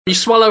You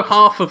swallow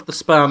half of the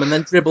sperm and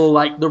then dribble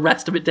like the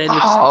rest of it down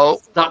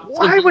your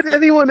why would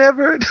anyone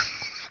ever?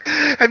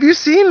 Have you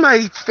seen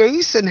my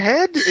face and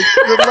head? It's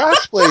the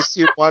last place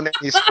you'd want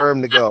any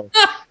sperm to go.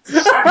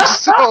 It's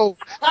so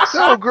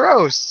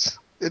gross.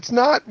 It's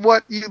not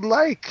what you'd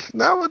like.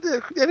 No,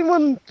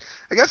 anyone.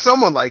 I guess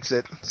someone likes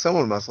it.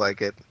 Someone must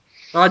like it.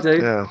 I do.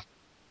 Yeah.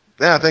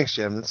 Yeah. Thanks,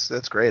 Jim.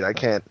 That's great. I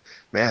can't.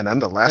 Man, I'm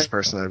the last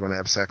person I'd want to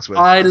have sex with.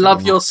 I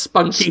love your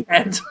spunky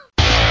head.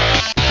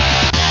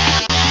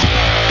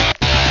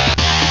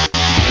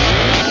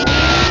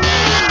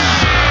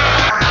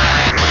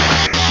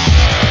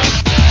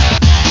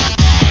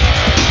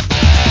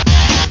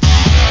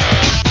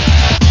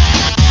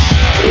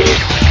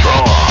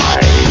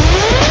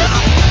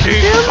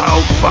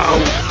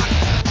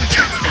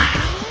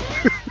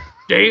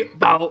 Deep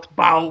bow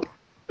bow.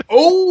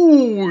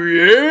 Oh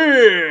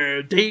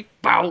yeah. Deep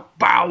bow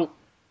bow.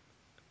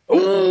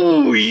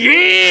 Oh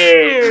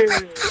yeah.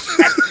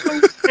 Let's go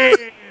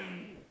then.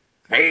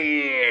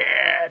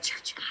 Yeah.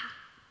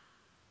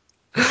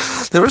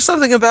 There was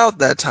something about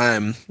that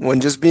time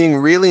when just being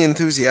really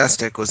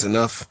enthusiastic was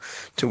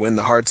enough to win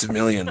the hearts of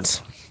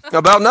millions.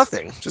 About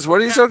nothing. Just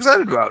what are you so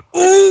excited about?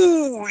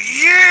 Ooh,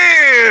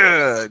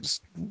 yeah!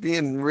 Just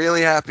being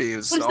really happy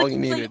is But it's all the you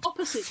complete needed.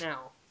 opposite now.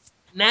 Oh,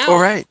 Now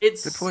right. Good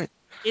it's point.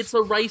 it's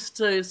a race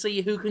to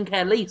see who can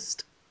care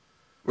least.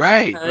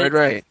 Right.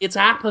 It's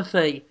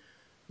apathy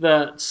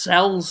that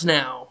sells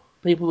now.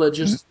 People that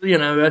just,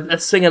 a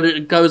singer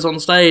that goes on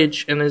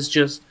stage and is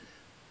just,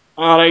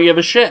 I don't give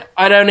a shit.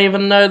 I don't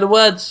even know the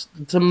words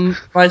to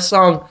my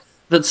song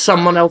that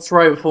someone else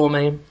wrote for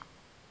me.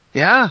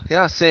 Yeah,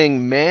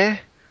 saying meh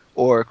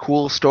or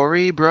cool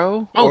story,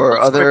 bro, Oh, or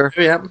cool story. other.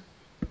 Yeah.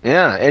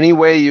 Yeah, any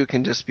way you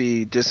can just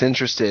be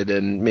disinterested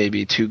and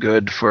maybe too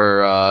good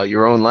for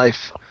your own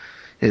life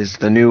is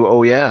the new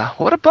oh yeah.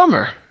 What a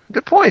bummer.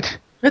 Good point.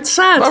 It's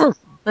sad. Bummer.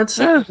 That's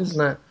Yeah, sad,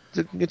 isn't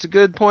it? it's a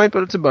good point,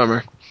 but it's a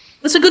bummer.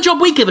 It's a good job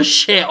we give a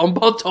shit on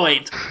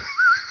Podtoid.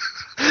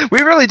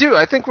 We really do.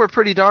 I think we're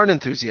pretty darn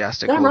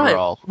enthusiastic Yeah, right.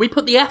 overall. We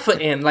put the effort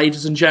in,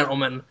 ladies and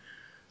gentlemen.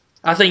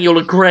 I think you'll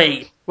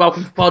agree.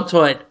 Welcome to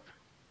Podtoid.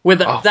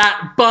 With Oh,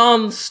 that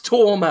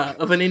barnstormer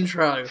of an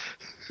intro.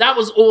 That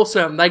was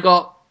awesome. They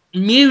got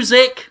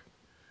music,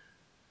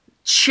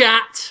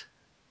 chat,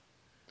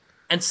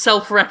 and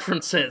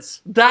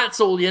self-references. That's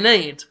all you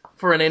need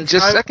for an intro.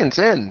 just seconds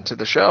in to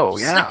the show.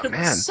 Yeah,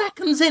 man.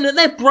 Seconds in, and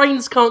their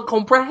brains can't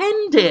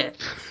comprehend it.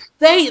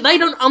 They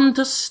don't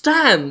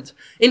understand.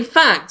 In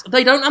fact,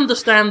 they don't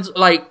understand,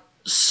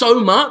 so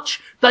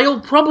much.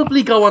 They'll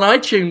probably go on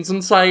iTunes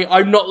and say,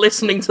 I'm not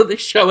listening to this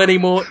show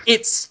anymore.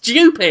 It's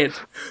stupid.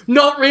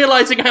 Not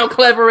realizing how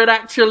clever it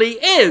actually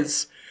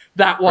is.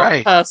 That one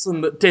Right.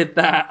 person that did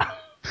that.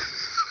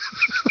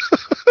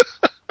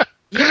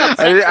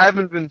 I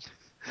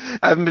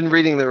haven't been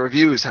reading the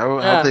reviews. How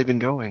have they been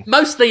going?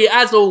 Mostly,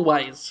 as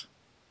always,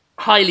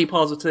 highly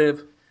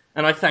positive,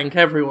 and I thank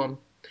everyone.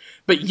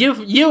 But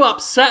you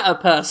upset a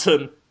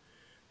person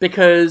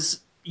because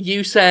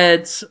you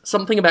said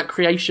something about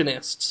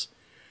creationists.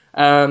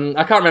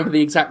 I can't remember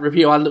the exact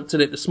review. I looked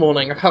at it this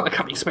morning. I can't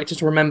be expected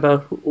to remember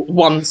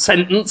one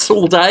sentence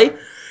all day.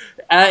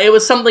 It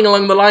was something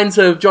along the lines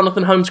of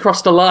Jonathan Holmes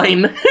crossed a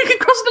line.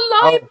 Crossed a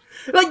line?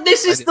 Oh, Like,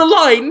 this is the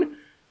line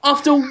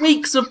after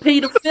weeks of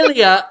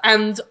paedophilia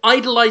and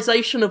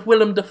idolization of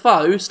Willem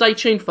Dafoe. Stay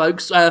tuned,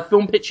 folks.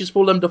 Film pictures for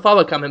Willem Dafoe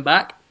are coming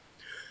back.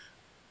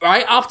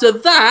 Right? After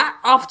that,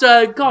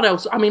 God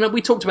else, I mean,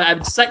 we talked about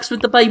having sex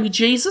with the baby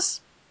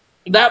Jesus.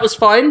 That was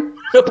fine,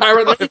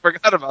 apparently. I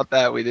forgot about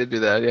that. We did do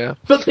that, yeah.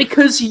 But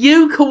because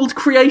you called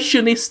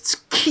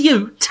creationists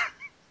cute,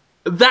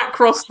 that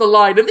crossed the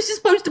line. And this is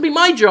supposed to be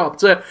my job,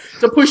 to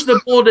push the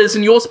borders,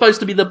 and you're supposed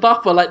to be the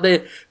buffer, like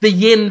the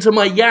yin to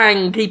my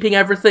yang, keeping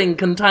everything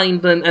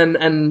contained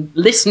and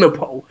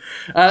listenable.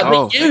 But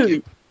Thank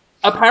you.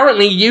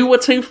 apparently you were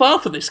too far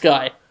for this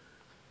guy.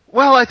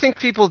 Well, I think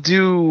people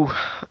do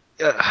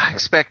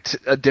expect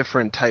a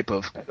different type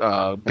of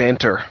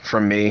banter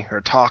from me or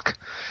talk.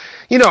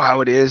 You know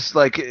how it is.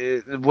 Like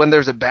when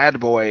there's a bad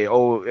boy,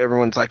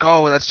 everyone's like,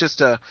 "Oh, that's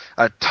just a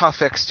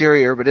tough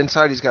exterior, but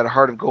inside he's got a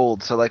heart of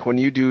gold." So like when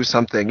you do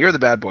something, you're the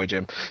bad boy,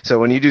 Jim. So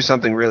when you do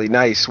something really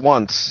nice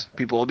once,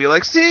 people will be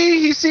like, "See,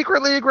 he's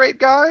secretly a great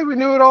guy. We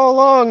knew it all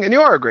along." And you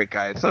are a great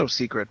guy. It's no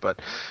secret, but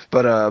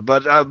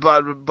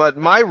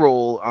my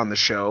role on the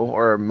show,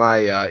 or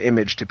my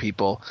image to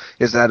people,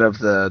 is that of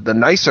the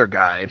nicer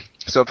guy.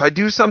 So if I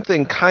do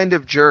something kind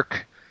of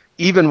jerk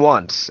even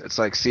once, it's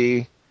like,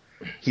 see,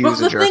 he But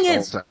was a jerk the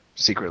whole time,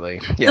 secretly.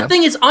 the Yeah.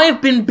 thing is, I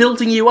have been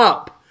building you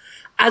up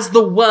as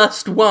the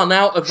worst one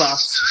out of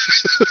us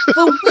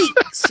for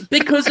weeks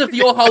because of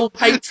your whole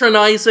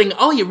patronizing.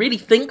 Oh, you really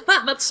think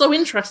that? That's so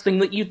interesting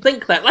that you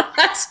think that. Like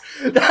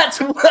that's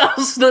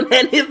worse than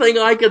anything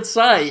I could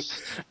say.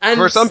 And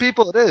For some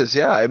people, it is.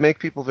 Yeah, I make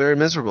people very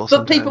miserable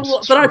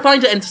sometimes. but I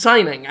find it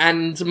entertaining,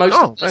 and most of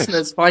Oh, the thanks.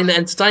 listeners find it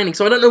entertaining.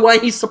 So I don't know why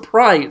he's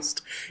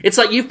surprised. It's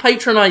like you've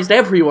patronized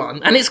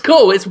everyone, and it's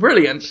cool. It's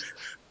brilliant.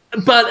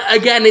 But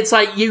again, it's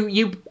like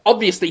you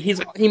obviously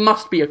he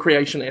must be a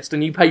creationist,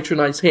 and you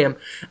patronize him.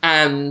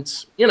 And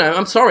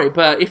I'm sorry,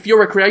 but if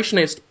you're a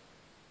creationist,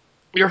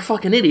 you're a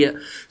fucking idiot.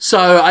 So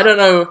I don't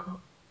know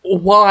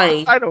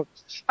why I don't.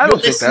 I you're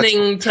don't think that's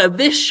listening to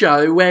this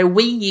show where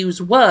we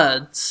use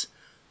words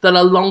that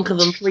are longer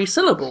than 3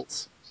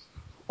 syllables.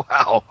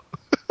 wow.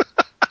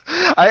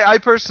 I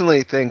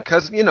personally think,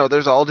 because,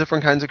 there's all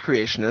different kinds of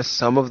creationists.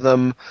 Some of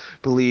them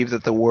believe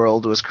that the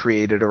world was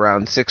created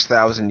around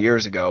 6,000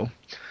 years ago,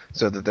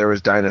 so that there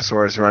was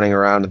dinosaurs running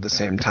around at the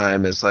same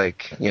time as,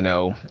 like,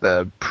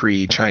 the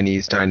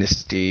pre-Chinese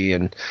dynasty,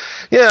 and,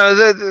 yeah,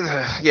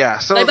 They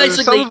so some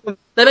basically of them,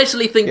 they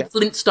basically yeah. think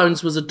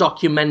Flintstones was a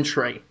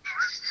documentary.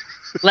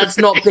 Let's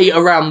not beat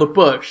around the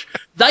bush.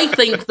 They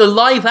think the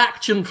live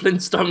action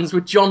Flintstones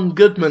with John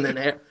Goodman in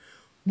it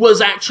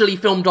was actually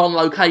filmed on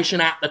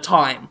location at the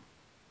time.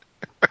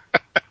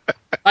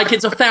 Like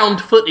it's a found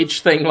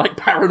footage thing like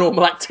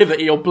Paranormal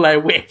Activity or Blair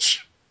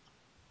Witch.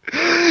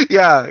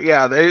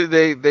 Yeah,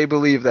 they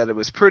believe that it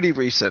was pretty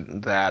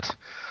recent that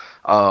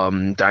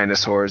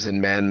dinosaurs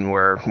and men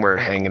were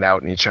hanging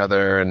out in each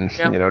other, and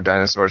Yeah.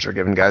 dinosaurs were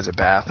giving guys a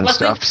bath and I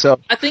stuff. think So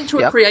I think to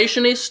a yeah,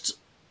 creationist,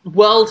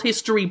 world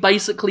history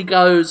basically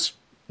goes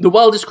the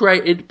world is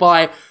created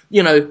by,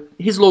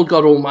 his Lord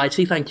God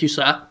Almighty, thank you,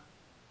 sir.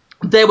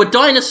 There were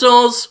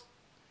dinosaurs,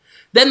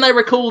 then they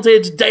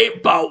recorded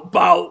Date Bout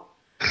Bout.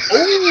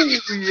 Oh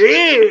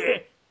yeah.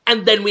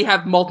 And then we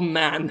have modern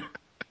man.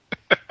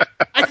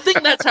 I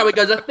think that's how it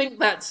goes. I think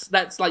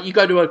that's like you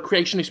go to a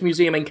creationist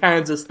museum in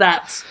Kansas.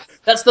 That's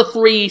the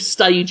 3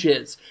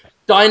 stages: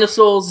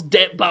 dinosaurs,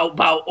 debt, bout,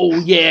 bout. Oh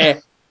yeah,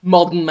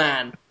 modern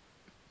man.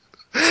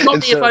 Stop me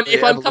instead of if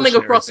the I'm coming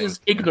evolutionary across thing.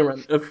 as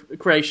ignorant of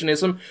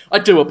creationism. I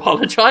do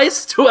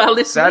apologize to our That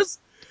listeners.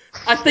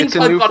 I it's think a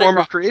I've new got it form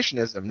right. of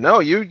creationism. No,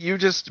 you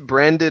just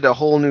branded a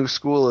whole new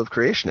school of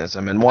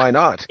creationism, and why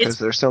not? Because It's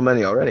there's so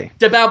many already.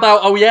 de bout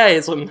bout. Oh yeah,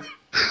 ism.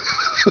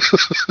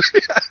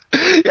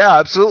 Yeah,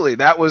 absolutely.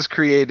 That was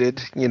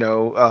created,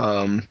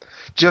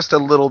 just a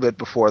little bit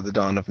before the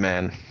dawn of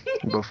man,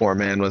 before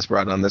man was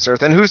brought on this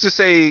earth. And who's to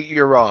say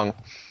you're wrong?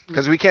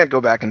 Because we can't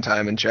go back in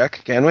time and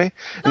check, can we?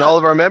 And No. all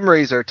of our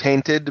memories are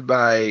tainted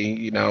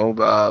by,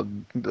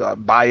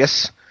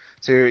 bias.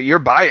 So you're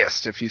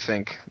biased if you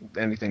think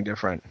anything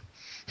different,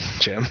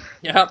 Jim.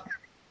 Yeah.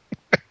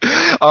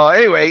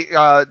 Anyway,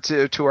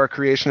 to our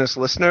creationist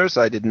listeners,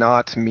 I did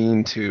not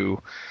mean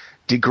to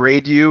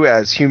degrade you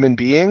as human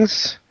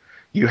beings.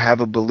 You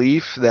have a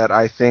belief that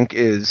I think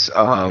is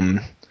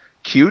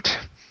cute,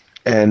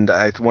 and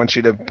I want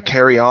you to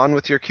carry on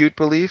with your cute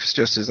beliefs,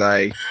 just as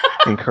I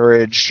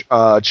encourage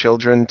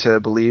children to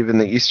believe in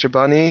the Easter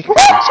Bunny because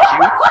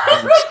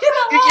it's cute.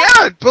 And,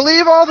 yeah,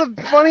 believe all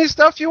the funny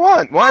stuff you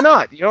want. Why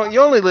not? You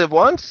only live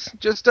once.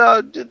 Just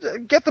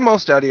get the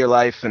most out of your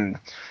life and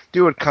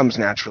do what comes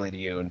naturally to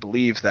you, and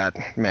believe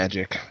that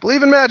magic.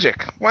 Believe in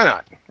magic. Why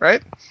not?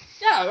 Right?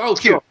 Yeah. Oh, It's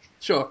cute.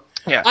 sure.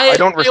 Yeah, I I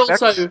don't I respect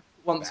also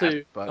want that,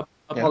 to but yeah,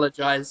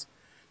 apologize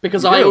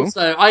because you do.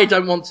 I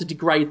don't want to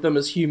degrade them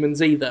as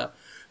humans either,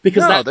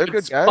 because No, that they're would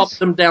good bump guys.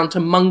 them down to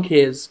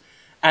monkeys,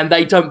 and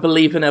they don't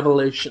believe in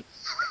evolution.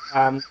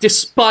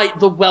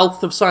 Despite the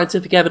wealth of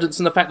scientific evidence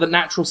and the fact that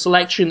natural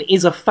selection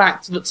is a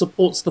fact that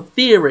supports the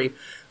theory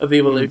of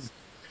evolution,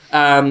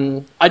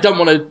 I don't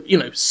want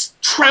to,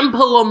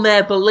 trample on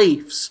their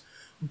beliefs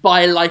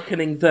by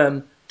likening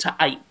them to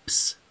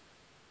apes.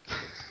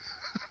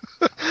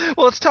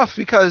 Well, it's tough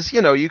because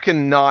you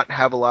can not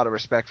have a lot of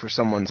respect for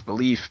someone's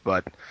belief,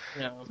 but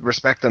Yeah.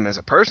 respect them as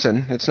a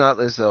person. It's not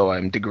as though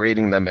I'm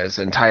degrading them as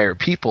entire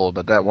people,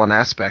 but that one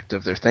aspect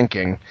of their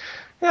thinking.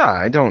 Yeah,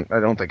 I don't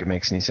think it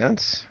makes any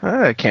sense.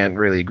 I can't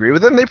really agree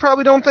with them. They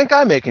probably don't think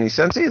I make any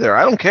sense either.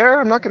 I don't care.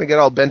 I'm not going to get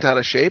all bent out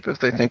of shape if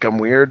they think I'm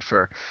weird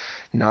for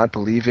not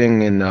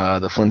believing in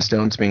the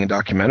Flintstones being a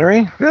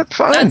documentary. That's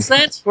That fine.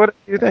 said, What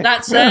do you think?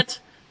 that Yeah. said,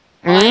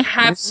 I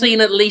have seen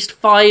at least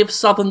 5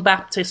 Southern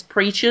Baptist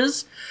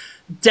preachers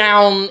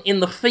down in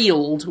the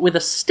field with a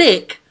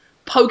stick,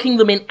 poking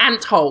them in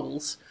ant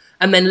holes,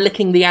 and then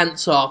licking the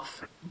ants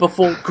off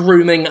before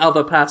grooming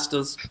other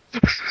pastors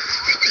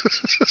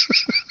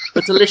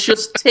for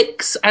delicious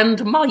ticks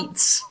and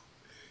mites.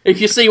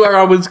 If you see where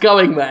I was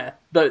going there,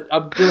 that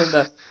I'm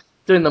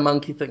doing the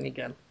monkey thing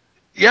again.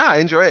 Yeah, I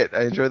enjoy it.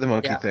 I enjoy the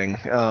monkey Yeah.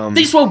 thing.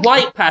 These were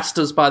white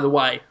pastors, by the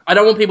way. I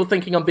don't want people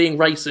thinking I'm being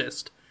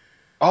racist.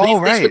 Oh, These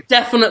were right.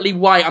 definitely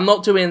white. I'm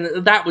not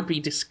doing that. Would be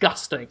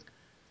disgusting.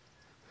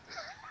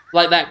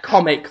 Like that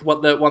comic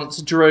that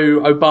once drew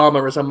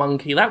Obama as a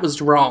monkey. That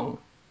was wrong.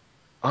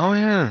 Oh,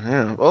 yeah,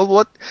 yeah. Well,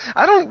 what?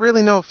 I don't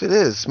really know if it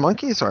is.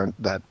 Monkeys aren't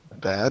that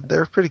bad.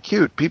 They're pretty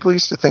cute. People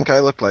used to think I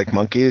looked like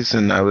monkeys,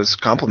 and I was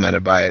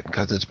complimented by it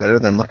because it's better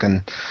than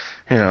looking,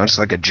 just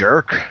like a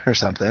jerk or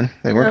something.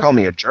 They weren't Yeah. calling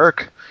me a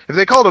jerk. If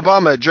they called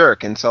Obama a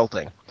jerk,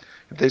 insulting.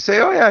 If they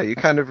say, "Oh yeah, you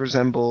kind of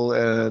resemble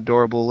an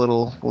adorable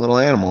little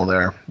animal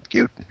there,"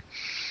 cute.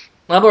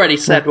 I've already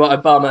Yeah. said what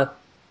Obama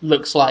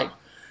looks like,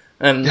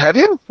 and Have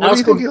you? I What do was you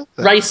think called he looks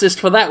like? racist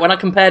for that when I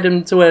compared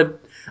him to a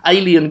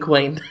alien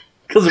queen.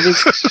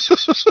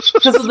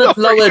 because of the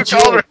lower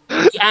jaw,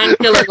 the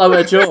angular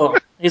lower jaw.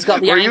 He's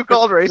got the Were you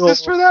called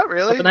racist for that?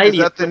 Really? Of an alien.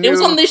 Is that the It was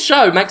new? on this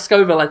show. Max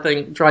Scoville, I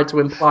think, tried to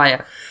imply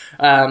it.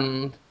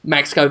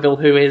 Max Scoville,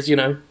 who is,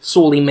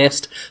 sorely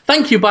missed.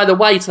 Thank you, by the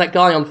way, to that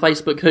guy on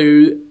Facebook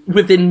who,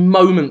 within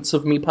moments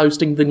of me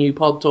posting the new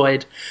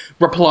Podtoid,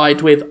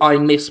 replied with, "I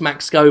miss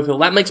Max Scoville."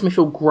 That makes me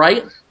feel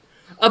great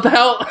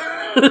about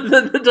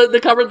the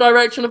current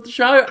direction of the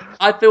show.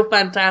 I feel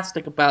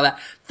fantastic about that.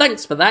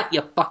 Thanks for that,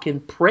 you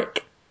fucking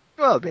prick.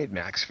 Well, it made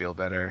Max feel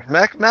better.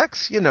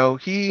 Max,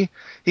 he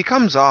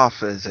comes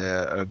off as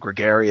a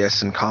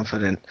gregarious and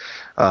confident,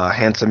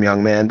 handsome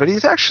young man, but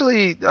he's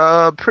actually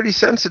pretty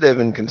sensitive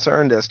and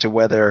concerned as to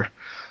whether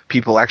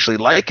people actually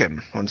like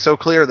him. And so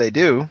clear they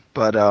do,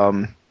 but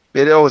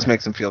it always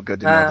makes him feel good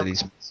to know that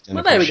he's missed and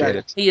There we go.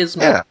 appreciated. He is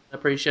Yeah,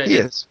 appreciated. he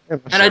is.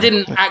 And I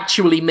didn't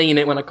actually mean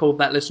it when I called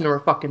that listener a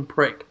fucking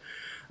prick.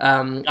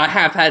 I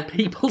have had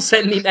people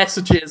send me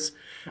messages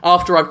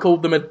after I've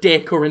called them a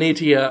dick or an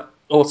idiot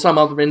or some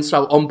other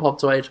insult on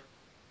Podtoid,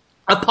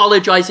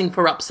 apologising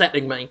for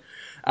upsetting me.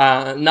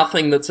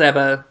 Nothing that's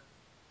ever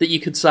that you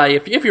could say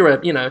if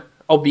you're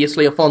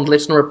obviously a fond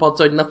listener of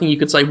Podtoid, nothing you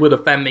could say would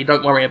offend me.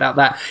 Don't worry about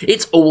that.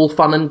 It's all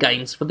fun and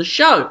games for the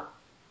show.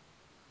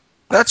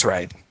 That's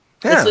right.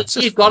 Yeah,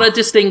 You've got to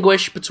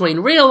distinguish between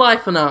real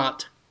life and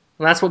art.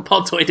 And that's what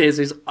Podtoid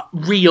is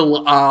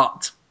real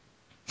art.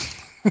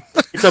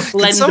 It's a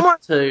blend of the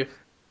two.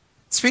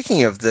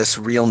 Speaking of this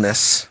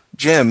realness,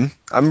 Jim,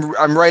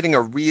 I'm writing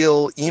a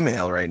real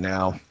email right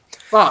now.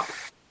 Fuck.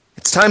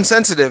 It's time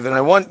sensitive, and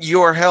I want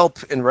your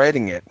help in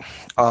writing it.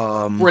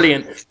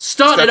 Brilliant.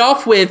 Start it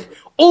off with,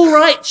 "All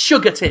right,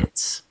 sugar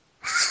tits."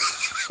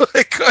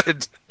 I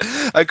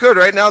could.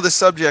 Right now the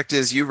subject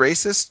is, "You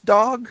racist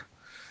dog?"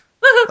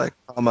 Like,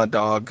 I'm a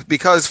dog.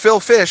 Because Phil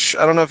Fish,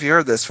 I don't know if you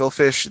heard this, Phil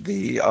Fish,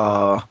 the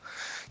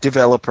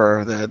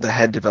developer, the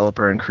head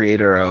developer and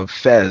creator of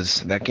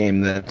Fez, that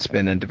game that's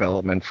been in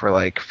development for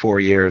like 4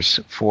 years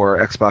for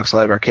Xbox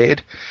Live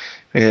Arcade.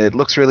 It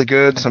looks really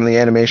good. Some of the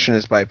animation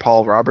is by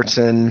Paul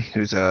Robertson,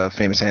 who's a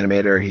famous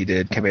animator. He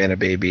did Cabana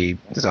Baby,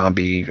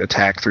 Zombie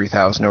Attack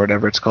 3000 or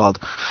whatever it's called.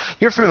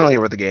 You're familiar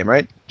with the game,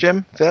 right,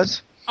 Jim?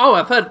 Fez? Oh,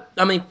 I've heard.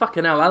 I mean,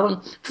 fucking hell,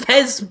 Alan.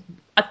 Fez,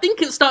 I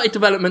think it started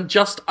development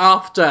just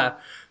after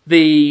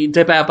the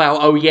Debabao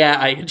Oh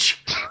Yeah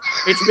age.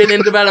 It's been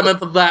in development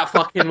for that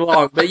fucking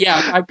long. But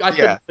yeah, I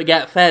couldn't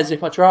forget Fez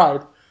if I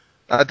tried.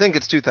 I think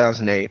it's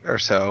 2008 or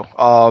so.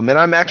 And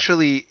I'm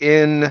actually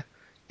in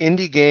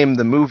Indie Game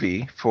the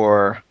movie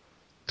for,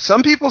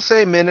 some people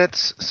say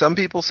minutes, some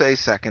people say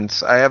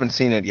seconds. I haven't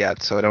seen it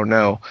yet, so I don't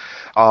know.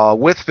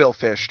 With Phil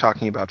Fish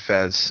talking about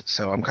Fez,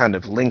 so I'm kind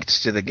of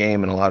linked to the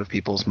game in a lot of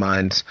people's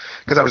minds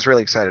because I was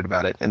really excited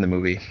about it in the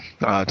movie,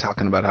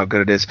 talking about how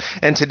good it is.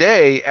 And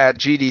today at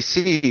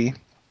GDC,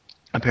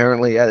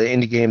 apparently at the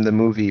Indie Game the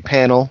movie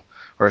panel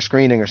or a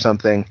screening or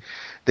something,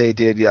 they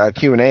did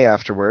Q&A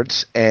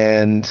afterwards,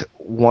 and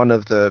one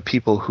of the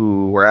people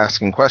who were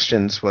asking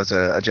questions was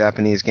a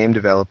Japanese game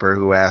developer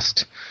who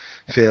asked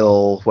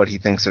Phil what he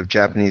thinks of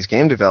Japanese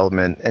game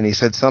development, and he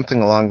said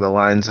something along the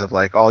lines of,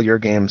 like, "All your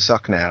games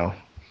suck now,"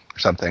 or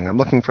something. I'm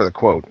looking for the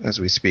quote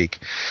as we speak.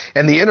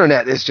 And the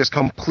internet is just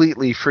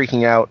completely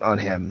freaking out on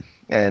him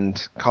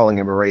and calling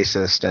him a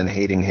racist and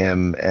hating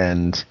him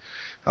and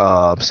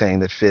saying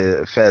that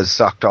Fez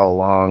sucked all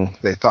along.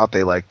 They thought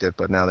they liked it,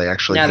 but now they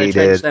actually hate it. Yeah,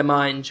 they changed their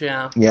mind,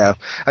 yeah. Yeah,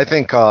 I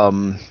think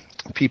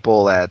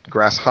people at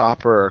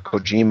Grasshopper or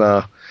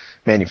Kojima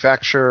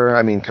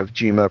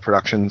Kojima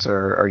Productions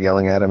are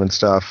yelling at him and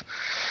stuff.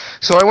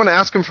 So I want to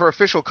ask him for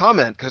official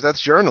comment, because that's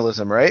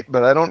journalism, right?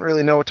 But I don't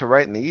really know what to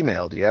write in the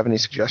email. Do you have any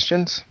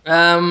suggestions?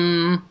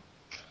 Why'd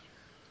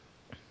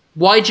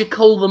you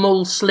call them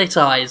all slit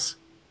eyes?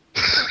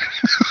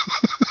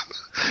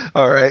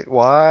 All right,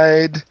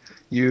 why'd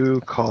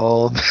you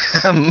call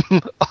them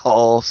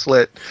all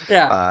slit?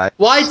 Yeah.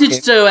 Why did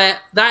you do it?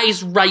 That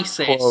is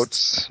racist.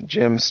 Quotes,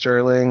 Jim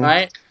Sterling.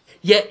 Right?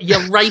 Yeah, you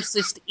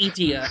racist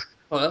idiot.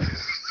 What?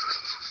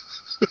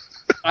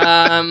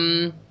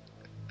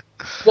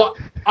 What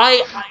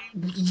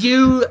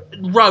you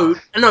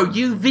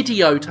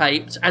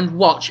videotaped and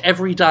watch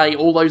every day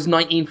all those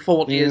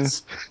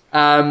 1940s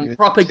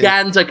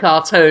propaganda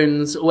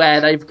cartoons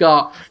where they've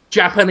got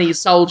Japanese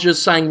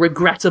soldiers saying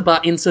 "regrettable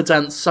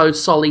incidents, so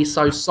sorry,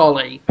 so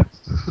sorry."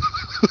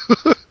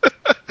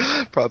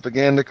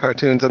 Propaganda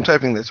cartoons. I'm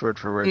typing this word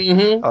for word.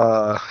 Mm-hmm.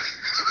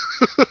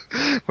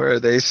 Where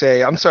they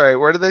say, I'm sorry,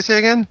 where do they say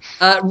again?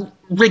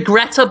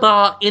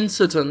 Regrettable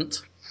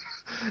incident.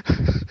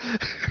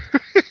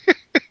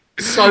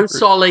 So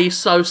sorry,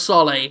 so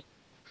sorry.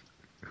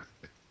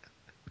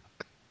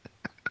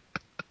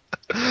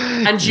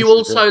 And you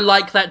also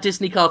like that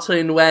Disney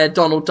cartoon where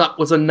Donald Duck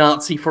was a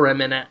Nazi for a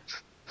minute.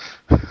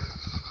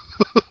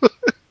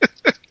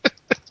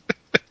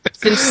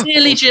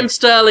 Sincerely, Jim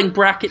Sterling,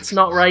 brackets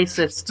not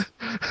racist.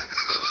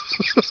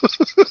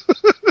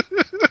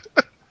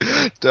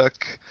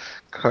 Duck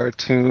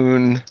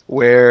cartoon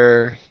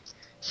where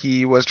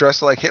he was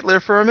dressed like Hitler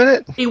for a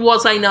minute? He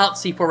was a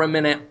Nazi for a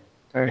minute.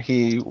 Or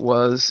he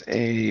was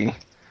a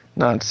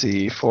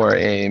Nazi for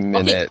a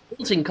minute.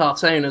 Haunting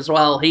cartoon as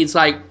well. He's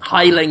like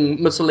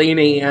hailing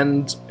Mussolini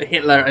and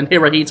Hitler and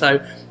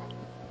Hirohito.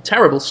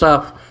 Terrible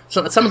stuff.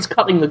 So someone's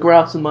cutting the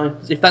grass in my.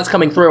 If that's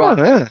coming through, Oh,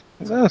 yeah.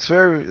 It's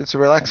a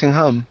relaxing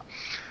hum.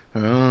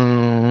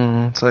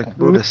 It's like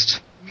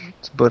Buddhist.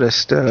 It's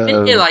Buddhist. I've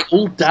been here like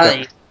all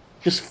day,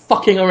 just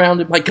fucking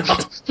around in my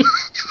garden.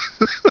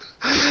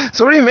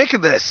 So what do you make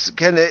of this?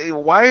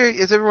 Why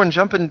is everyone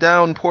jumping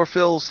down poor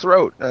Phil's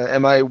throat?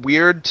 Am I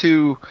weird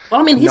to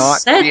not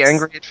be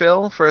angry at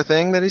Phil for a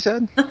thing that he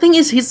said? The thing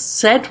is, he's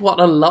said what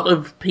a lot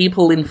of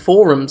people in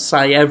forums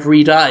say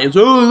every day. Is,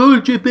 oh,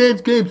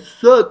 Japan's games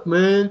suck,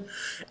 man.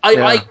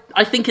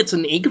 I think it's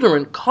an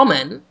ignorant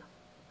comment.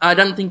 I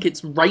don't think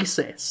it's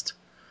racist.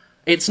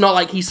 It's not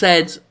like he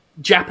said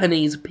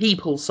Japanese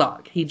people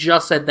suck. He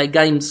just said their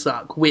games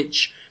suck,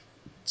 which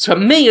to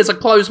me is a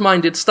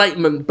closed-minded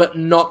statement, but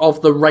not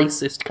of the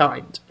racist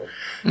kind.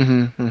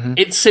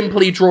 It's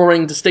simply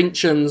drawing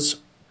distinctions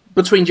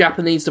between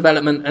Japanese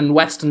development and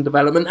Western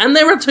development, and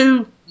they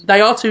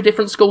are two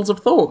different schools of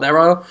thought. There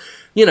are,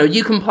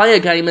 you can play a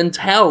game and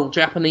tell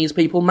Japanese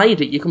people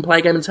made it. You can play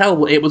a game and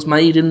tell it was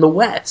made in the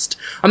West.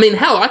 I mean,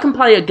 hell, I can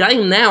play a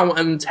game now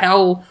and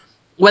tell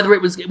whether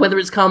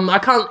it's come. I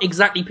can't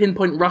exactly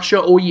pinpoint Russia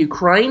or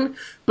Ukraine,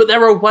 but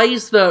there are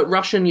ways that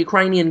Russian,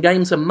 Ukrainian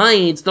games are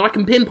made that I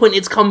can pinpoint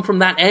it's come from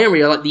that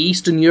area, like the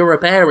Eastern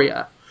Europe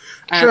area.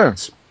 And Sure.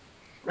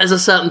 There's a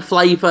certain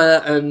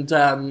flavour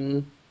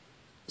and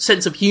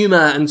sense of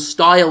humour and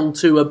style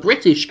to a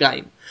British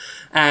game.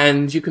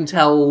 And you can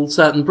tell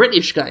certain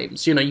British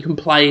games. You can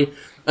play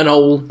an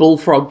old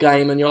Bullfrog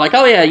game and you're like,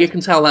 oh yeah, you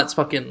can tell that's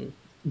fucking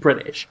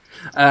British.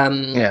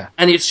 And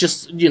it's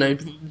just,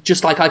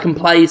 just like I can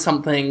play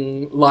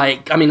something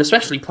like,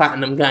 especially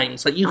Platinum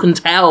games, like you can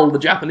tell the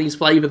Japanese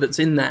flavour that's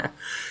in there.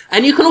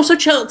 And you can also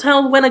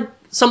tell when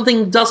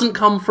something doesn't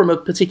come from a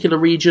particular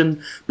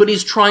region, but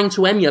is trying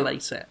to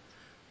emulate it.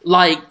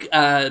 Like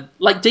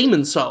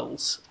Demon's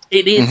Souls.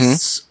 It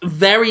is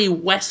very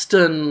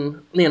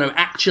Western,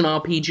 action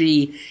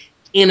RPG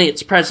in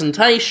its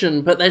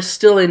presentation, but there's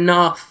still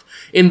enough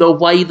in the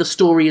way the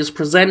story is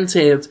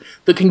presented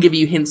that can give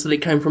you hints that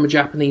it came from a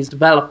Japanese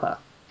developer.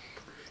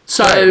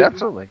 So, right,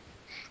 absolutely.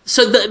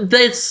 So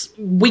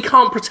we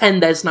can't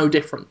pretend there's no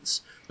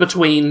difference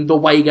between the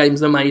way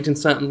games are made in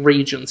certain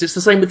regions. It's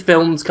the same with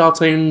films,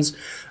 cartoons,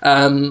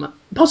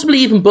 possibly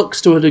even books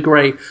to a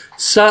degree.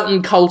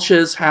 Certain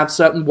cultures have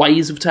certain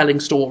ways of telling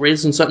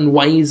stories and certain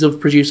ways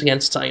of producing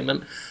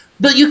entertainment,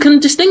 but you can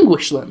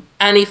distinguish them.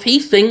 And if he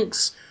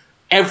thinks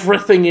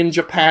everything in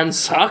Japan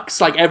sucks,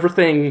 like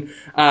everything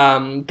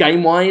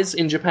game-wise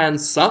in Japan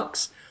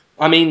sucks,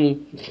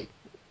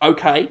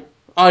 okay.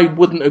 I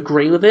wouldn't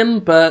agree with him,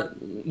 but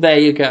there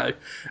you go.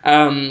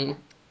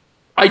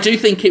 I do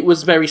think it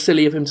was very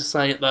silly of him to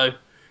say it, though,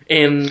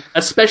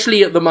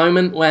 especially at the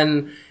moment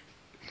when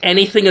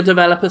anything a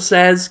developer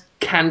says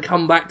can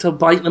come back to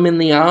bite them in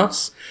the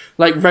arse.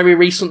 Like, very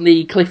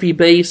recently, Cliffy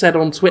B said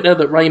on Twitter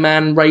that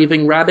Rayman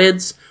Raving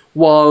Rabbids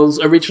was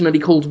originally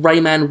called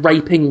Rayman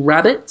Raping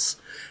Rabbits,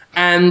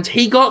 and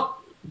he got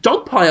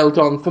dogpiled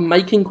on for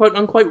making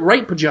quote-unquote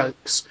rape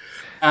jokes.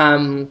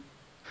 And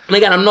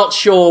again, I'm not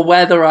sure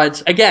whether I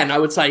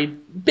would say,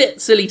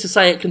 bit silly to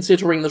say it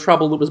considering the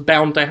trouble that was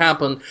bound to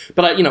happen,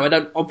 but I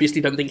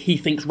don't think he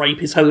thinks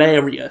rape is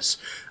hilarious.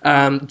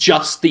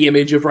 Just the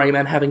image of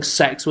Rayman having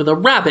sex with a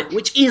rabbit,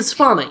 which is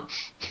funny.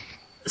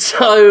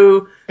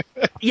 So,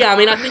 yeah,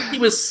 I think he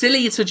was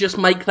silly to just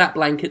make that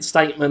blanket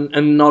statement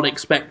and not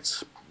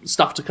expect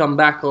stuff to come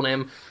back on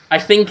him. I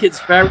think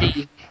it's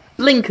very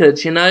blinkered,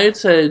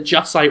 to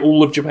just say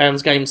all of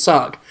Japan's games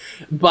suck.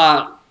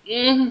 But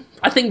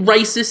I think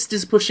racist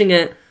is pushing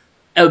it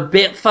a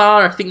bit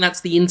far. I think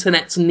that's the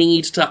internet's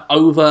need to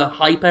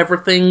overhype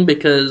everything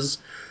because,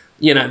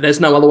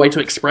 there's no other way to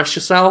express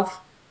yourself.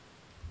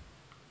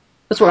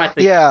 That's what I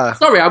think. Yeah.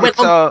 Sorry, I went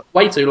on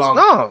way too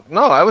long.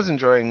 No, I was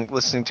enjoying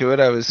listening to it.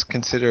 I was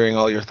considering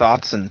all your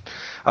thoughts and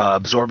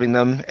absorbing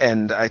them,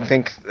 and I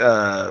think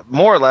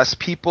more or less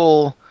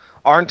people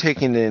aren't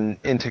taking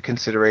into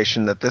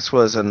consideration that this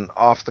was an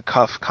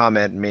off-the-cuff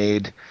comment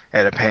made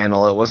at a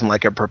panel. It wasn't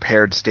like a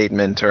prepared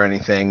statement or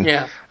anything.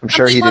 Yeah. I'm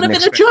sure he didn't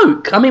expect... It might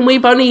have been a joke.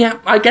 We've only...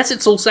 I guess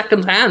it's all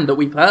second-hand that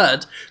we've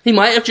heard. He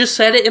might have just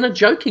said it in a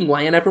joking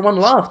way and everyone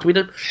laughed.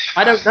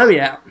 I don't know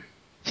yet.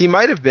 He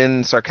might have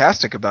been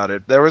sarcastic about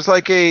it. There was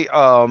like a,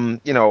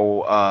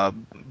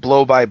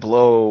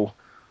 blow-by-blow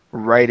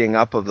writing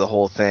up of the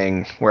whole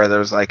thing where there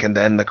was like, and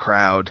then the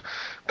crowd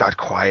got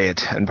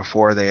quiet, and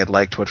before they had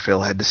liked what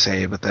Phil had to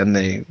say, but then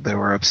they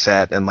were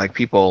upset, and like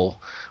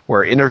people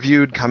were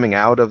interviewed coming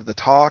out of the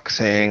talk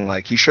saying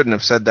like, he shouldn't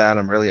have said that,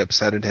 I'm really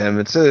upset at him.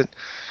 It's a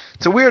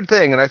weird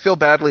thing, and I feel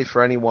badly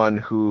for anyone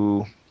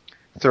who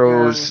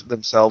throws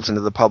themselves into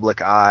the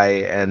public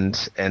eye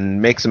and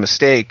makes a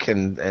mistake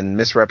and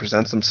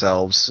misrepresents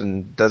themselves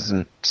and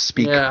doesn't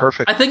speak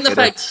perfectly. I think the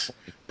fact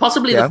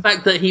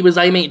that he was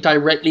aiming it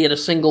directly at a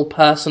single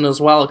person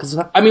as well, because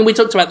we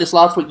talked about this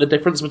last week, the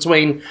difference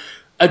between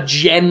a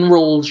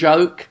general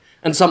joke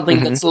and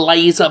something that's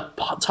laser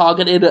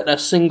targeted at a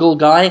single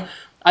guy.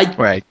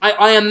 Right.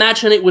 I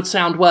imagine it would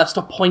sound worse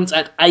to point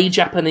at a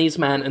Japanese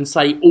man and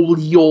say, all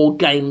your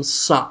games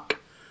suck.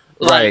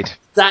 Like, Right.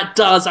 that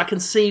does, I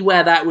can see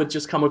where that would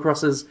just come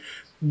across as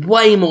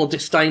way more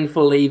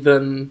disdainfully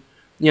than,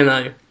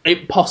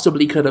 it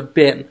possibly could have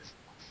been.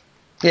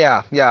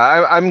 Yeah.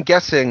 I'm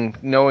guessing,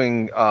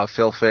 knowing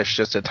Phil Fish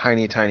just a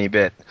tiny, tiny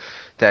bit,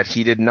 that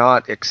he did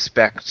not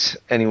expect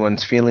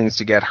anyone's feelings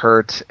to get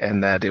hurt,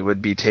 and that it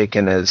would be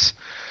taken as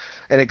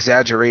an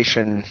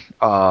exaggeration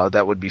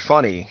that would be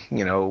funny,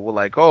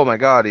 like, oh my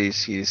god,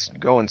 he's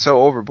going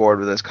so overboard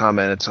with this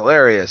comment, it's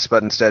hilarious.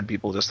 But instead,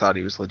 people just thought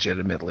he was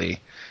legitimately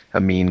a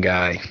mean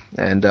guy,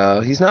 and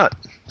he's not.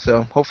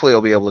 So hopefully,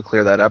 I'll be able to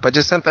clear that up. I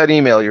just sent that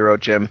email you wrote,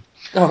 Jim.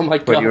 Oh my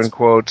Put you in god.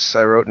 quotes.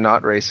 I wrote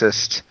 "not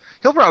racist."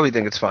 He'll probably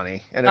think it's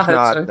funny, and I if hope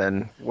so. not,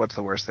 then what's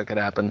the worst that could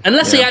happen?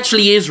 Unless he Yeah.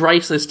 actually is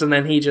racist and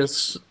then he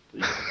just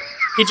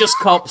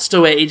cops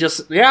to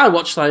it. I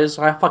watch those.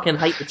 I fucking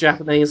hate the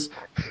Japanese.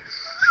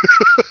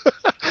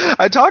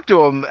 I talked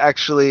to him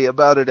actually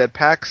about it at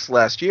PAX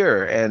last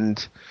year,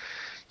 and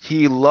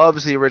he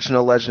loves the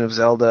original Legend of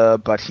Zelda,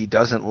 but he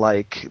doesn't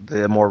like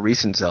the more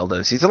recent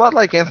Zeldas. He's a lot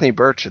like Anthony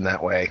Birch in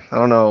that way. I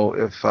don't know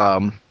if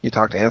you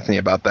talked to Anthony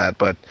about that,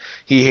 but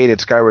he hated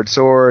Skyward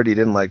Sword. He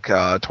didn't like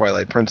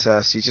Twilight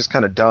Princess. He's just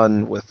kind of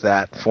done with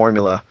that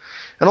formula.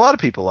 And a lot of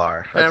people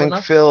are. Fair I think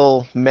enough.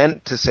 Phil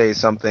meant to say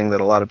something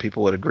that a lot of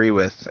people would agree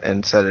with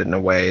and said it in a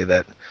way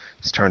that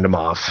has turned him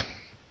off.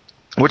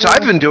 Which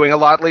I've been doing a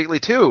lot lately,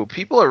 too.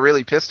 People are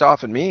really pissed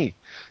off at me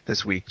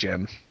this week,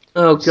 Jim.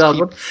 Oh Just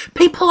god, keep...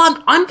 people!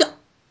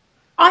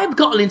 I've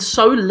gotten in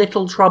so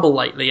little trouble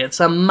lately.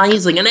 It's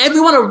amazing, and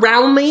everyone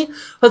around me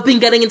has been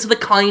getting into the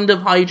kind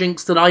of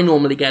hijinks that I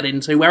normally get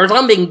into. Whereas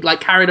I'm being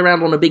carried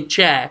around on a big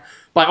chair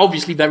by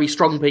obviously very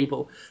strong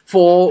people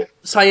for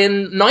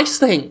saying nice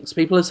things.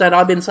 People have said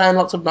I've been saying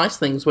lots of nice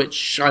things,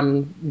 which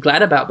I'm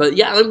glad about. But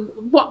yeah,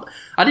 what?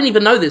 I didn't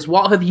even know this.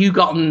 What have you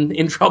gotten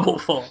in trouble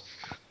for?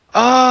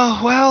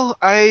 Well,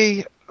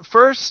 it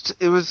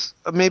was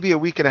maybe a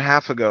week and a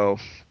half ago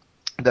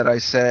that I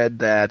said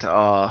that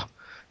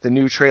the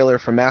new trailer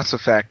for Mass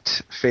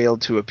Effect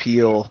failed to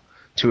appeal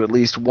to at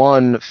least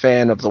one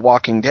fan of The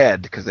Walking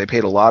Dead, because they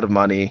paid a lot of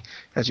money.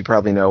 As you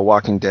probably know,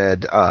 Walking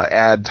Dead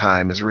ad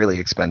time is really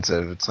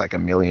expensive. It's like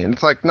 $1 million.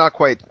 It's like not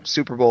quite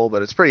Super Bowl,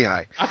 but it's pretty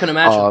high. I can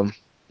imagine.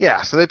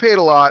 Yeah, so they paid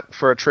a lot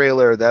for a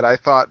trailer that I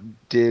thought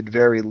did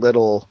very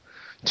little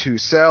to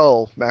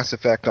sell Mass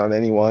Effect on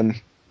anyone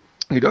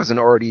who doesn't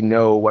already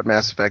know what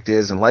Mass Effect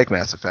is and like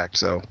Mass Effect.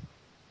 So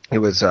it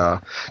was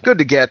good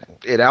to get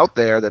it out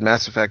there that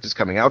Mass Effect is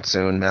coming out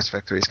soon. Mass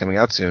Effect 3 is coming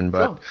out soon,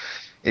 but Sure.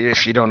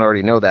 if you don't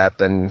already know that,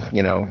 then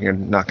you're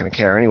not going to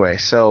care anyway.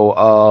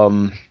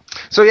 So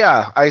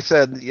yeah, I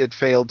said it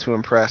failed to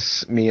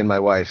impress me and my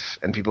wife,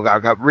 and people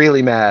got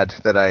really mad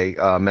that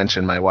I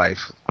mentioned my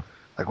wife.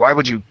 Like, why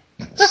would you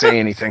say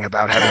anything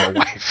about having a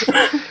wife?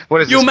 What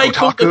is this,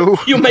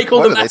 Kotaku? You make all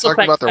What, the are they Mass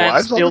talking Effect about their fans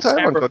wives all the feel time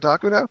on terrible.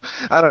 Kotaku now?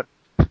 I don't.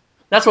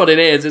 That's what it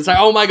is. It's like,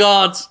 oh my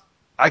god,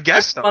 I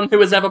guess so. everyone who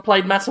has ever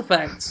played Mass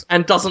Effect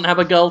and doesn't have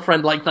a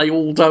girlfriend like they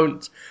all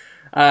don't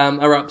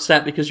are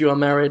upset because you are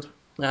married.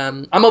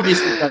 I'm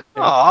obviously joking.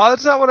 Oh,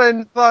 that's not what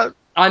I thought.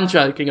 I'm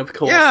joking, of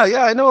course.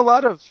 Yeah, I know a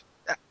lot of.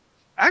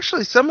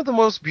 Actually, some of the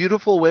most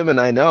beautiful women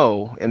I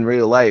know in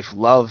real life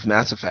love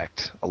Mass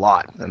Effect a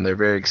lot, and they're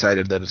very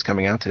excited that it's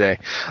coming out today.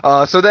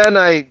 So then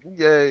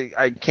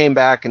I came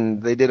back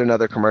and they did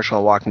another commercial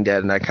on Walking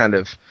Dead, and I kind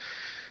of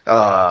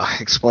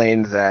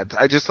explained that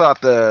I just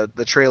thought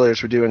the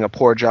trailers were doing a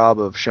poor job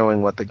of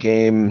showing what the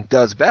game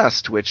does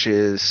best, which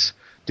is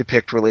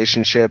depict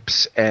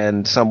relationships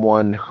and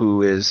someone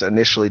who is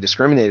initially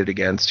discriminated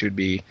against, who'd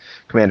be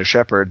Commander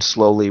Shepard,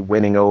 slowly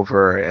winning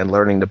over and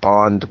learning to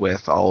bond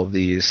with all of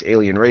these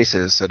alien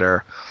races that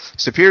are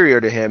superior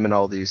to him in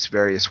all these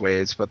various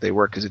ways, but they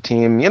work as a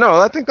team.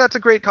 I think that's a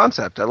great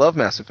concept. I love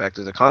Mass Effect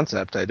as a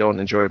concept. I don't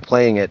enjoy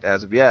playing it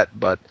as of yet,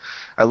 but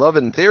I love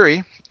it in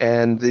theory,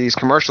 and these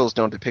commercials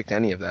don't depict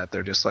any of that.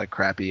 They're just like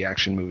crappy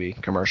action movie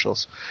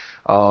commercials.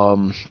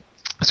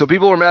 So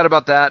people were mad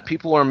about that.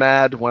 People were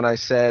mad when I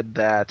said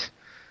that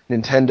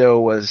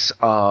Nintendo was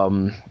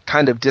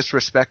kind of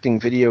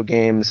disrespecting video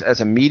games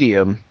as a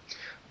medium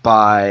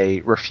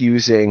by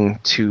refusing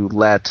to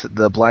let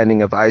the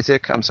Binding of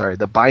Isaac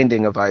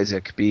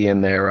be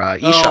in their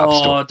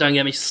eShop store. Oh, don't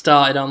get me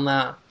started on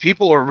that.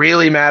 People were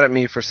really mad at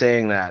me for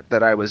saying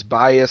that I was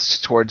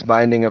biased towards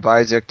Binding of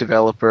Isaac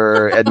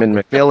developer Edmund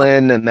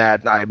McMillan, and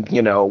that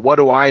what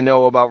do I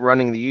know about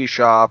running the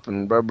eShop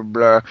and blah, blah,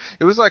 blah.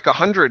 It was like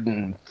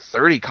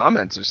 130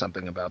 comments or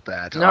something about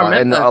that. No, I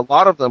remember. And a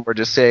lot of them were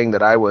just saying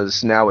that I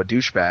was now a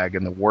douchebag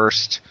and the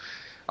worst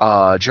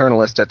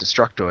journalist at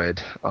Destructoid.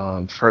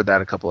 Heard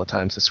that a couple of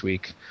times this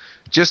week.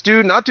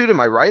 Not due to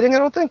my writing, I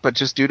don't think, but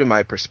just due to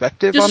my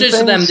perspective on Just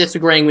things. them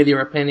disagreeing with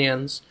your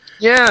opinions.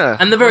 Yeah.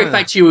 And the very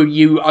fact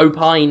you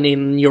opine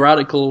in your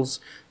articles,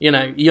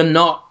 you're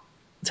not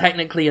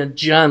technically a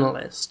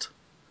journalist.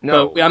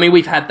 No. But, I mean,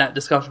 we've had that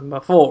discussion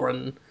before,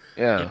 and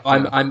Yeah.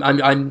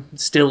 I'm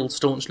still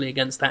staunchly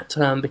against that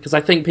term because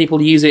I think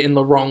people use it in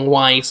the wrong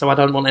way. So I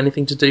don't want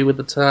anything to do with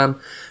the term.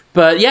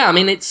 But yeah, I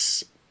mean,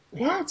 it's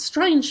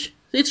strange.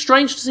 It's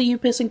strange to see you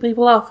pissing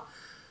people off.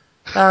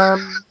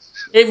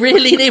 It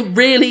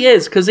really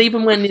is because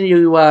even when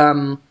you,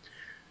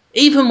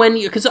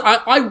 because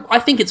I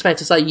think it's fair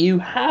to say you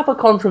have a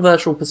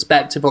controversial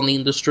perspective on the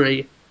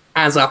industry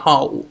as a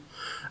whole,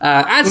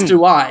 as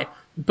do I.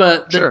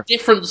 But the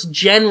difference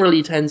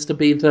generally tends to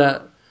be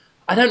that,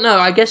 I don't know,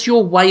 I guess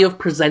your way of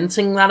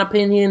presenting that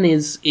opinion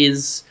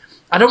is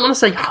I don't want to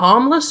say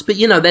harmless, but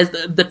there's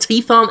the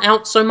teeth aren't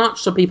out so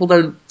much, so people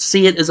don't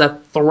see it as a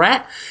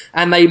threat,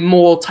 and they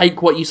more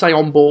take what you say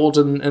on board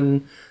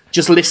and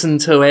just listen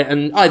to it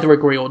and either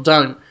agree or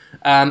don't.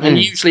 And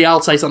usually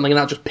I'll say something and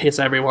that'll just piss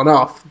everyone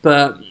off.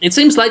 But it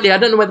seems lately, I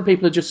don't know whether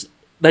people are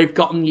they've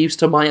gotten used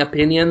to my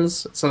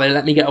opinions, so they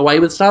let me get away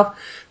with stuff.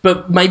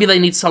 But maybe they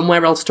need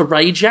somewhere else to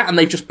rage at, and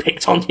they've just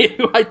picked on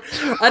you.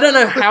 I don't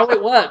know how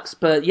it works,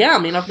 but yeah, I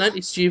mean, I've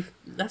noticed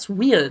that's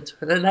weird.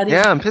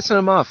 Yeah, I'm pissing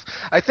them off.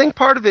 I think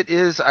part of it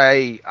is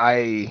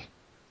I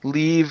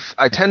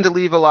tend to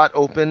leave a lot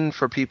open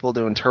for people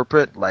to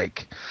interpret.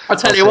 Like, I'll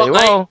tell I'll you say,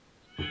 what,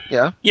 mate.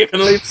 Yeah. You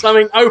can leave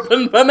something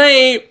open for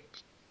me.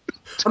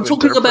 I'm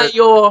talking about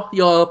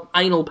your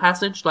anal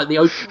passage, like the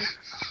opening.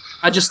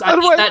 I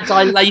need that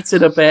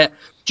dilated a bit,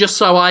 just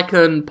so I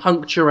can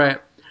puncture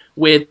it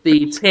with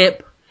the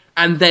tip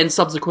and then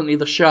subsequently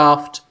the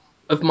shaft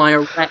of my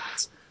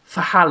erect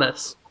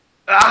phallus.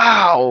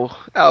 Ow!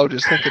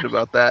 Just thinking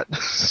about that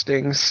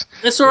stings.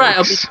 It's alright,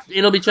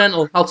 it'll be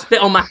gentle. I'll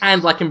spit on my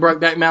hand like in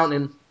Brokeback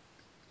Mountain.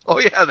 Oh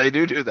yeah, they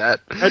do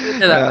that. I do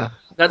that. Yeah.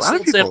 That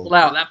sorts it all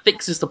out. That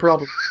fixes the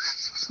problem.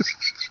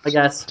 I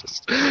guess.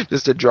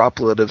 Just a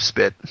droplet of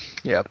spit.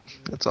 Yep,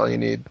 that's all you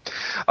need.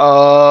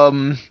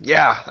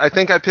 Yeah, I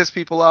think I piss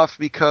people off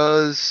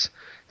because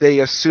they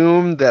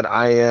assume that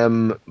I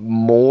am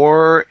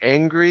more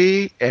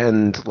angry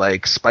and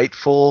like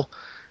spiteful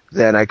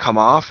than I come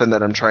off, and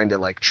that I'm trying to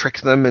like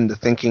trick them into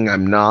thinking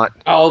I'm not.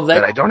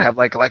 That I don't have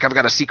like I've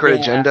got a secret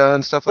agenda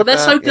and stuff like that.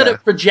 Well, they're so good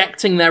at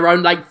projecting their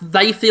own. Like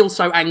they feel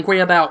so angry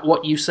about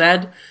what you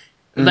said,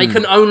 they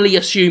can only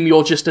assume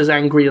you're just as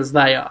angry as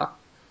they are.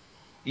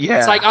 Yeah,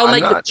 it's like I'll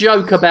make a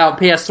joke about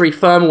PS3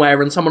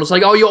 firmware, and someone will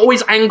say, "Oh, you're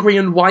always angry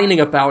and whining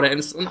about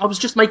it," and I was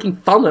just making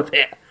fun of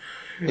it.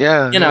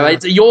 Yeah,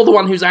 you're the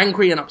one who's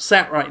angry and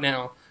upset right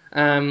now.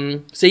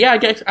 So yeah,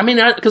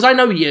 because I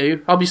know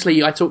you.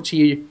 Obviously, I talk to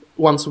you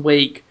once a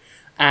week,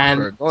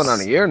 and for going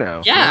on a year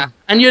now. Yeah,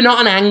 and you're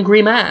not an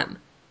angry man.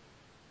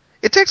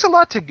 It takes a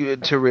lot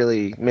to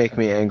really make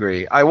me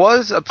angry. I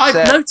was upset.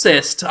 I've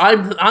noticed.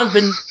 I've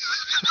been.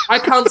 I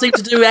can't seem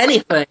to do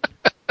anything.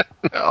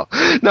 No.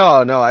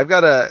 I've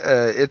got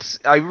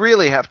I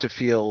really have to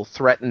feel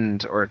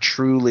threatened or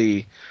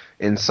truly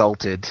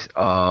insulted,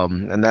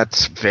 and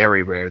that's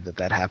very rare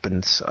that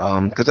happens.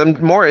 Because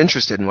I'm more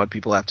interested in what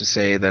people have to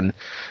say than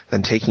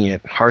taking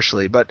it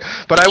harshly. But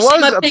Did I you was see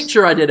my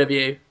picture I did of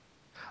you.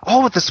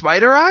 Oh, with the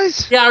spider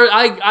eyes? Yeah,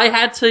 I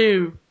had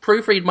to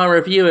proofread my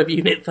review of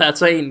Unit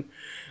 13.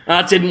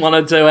 I didn't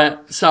want to do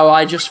it, so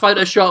I just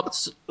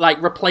photoshopped,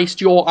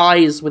 replaced your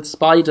eyes with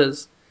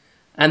spiders.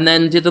 And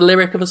then did the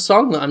lyric of a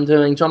song that I'm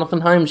doing.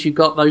 Jonathan Holmes, you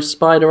got those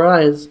spider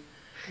eyes.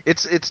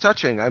 It's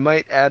touching. I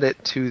might add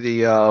it to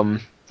the I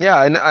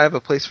have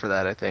a place for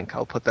that. I think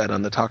I'll put that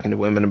on the Talking to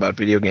Women About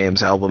Video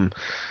Games album.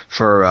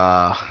 For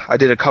I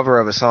did a cover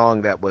of a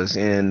song that was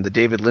in the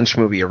David Lynch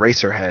movie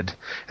Eraserhead,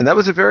 and that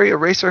was a very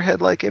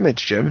Eraserhead-like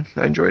image. Jim,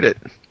 I enjoyed it.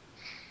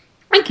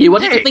 Thank you.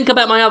 What did you think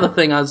about my other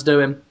thing I was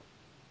doing?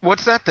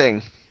 What's that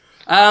thing?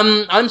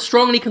 I'm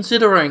strongly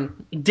considering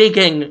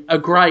digging a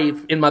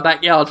grave in my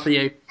backyard for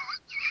you.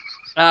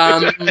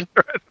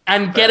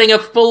 And getting a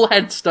full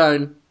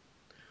headstone.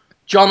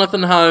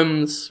 Jonathan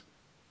Holmes,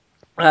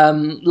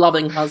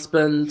 loving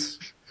husband,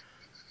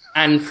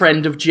 and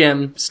friend of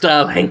Jim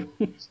Sterling.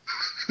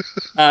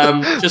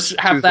 Just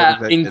have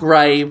that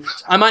engraved.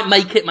 I might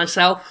make it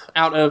myself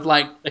out of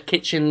a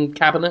kitchen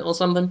cabinet or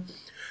something.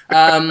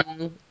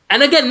 And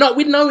again, not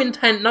with no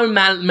intent, no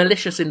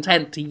malicious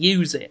intent to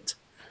use it.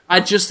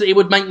 It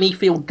would make me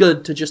feel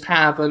good to just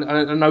have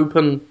an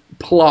open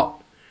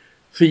plot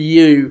for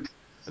you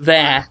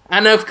there.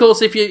 And of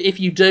course, if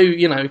you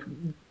do,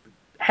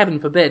 heaven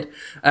forbid,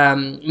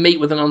 meet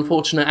with an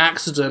unfortunate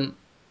accident,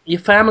 your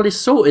family's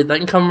sorted. They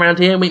can come around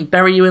here and we can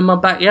bury you in my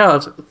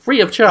backyard,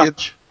 free of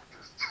charge.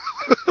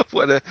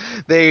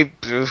 They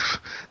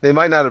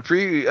might not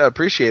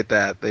appreciate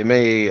that. They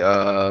may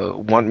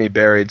want me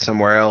buried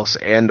somewhere else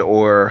and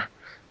or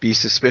be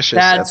suspicious.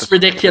 That's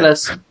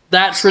ridiculous.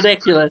 That's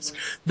ridiculous.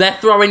 They're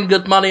throwing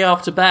good money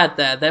after bad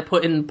there. They're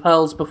putting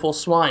pearls before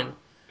swine.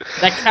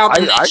 They're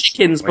counting their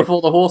chickens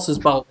before the horses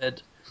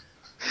bolted.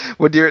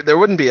 There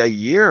wouldn't be a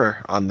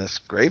year on this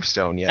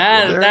gravestone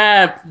yet, would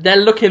there? They're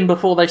looking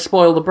before they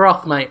spoil the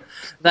broth, mate.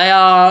 They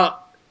are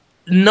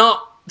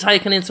not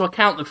taking into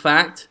account the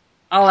fact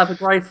I'll have a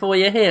grave for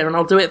you here and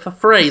I'll do it for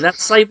free.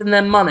 That's saving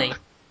them money.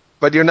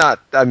 But you're not,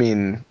 I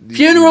mean...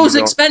 Funeral's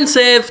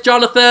expensive,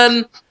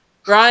 Jonathan!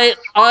 right?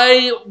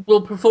 I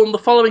will perform the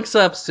following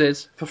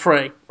services for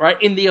free,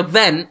 right? In the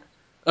event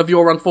of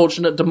your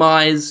unfortunate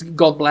demise,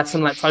 God bless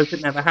and let's hope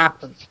it never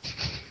happens,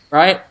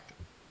 right?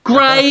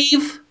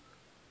 Grave,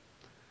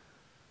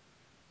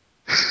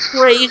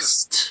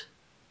 priest,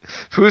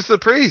 Who's the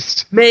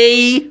priest?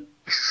 me.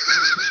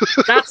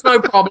 That's no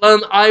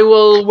problem. I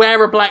will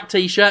wear a black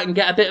t-shirt and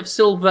get a bit of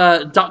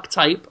silver duct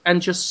tape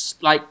and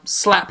just like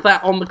slap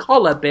that on the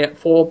collar bit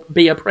for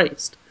be a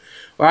priest,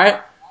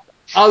 right?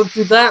 I'll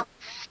do that.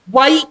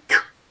 Wake.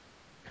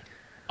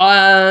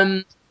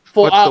 For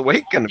What's the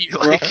wake gonna be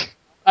funeral,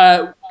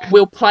 like?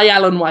 we'll play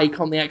Alan Wake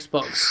on the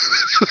Xbox,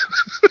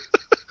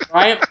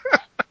 right?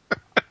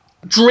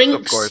 Of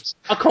Drinks course.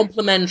 are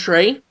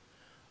complimentary.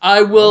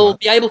 I will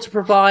be able to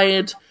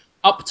provide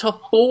up to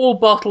 4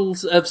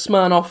 bottles of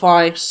Smirnoff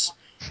Ice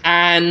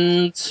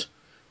and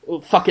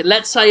fuck it,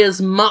 let's say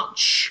as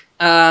much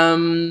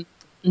not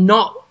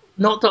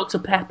Dr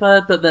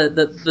Pepper, but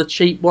the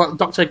cheap one,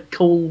 Dr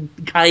Cool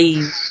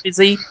K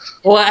Fizzy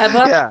or whatever.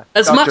 Yeah,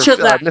 As much of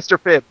that, Mr.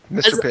 Pibb.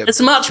 Mr. Pibb.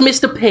 as much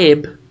Mr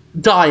Pibb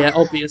diet,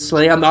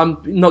 obviously. I'm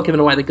not giving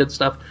away the good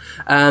stuff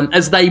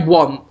as they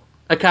want.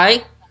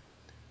 Okay,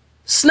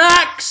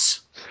 snacks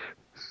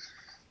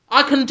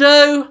I can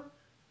do.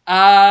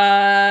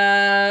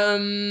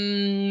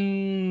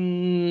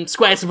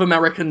 Squares of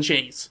American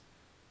cheese.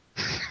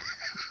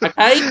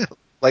 Okay?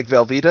 Like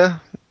Velveeta?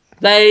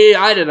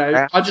 I don't know.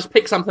 Yeah. I'll just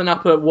pick something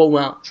up at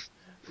Walmart.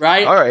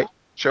 Right? Alright,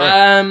 sure.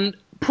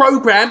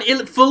 Program,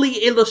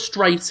 fully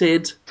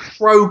illustrated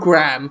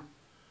program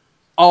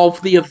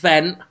of the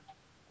event.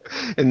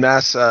 In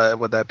mass,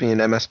 would that be an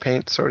MS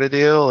Paint sort of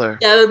deal? Or?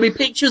 Yeah, there'll be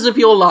pictures of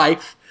your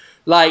life.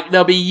 Like,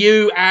 there'll be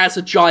you as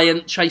a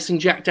giant chasing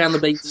Jack down the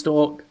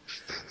beanstalk.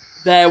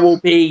 There will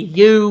be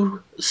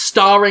you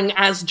starring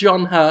as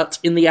John Hurt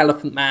in The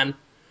Elephant Man.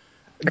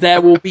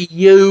 There will be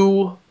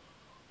you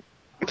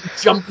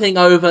jumping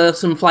over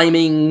some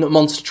flaming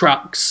monster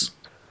trucks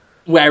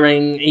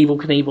wearing Evel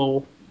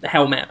Knievel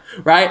helmet,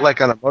 right? Like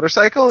on a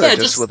motorcycle? Or Yeah,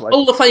 just just with like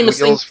all the famous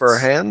wheels things, for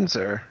hands?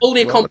 Or all the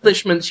what would that-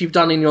 accomplishments you've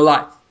done in your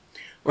life,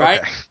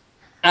 right?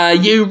 Okay.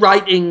 You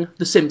writing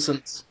The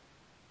Simpsons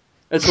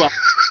as well.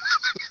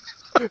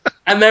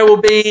 And there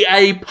will be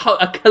a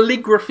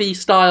calligraphy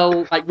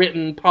style like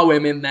written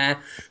poem in there.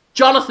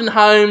 Jonathan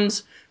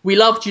Holmes, we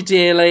loved you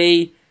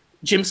dearly.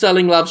 Jim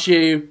Sterling loves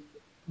you,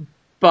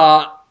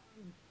 but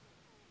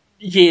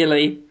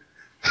yearly.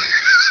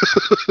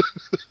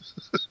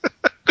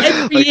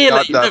 Every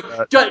Like,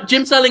 yearly.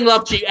 Jim Sterling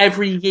loved you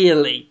every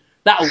yearly.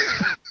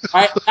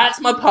 Right? That's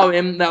my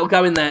poem. That'll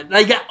go in there.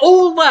 They get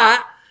all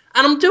that,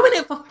 and I'm doing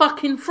it for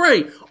fucking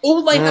free.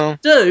 All they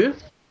have to do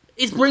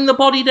is bring the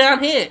body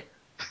down here.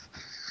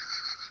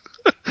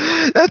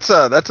 That's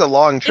a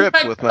long In trip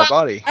fact, with my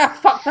body.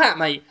 fuck that,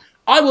 mate.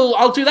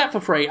 I'll do that for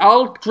free.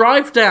 I'll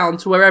drive down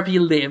to wherever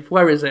you live.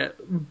 Where is it?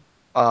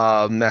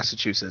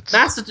 Massachusetts.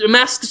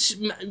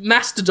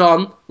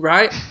 Mastodon,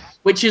 right?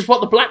 Which is what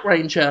the Black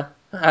Ranger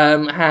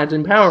had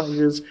in Power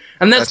Rangers,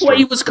 and that's what true.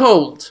 he was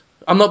called.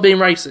 I'm not being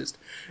racist,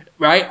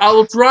 right? I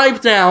will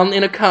drive down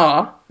in a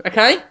car,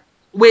 okay,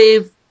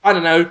 with I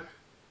don't know,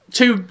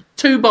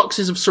 two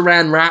boxes of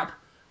Saran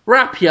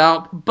wrap you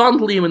up,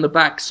 bundle you in the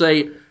back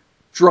seat,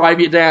 drive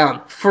you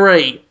down,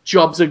 free.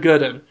 Jobs are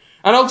good 'un.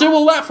 And I'll do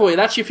all that for you.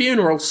 That's your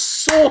funeral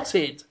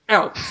sorted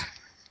out.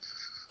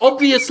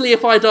 Obviously,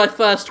 if I die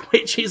first,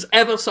 which is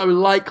ever so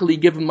likely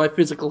given my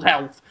physical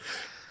health,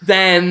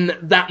 then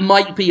that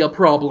might be a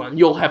problem.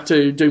 You'll have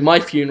to do my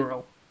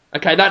funeral.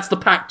 Okay, that's the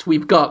pact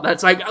we've got.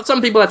 That's like,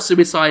 some people have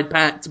suicide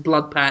pacts,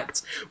 blood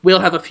pacts. We'll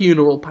have a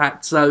funeral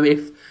pact. So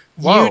if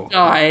you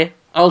die,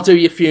 I'll do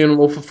your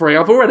funeral for free.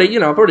 I've already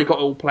got it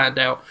all planned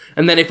out.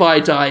 And then if I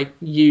die,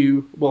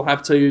 you will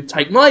have to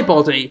take my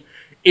body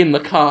in the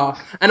car.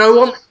 And I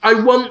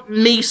want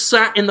me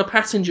sat in the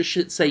passenger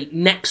seat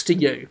next to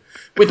you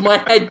with my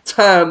head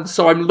turned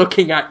so I'm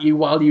looking at you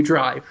while you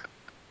drive.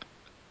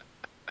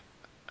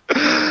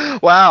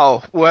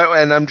 Wow.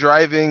 And I'm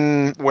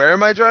driving. Where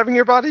am I driving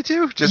your body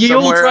to? Just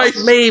You'll somewhere drive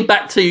else? me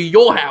back to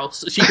your house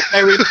so you can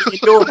bury me in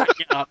your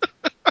backyard.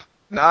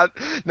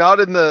 Not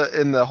in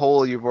the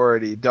hole you've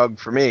already dug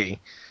for me.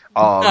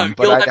 No,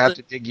 But I'd have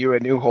to dig you a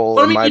new hole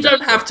Well, I in mean, my you don't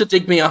backyard. have to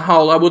dig me a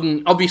hole. I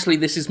wouldn't. Obviously,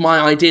 this is my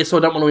idea, so I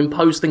don't want to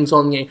impose things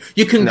on you.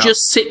 You can No.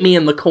 just sit me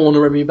in the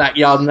corner of your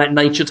backyard and let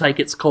nature take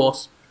its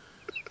course.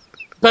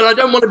 But I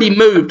don't want to be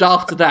moved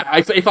after that.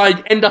 If I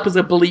end up as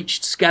a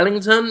bleached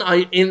skeleton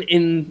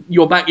in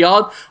your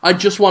backyard, I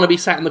just want to be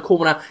sat in the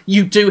corner.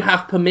 You do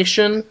have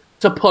permission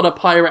to put a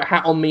pirate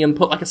hat on me and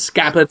put like a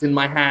scabbard in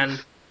my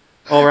hand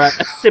or a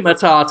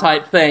scimitar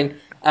type thing.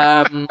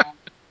 And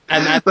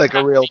that's Like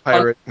a real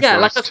pirate. yeah,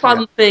 like a ghost.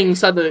 fun thing,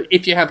 so that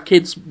if you have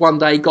kids one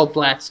day, God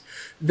bless,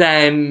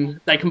 then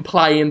they can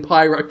play in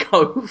Pirate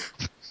Cove.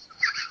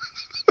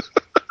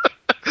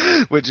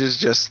 Which is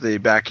just the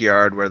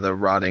backyard where the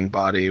rotting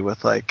body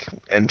with like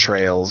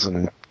entrails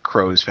and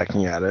crows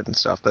pecking at it and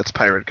stuff. That's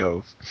Pirate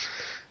Cove.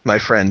 My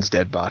friend's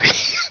dead body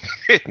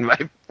in my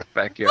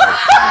backyard.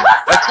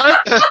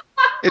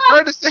 It's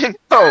hard to say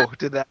no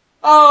to that.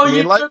 Oh, I mean,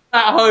 you life. took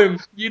that home.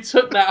 You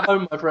took that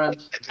home, my friend.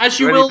 As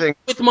you Do will anything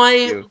with my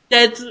you.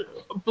 dead,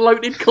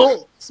 bloated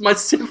corpse. My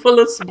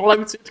syphilis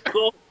bloated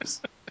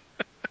corpse.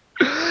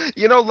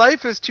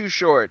 Life is too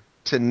short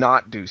to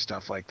not do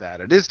stuff like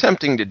that. It is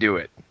tempting to do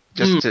it,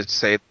 just to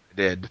say that I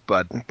did,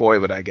 but boy,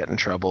 would I get in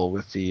trouble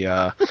with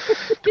the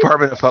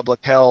Department of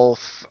Public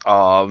Health,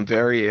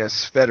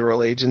 various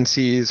federal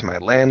agencies, my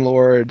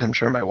landlord. I'm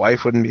sure my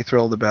wife wouldn't be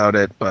thrilled about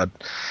it, but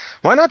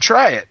why not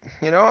try it?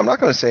 I'm not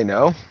going to say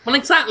no. Well,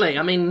 exactly.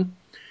 I mean,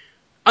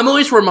 I'm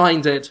always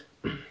reminded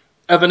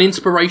of an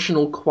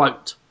inspirational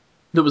quote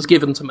that was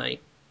given to me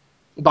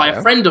by a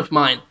Yeah. friend of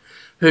mine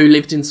who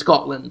lived in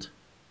Scotland.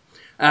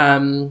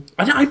 I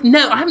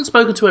haven't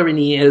spoken to her in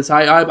years.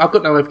 I've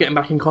got no way of getting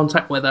back in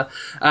contact with her.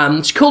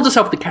 She called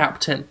herself the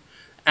Captain,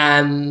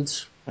 and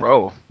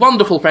Whoa.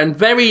 wonderful friend,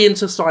 very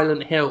into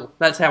Silent Hill.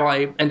 That's how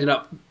I ended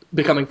up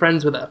becoming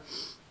friends with her.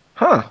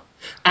 Huh.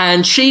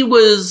 And she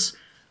was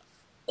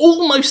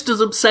almost as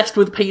obsessed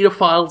with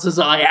paedophiles as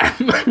I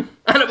am.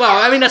 And,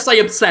 well, I mean, I say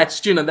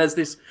obsessed, there's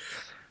this,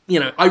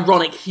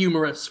 ironic,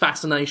 humorous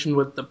fascination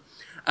with them.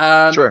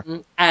 Sure.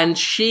 And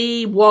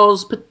she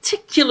was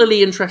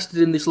particularly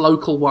interested in this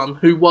local one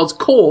who was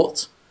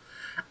caught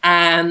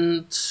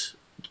and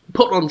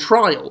put on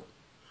trial.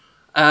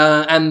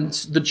 And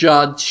the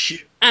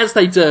judge, as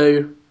they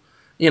do,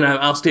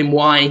 asked him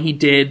why he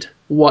did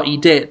what he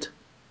did.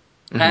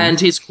 Mm-hmm. And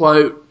his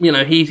quote,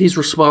 his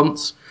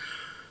response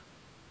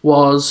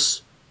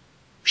was,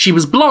 "She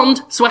was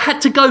blonde, so I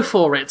had to go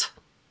for it."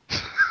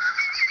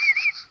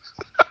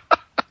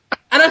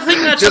 And I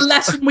think that's a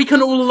lesson we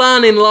can all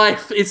learn in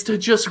life, is to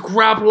just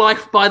grab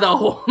life by the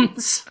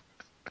horns.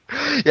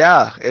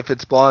 Yeah, if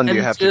it's blonde, And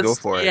you have to go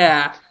for it.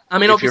 Yeah. I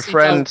mean, if obviously,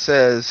 your friend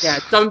says... Yeah,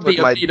 don't be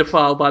a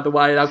paedophile, by the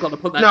way. I've got to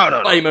put that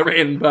disclaimer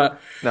in,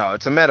 but... No,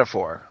 it's a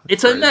metaphor.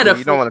 It's a metaphor.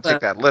 You don't want to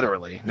take that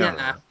literally. No.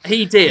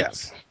 He did. Yeah.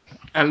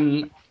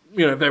 And,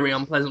 very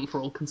unpleasant for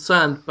all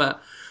concerned,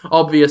 but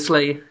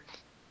obviously,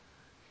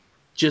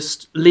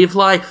 just live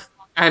life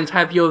and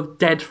have your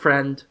dead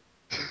friend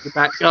in your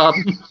back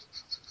garden.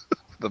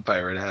 The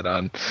pirate hat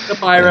on. The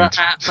pirate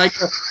hat.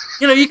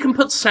 You can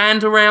put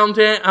sand around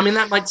it. I mean,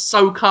 that might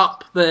soak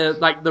up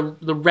the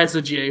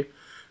residue.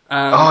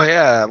 Oh,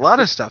 yeah. A lot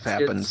of stuff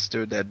happens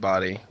to a dead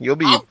body. You'll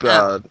be...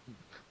 the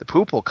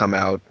poop will come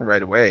out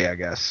right away, I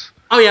guess.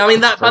 Oh yeah, I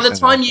mean that by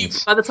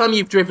the time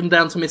you've driven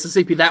down to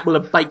Mississippi, that will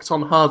have baked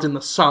on hard in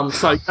the sun,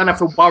 so you don't have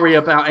to worry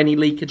about any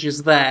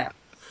leakages there.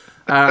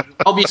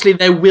 Obviously,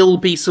 there will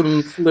be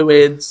some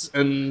fluids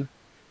and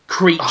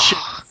creatures,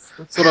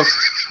 sort of.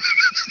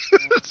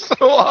 It's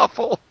so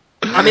awful.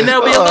 I mean,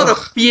 there'll be a lot of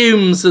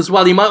fumes as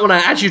well. You might want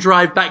to, as you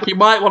drive back, you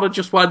might want to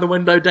just wind the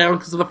window down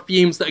because of the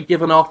fumes that are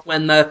given off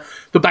when the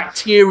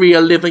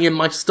bacteria living in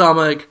my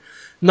stomach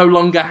no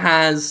longer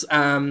has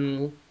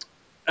a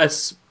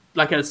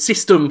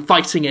system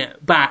fighting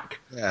it back.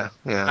 Yeah.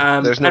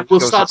 And will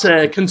start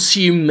to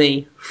consume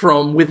me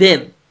from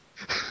within.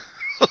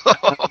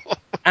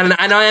 and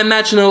I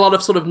imagine a lot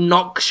of sort of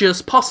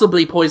noxious,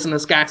 possibly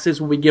poisonous gases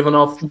will be given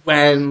off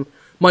when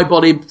my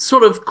body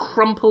sort of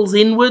crumples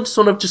inward,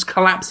 sort of just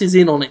collapses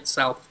in on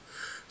itself.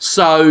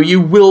 So you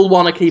will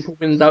want to keep a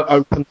window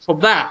open for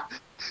that.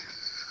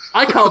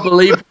 I can't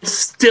believe we're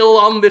still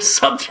on this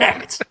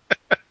subject.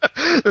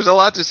 There's a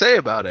lot to say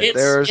about it.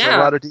 There's a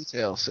lot of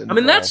details involved. I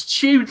mean, that's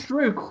chewed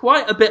through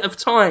quite a bit of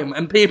time,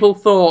 and people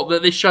thought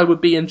that this show would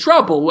be in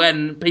trouble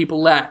when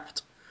people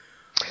left.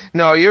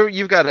 No,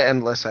 you've got an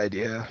endless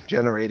idea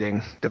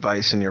generating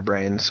device in your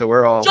brain, so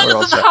we're all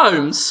Jonathan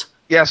Holmes.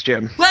 Yes,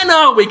 Jim. When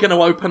are we going to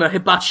open a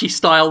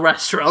hibachi-style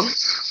restaurant?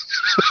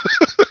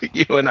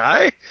 You and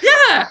I?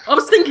 Yeah, I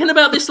was thinking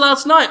about this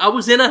last night. I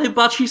was in a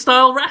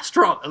hibachi-style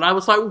restaurant, and I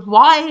was like,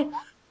 why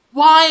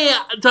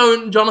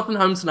don't Jonathan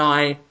Holmes and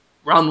I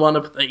run one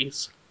of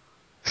these?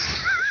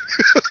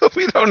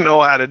 We don't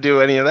know how to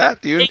do any of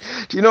that. Do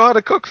you know how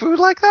to cook food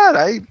like that?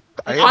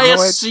 I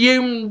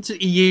assumed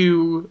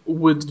you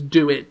would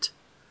do it.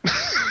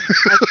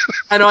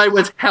 And I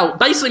would help.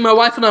 Basically, my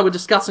wife and I were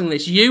discussing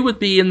this. You would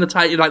be in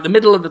the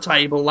middle of the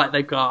table, like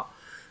they've got,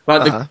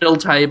 the grill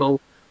table,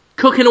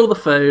 cooking all the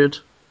food,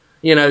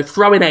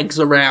 throwing eggs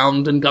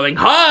around and going,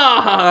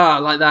 ha, ha, ha,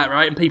 like that,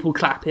 right? And people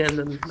clapping,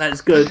 and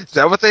that's good. Is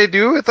that what they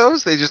do with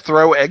those? They just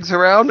throw eggs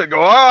around and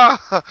go,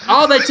 ah!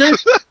 Oh, they do.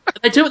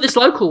 They do at this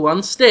local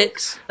one,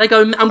 Sticks. They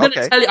go, I'm going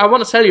to tell you, I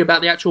want to tell you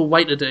about the actual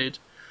waiter dude.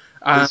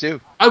 Please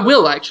do. I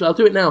will, actually. I'll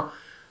do it now.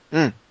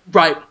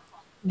 Right.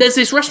 There's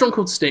this restaurant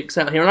called Sticks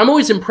out here, and I'm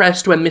always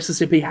impressed when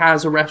Mississippi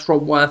has a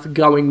restaurant worth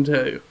going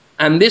to.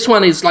 And this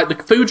one is,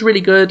 the food's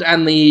really good,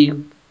 and the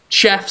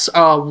chefs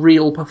are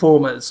real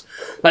performers.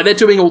 They're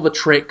doing all the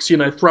tricks,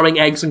 throwing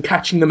eggs and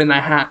catching them in their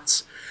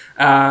hats.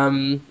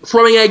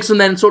 Throwing eggs and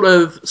then sort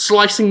of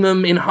slicing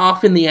them in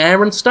half in the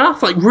air and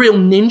stuff. Real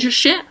ninja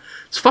shit.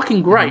 It's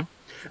fucking great.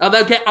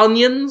 They'll get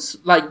onions,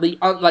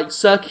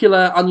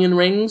 circular onion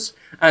rings,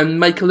 and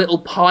make a little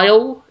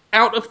pile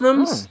out of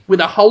them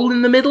with a hole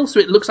in the middle, so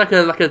it looks like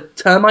a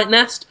termite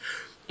nest.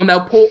 And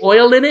they'll pour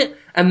oil in it,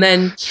 and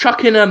then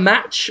chuck in a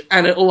match,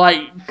 and it'll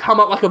come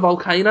up like a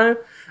volcano.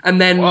 And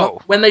then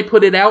Whoa. when they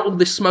put it out, all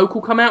this smoke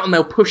will come out, and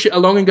they'll push it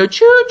along and go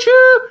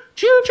choo-choo,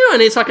 choo-choo,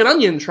 and it's like an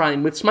onion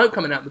train with smoke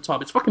coming out the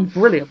top. It's fucking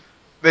brilliant.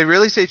 They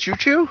really say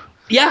choo-choo?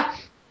 Yeah.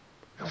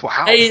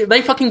 Wow.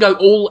 They fucking go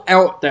all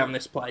out down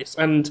this place.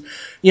 And,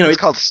 you know... It's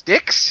called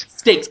Styx?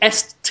 Styx.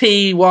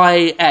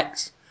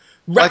 S-T-Y-X.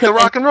 Like the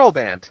rock and roll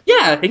band?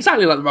 Yeah,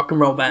 exactly like the rock and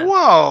roll band.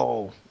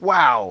 Whoa.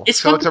 Wow.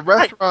 So it's a fucking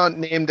restaurant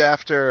named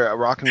after a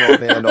rock and roll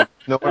band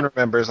no one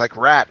remembers, like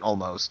Rat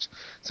almost.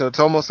 So it's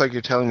almost like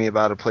you're telling me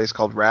about a place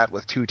called Rat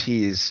with 2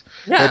 T's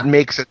that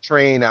makes a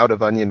train out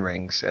of onion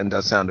rings and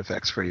does sound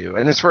effects for you.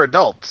 And it's for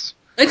adults.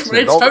 It's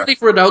totally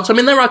for adults. I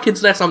mean, there are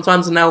kids there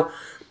sometimes, and they'll,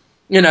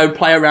 you know,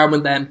 play around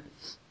with them.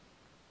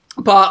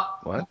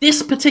 But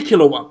this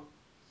particular one,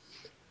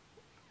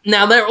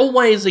 now they're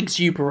always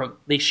exuberant,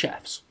 these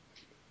chefs.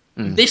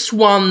 This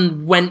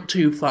one went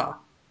too far.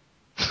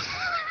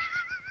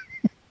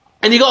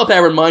 And you got to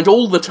bear in mind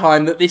all the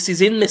time that this is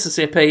in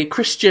Mississippi,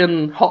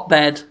 Christian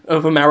hotbed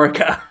of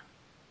America.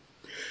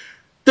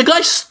 The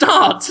guy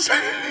starts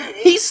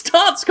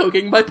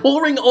cooking by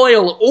pouring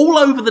oil all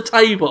over the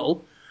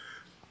table,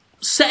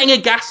 setting a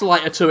gas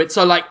lighter to it,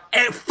 so like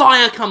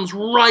fire comes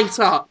right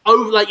up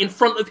over, like in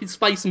front of his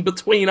face and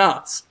between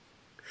us.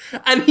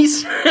 And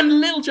he's a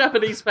little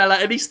Japanese fella,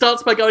 and he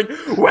starts by going,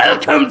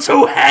 "Welcome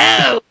to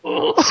hell!"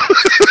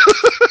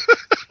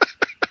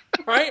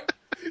 Right?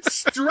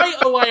 Straight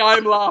away,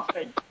 I'm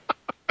laughing.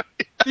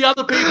 The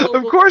other people...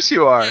 Of course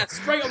you are. Yeah,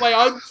 straight away,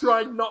 I'm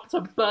trying not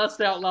to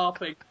burst out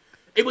laughing.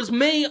 It was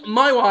me,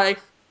 my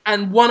wife,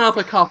 and one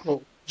other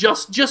couple.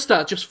 Just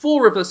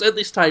 4 of us at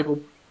this table.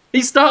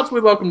 He starts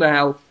with "Welcome to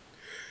hell."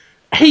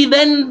 He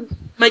then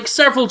makes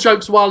several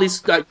jokes while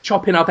he's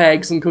chopping up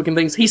eggs and cooking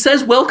things. He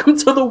says "Welcome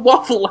to the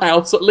Waffle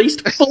House" at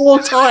least 4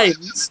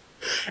 times.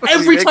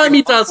 Every time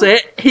he does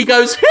it, he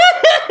goes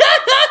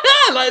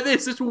like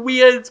this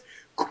weird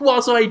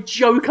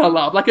quasi-Joker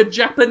laugh, like a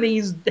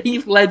Japanese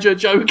Heath Ledger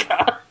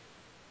Joker.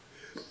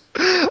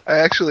 I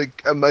actually,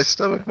 my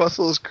stomach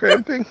muscle is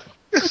cramping.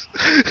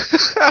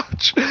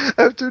 Ouch. I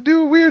have to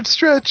do a weird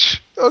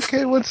stretch.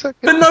 Okay, 1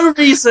 second. For no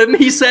reason,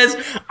 he says,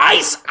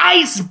 "Ice,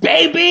 ice,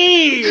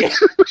 baby!"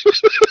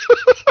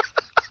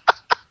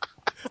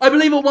 I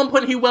believe at one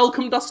point he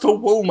welcomed us to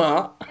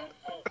Walmart.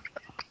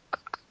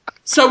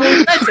 So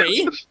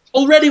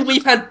already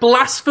we've had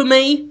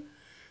blasphemy,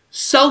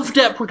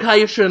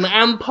 self-deprecation,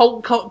 and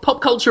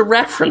pop culture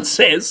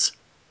references.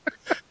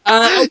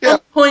 At one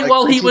point,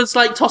 while he was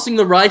like tossing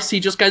the rice, he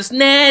just goes,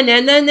 "Nah, nah,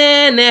 nah,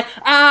 nah, nah,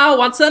 I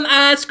want some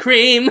ice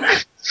cream."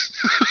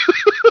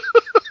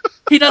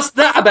 He does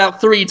that about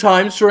 3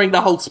 times during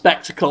the whole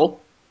spectacle.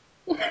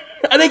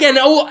 And again,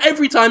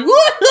 every time,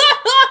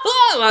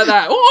 like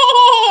that.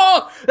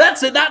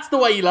 That's it, that's the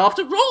way he laughed.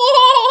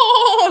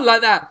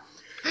 Like that.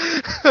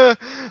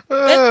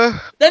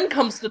 Then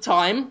comes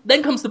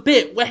the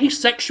bit where he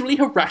sexually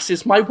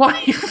harasses my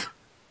wife.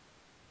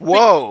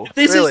 Whoa,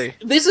 really?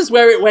 This is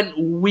where it went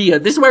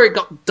weird. This is where it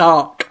got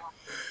dark.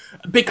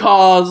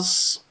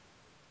 Because...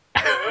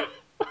 oh,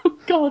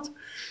 God.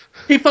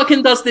 He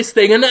fucking does this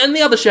thing, and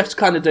the other chefs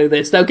kind of do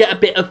this. They'll get a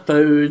bit of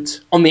food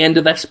on the end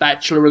of their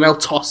spatula, and they'll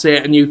toss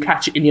it, and you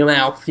catch it in your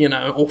mouth, you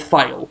know, or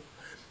fail.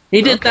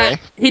 He did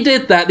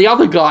that. The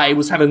other guy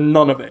was having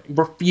none of it.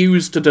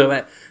 Refused to do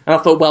it. And I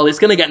thought, well, it's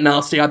going to get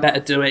nasty. I better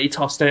do it. He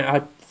tossed it.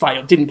 I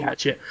failed. Didn't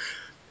catch it.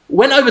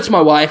 Went over to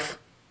my wife.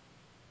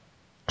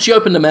 She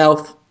opened her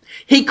mouth.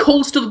 He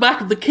calls to the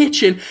back of the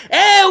kitchen,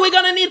 "Hey, we're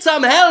going to need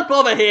some help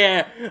over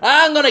here.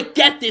 I'm going to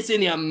get this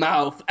in your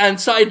mouth." And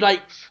started,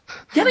 like,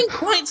 getting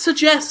quite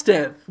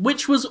suggestive,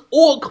 which was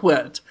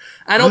awkward.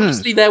 And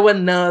obviously there were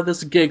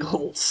nervous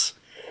giggles.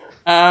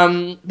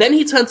 Then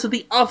he turned to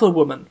the other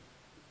woman,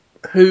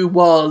 who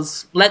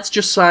was, let's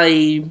just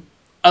say,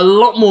 a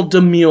lot more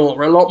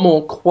demure, a lot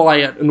more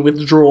quiet and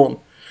withdrawn.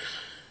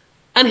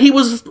 And he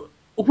was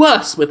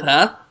worse with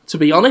her, to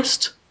be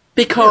honest,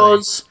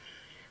 because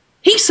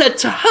he said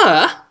to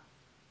her,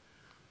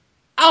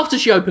 after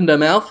she opened her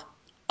mouth,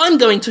 "I'm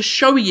going to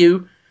show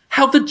you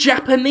how the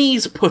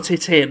Japanese put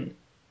it in."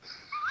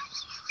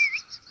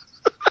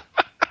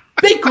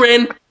 Big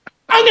grin.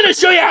 "I'm going to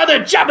show you how the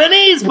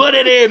Japanese put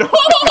it in."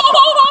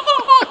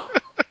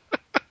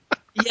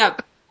 Yeah.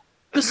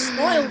 The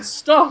smile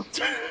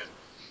stopped.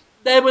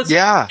 There was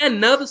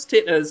nervous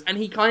titters, and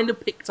he kind of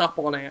picked up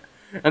on it.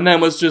 And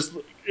then was just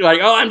like,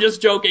 "Oh, I'm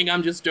just joking.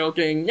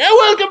 Yeah,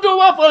 welcome to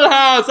Waffle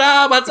House.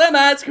 I want some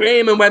ice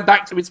cream," and went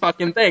back to his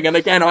fucking thing. And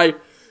again, I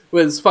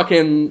was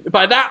fucking...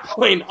 By that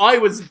point, I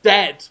was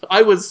dead.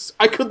 I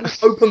couldn't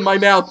open my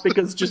mouth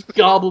because just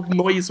garbled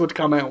noise would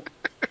come out.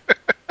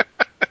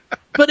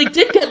 But it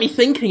did get me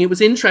thinking. It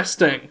was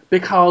interesting,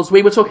 because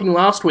we were talking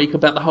last week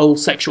about the whole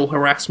sexual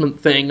harassment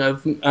thing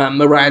of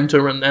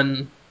Miranda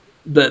and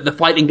the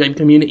fighting game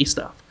community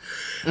stuff.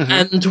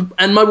 Mm-hmm.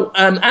 And my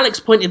Alex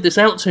pointed this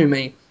out to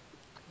me,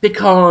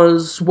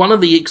 because one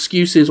of the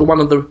excuses, or one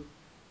of the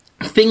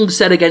things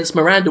said against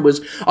Miranda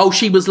was, oh,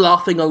 she was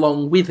laughing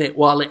along with it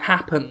while it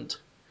happened.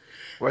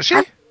 Was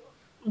she?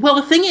 Well,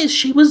 the thing is,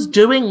 she was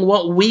doing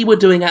what we were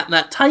doing at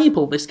that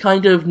table, this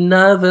kind of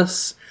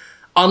nervous,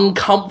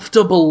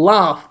 uncomfortable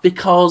laugh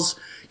because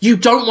you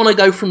don't want to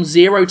go from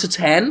 0 to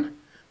 10.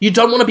 You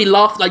don't want to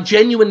be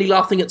genuinely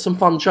laughing at some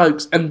fun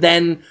jokes and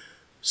then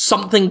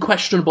something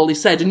questionable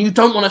is said, and you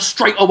don't want to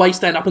straight away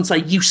stand up and say,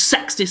 "You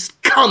sexist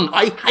cunt,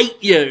 I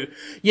hate you,"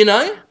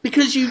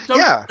 because you don't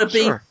want to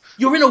be. Sure.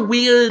 You're in a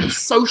weird,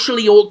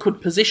 socially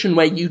awkward position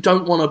where you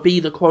don't want to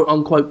be the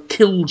quote-unquote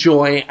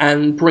killjoy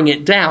and bring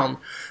it down,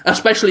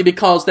 especially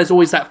because there's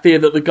always that fear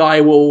that the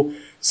guy will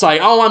say,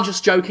 "Oh, I'm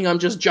just joking,"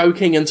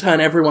 and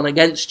turn everyone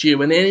against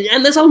you. And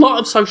there's a lot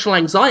of social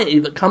anxiety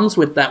that comes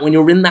with that when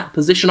you're in that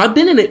position. I've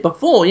been in it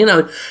before,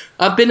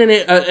 I've been in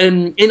it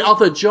in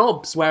other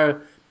jobs where,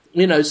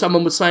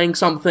 someone was saying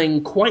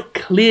something quite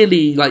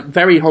clearly,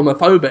 very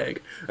homophobic,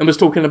 and was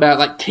talking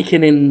about,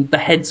 kicking in the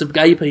heads of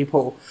gay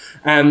people.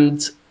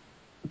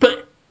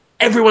 But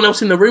everyone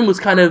else in the room was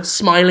kind of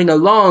smiling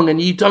along,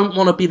 and you don't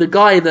want to be the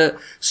guy that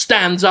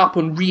stands up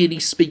and really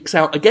speaks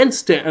out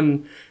against it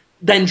and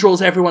then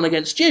draws everyone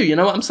against you. You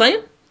know what I'm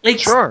saying?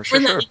 Sure.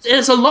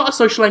 There's a lot of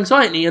social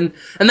anxiety, and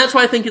that's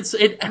why I think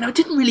and I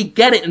didn't really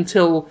get it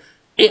until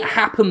it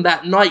happened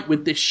that night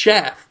with this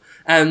chef.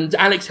 And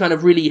Alex kind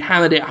of really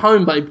hammered it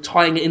home by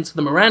tying it into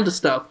the Miranda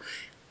stuff.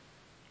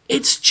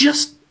 It's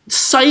just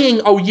saying,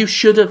 "Oh, you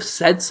should have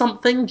said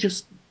something,"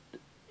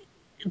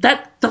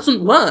 that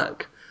doesn't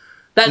work.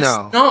 That's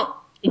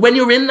not, when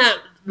you're in that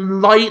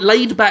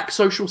laid back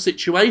social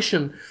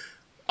situation,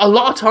 a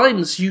lot of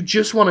times you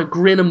just want to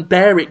grin and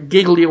bear it,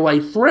 giggle your way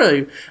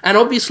through. And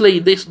obviously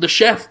the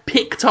chef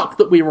picked up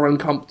that we were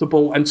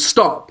uncomfortable and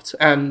stopped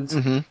and,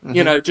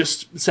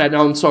 just said,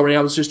 "Oh, I'm sorry,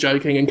 I was just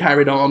joking," and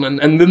carried on,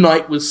 and the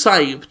night was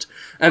saved.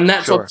 And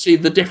that's obviously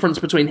the difference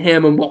between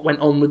him and what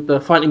went on with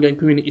the fighting game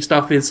community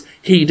stuff, is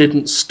he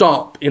didn't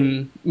stop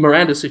in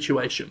Miranda's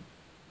situation.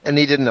 And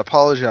he didn't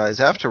apologize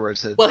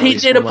afterwards. Well, he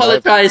did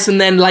apologize,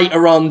 and then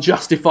later on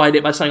justified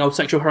it by saying, "Oh,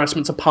 sexual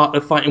harassment's a part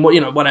of fighting."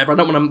 Whatever. I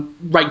don't want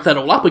to rake that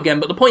all up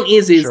again. But the point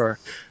is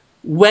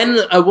when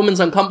a woman's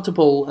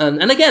uncomfortable,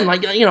 and again,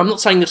 I'm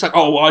not saying this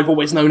 "Oh, I've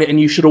always known it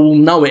and you should all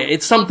know it."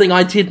 It's something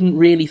I didn't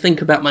really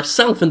think about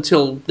myself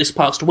until this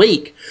past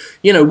week.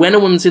 When a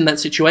woman's in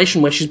that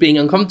situation where she's being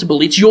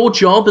uncomfortable, it's your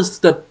job as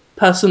the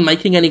person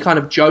making any kind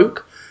of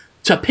joke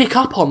to pick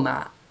up on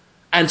that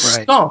and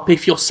stop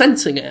if you're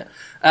sensing it.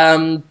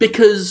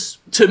 Because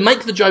to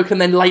make the joke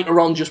and then later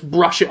on just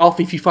brush it off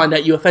if you find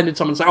out you offended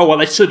someone and say, "Oh, well,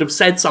 they should have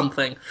said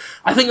something,"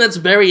 I think that's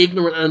very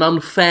ignorant and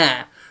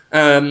unfair,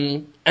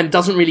 and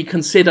doesn't really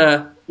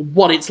consider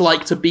what it's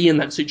like to be in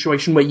that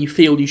situation where you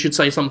feel you should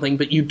say something,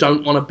 but you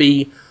don't want to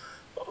be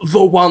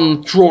the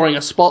one drawing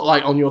a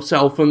spotlight on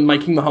yourself and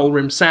making the whole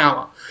room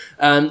sour.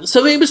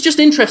 So it was just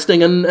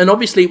interesting, and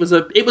obviously it was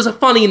a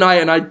funny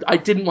night, and I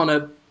didn't want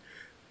to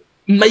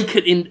make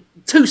it in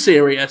too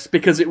serious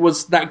because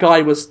that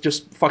guy was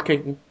just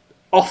fucking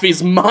off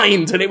his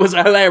mind, and it was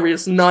a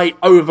hilarious night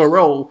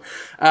overall.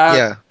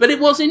 But it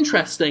was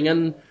interesting,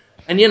 and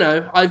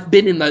I've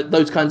been in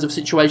those kinds of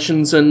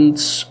situations, and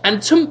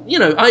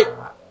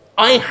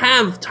I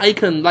have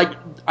taken,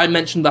 I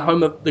mentioned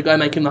the guy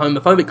making the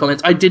homophobic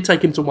comments. I did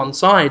take him to one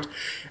side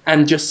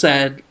and just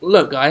said,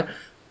 "Look, guy,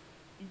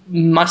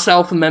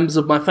 myself and members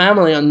of my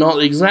family are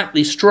not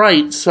exactly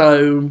straight,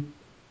 so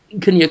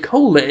can you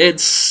call it?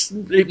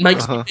 It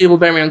makes me feel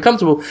very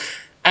uncomfortable."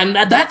 And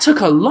that took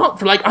a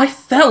lot. I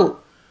felt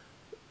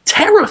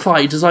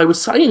terrified as I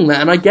was saying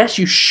that, and I guess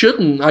you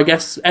shouldn't. I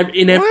guess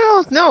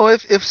well, no.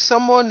 If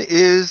someone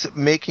is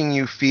making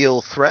you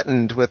feel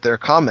threatened with their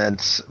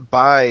comments,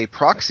 by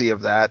proxy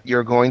of that,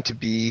 you're going to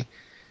be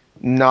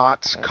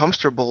not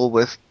comfortable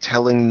with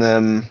telling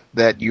them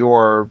that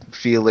you're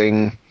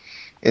feeling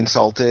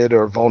insulted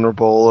or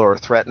vulnerable or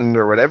threatened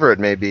or whatever it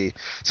may be.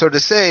 So to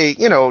say,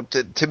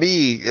 to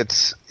me,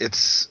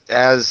 it's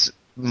as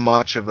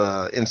much of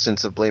a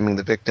instance of blaming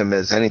the victim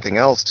as anything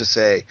else to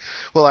say,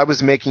 "Well, I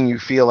was making you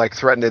feel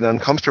threatened and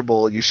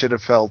uncomfortable. You should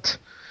have felt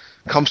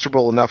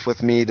comfortable enough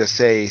with me to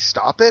say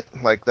stop it."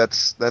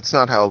 That's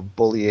not how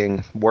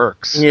bullying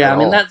works. Yeah, I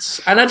mean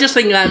and I just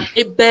think that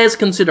it bears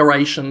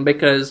consideration,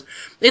 because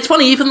it's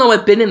funny, even though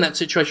I've been in that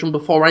situation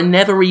before, I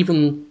never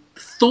even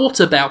thought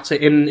about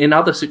it in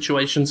other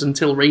situations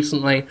until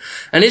recently.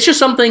 And it's just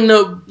something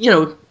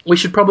that, we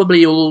should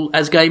probably all,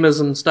 as gamers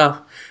and stuff,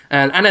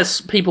 and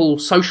as people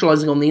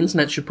socializing on the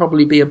internet, should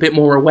probably be a bit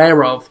more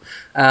aware of.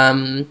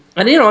 And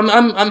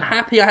I'm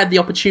happy I had the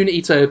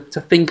opportunity to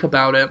think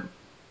about it.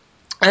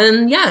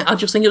 And yeah, I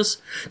just think it was,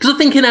 because I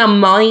think in our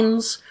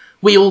minds,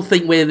 we all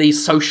think we're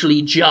these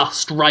socially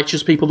just,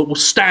 righteous people that will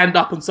stand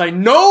up and say,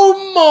 "No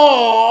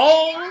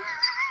more!"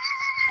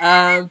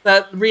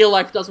 But real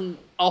life doesn't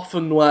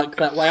often work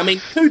that way. I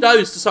mean,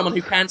 kudos to someone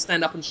who can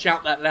stand up and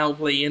shout that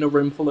loudly in a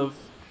room full of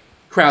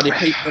crowded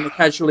people in a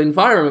casual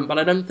environment, but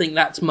I don't think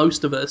that's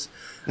most of us.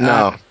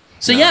 No.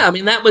 Yeah, I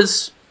mean, that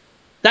was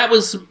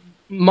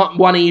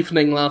one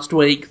evening last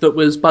week that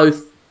was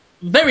both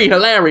very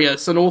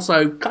hilarious and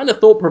also kind of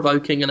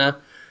thought-provoking in an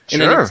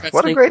interesting...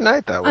 What a great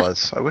night that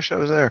was. I wish I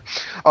was there.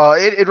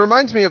 It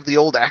reminds me of the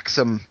old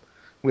axiom,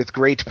 "With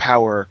great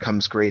power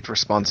comes great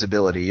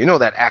responsibility." You know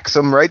that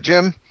axiom, right,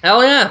 Jim?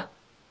 Hell yeah.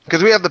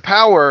 because we have the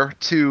power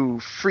to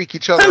freak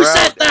each other Who out.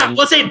 said that?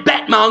 Was it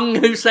Batmung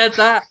who said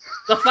that?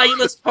 The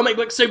famous comic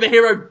book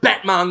superhero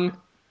Batmung.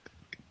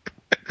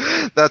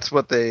 That's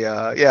what they,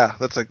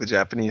 that's like the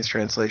Japanese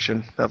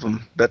translation of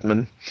them,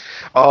 Batman.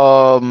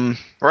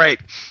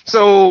 Right.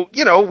 So,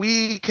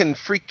 we can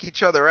freak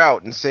each other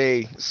out and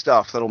say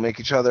stuff that'll make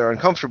each other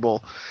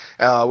uncomfortable.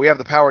 We have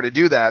the power to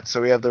do that, so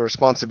we have the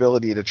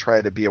responsibility to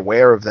try to be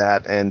aware of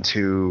that and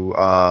to,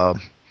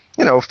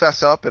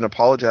 fess up and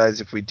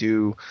apologize if we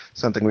do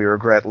something we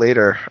regret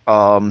later.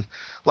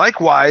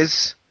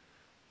 Likewise,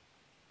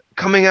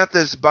 coming at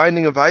this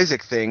Binding of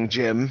Isaac thing,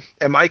 Jim,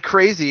 am I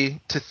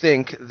crazy to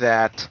think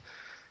that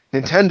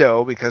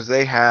Nintendo, because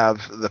they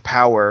have the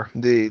power,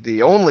 they're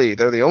the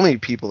only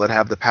people that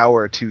have the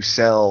power to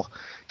sell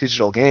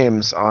digital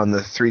games on the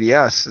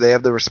 3DS, they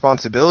have the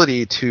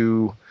responsibility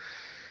to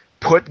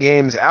put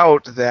games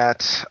out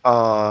that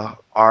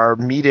are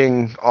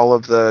meeting all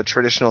of the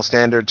traditional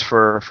standards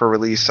for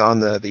release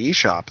on the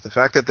eShop. The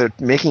fact that they're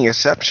making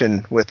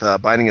exception with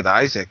Binding of the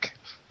Isaac.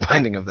 The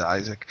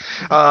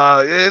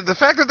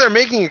fact that they're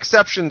making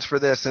exceptions for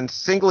this and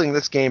singling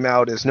this game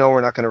out as no,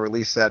 we're not going to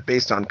release that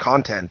based on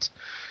content,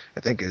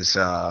 I think is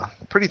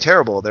pretty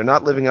terrible. They're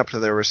not living up to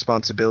their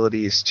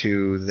responsibilities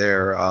to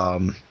their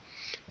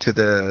to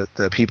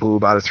the people who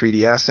bought a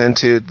 3DS and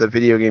to the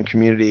video game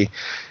community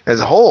as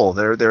a whole.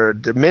 They're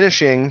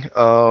diminishing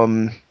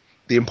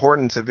the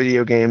importance of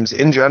video games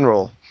in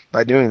general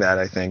by doing that,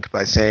 I think,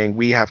 by saying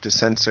we have to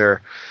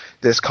censor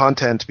this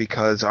content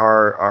because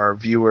our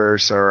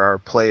viewers or our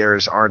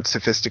players aren't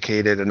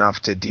sophisticated enough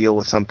to deal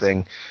with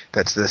something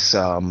that's this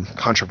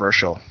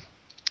controversial.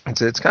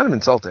 It's kind of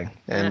insulting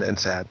and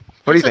sad.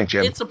 What do you think,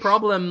 Jim? It's a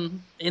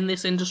problem in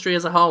this industry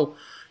as a whole.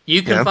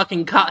 You can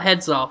fucking cut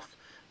heads off.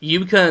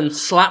 You can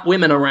slap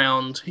women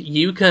around.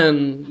 You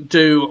can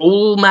do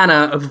all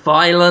manner of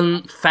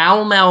violent,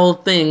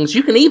 foul-mouthed things.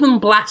 You can even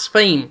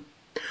blaspheme.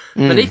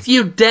 But if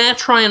you dare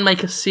try and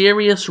make a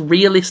serious,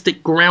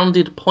 realistic,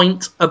 grounded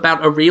point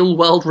about a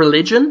real-world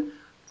religion,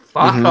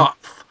 fuck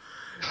off.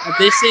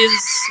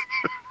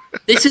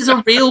 This is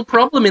a real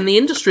problem in the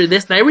industry.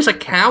 There is a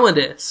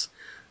cowardice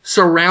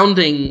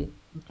surrounding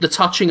the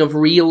touching of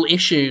real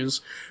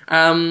issues.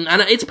 And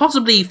it's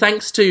possibly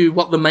thanks to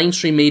what the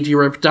mainstream media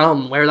have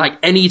done, where like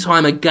any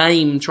time a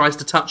game tries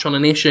to touch on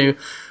an issue,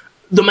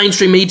 the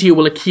mainstream media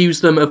will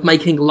accuse them of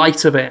making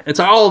light of it. It's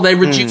like, oh, they're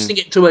reducing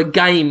it to a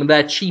game,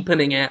 they're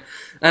cheapening it.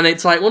 And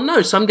it's like, well,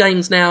 no, some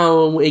games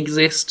now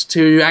exist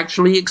to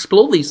actually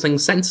explore these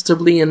things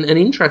sensitively and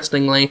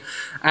interestingly.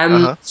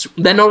 And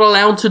they're not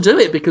allowed to do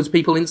it because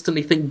people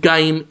instantly think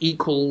game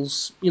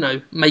equals,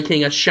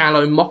 making a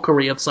shallow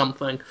mockery of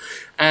something.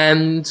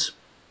 And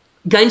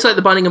games like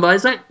The Binding of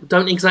Isaac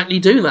don't exactly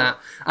do that.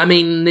 I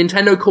mean,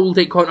 Nintendo called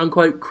it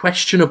quote-unquote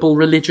questionable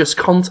religious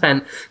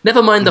content.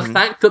 Never mind the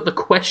fact that the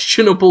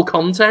questionable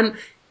content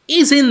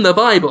is in the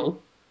Bible.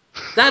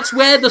 That's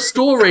where the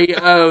story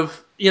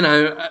of,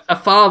 a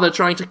father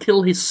trying to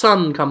kill his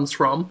son comes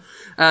from.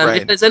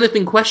 If there's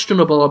anything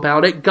questionable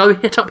about it, go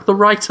hit up the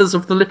writers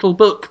of the little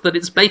book that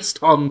it's based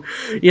on,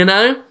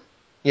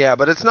 Yeah,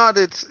 but it's not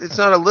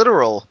a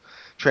literal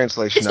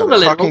translation it's of not it. a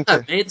little,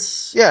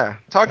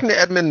 Talking to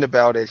Edmund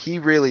about it, he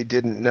really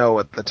didn't know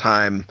at the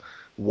time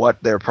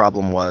what their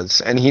problem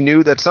was, and he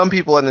knew that some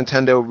people at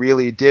Nintendo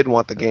really did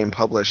want the game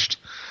published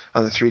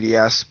on the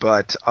 3DS,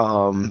 but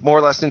more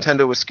or less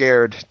Nintendo was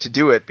scared to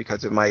do it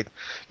because it might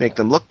make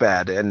them look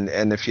bad.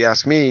 And if you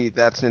ask me,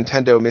 that's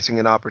Nintendo missing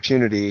an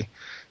opportunity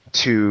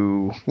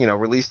to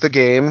release the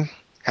game,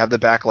 have the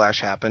backlash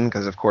happen,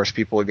 because of course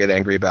people would get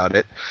angry about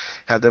it,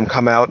 have them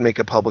come out and make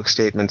a public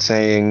statement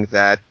saying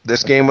that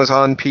this game was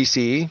on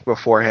PC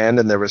beforehand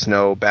and there was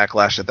no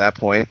backlash at that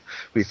point.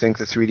 We think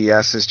the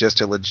 3DS is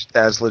just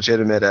as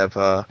legitimate of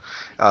a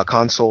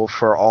console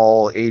for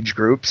all age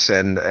groups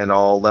and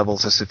all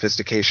levels of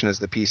sophistication as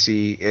the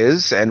PC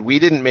is, and we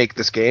didn't make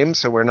this game,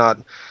 so we're not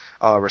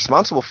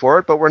responsible for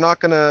it, but we're not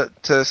going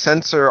to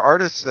censor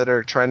artists that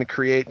are trying to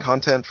create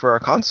content for our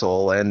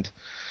console. And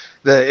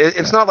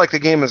it's not like the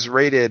game is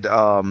rated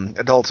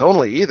adults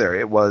only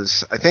either.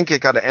 I think it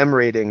got an M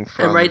rating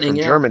from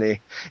Germany.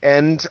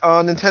 And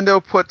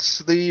Nintendo puts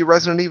the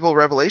Resident Evil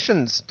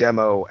Revelations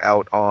demo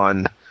out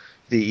on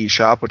the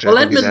eShop, which I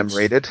think is M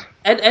rated.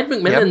 Ed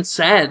McMillan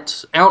said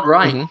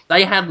outright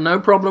they had no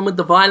problem with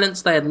the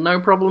violence, they had no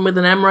problem with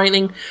an M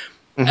rating.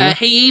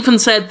 He even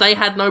said they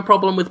had no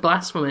problem with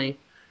blasphemy.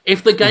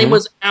 If the game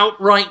was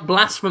outright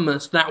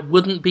blasphemous, that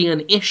wouldn't be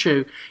an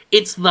issue.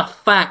 It's the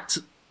fact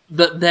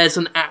that there's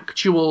an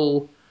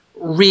actual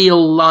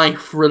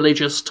real-life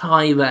religious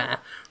tie there.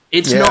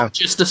 It's not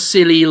just a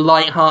silly,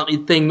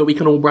 light-hearted thing that we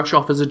can all brush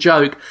off as a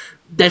joke.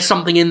 There's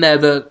something in there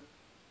that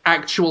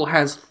actually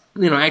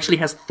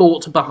has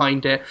thought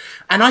behind it.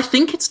 And I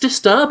think it's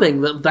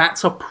disturbing that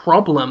that's a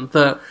problem,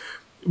 that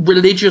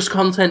religious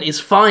content is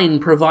fine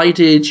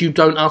provided you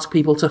don't ask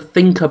people to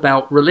think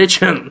about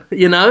religion,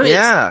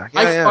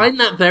 I find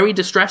that very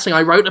distressing.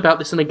 I wrote about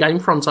this in a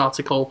Gamefront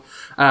article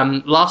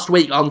last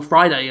week, on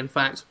Friday, in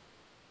fact.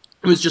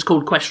 It was just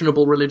called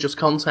questionable religious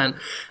content.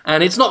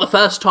 And it's not the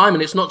first time,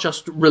 and it's not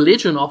just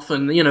religion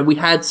often. We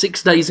had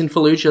 6 Days in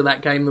Fallujah,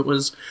 that game that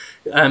was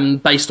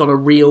based on a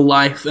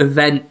real-life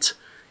event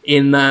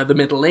in the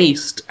Middle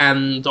East,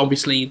 and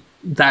obviously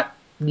that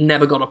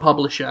never got a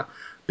publisher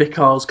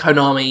because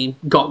Konami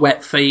got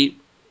wet feet,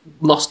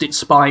 lost its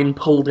spine,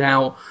 pulled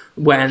out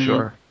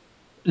when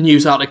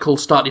news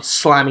articles started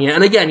slamming it.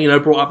 And again,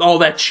 brought up,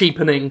 they're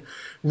cheapening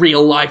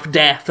real life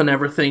death and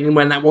everything,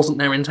 when that wasn't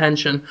their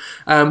intention.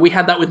 We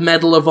had that with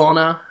Medal of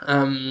Honor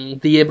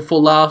the year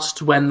before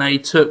last, when they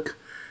took.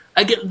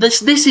 Again,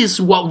 this is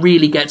what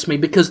really gets me,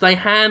 because they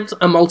had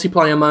a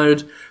multiplayer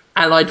mode,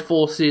 Allied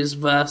Forces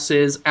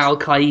versus Al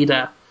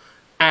Qaeda.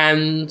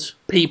 And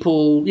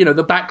people,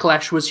 the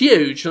backlash was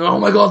huge. And, oh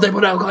my god, they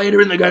put Al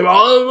Qaeda in the game.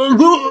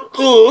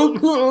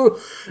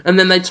 And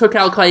then they took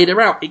Al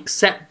Qaeda out,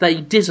 except they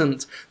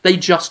didn't. They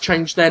just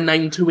changed their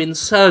name to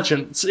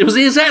Insurgents. It was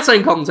the exact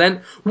same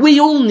content.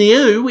 We all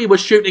knew we were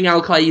shooting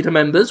Al Qaeda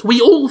members.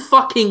 We all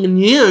fucking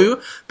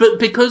knew. But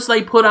because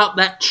they put up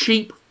that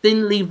cheap,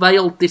 thinly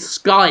veiled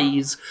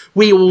disguise,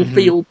 we all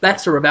feel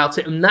better about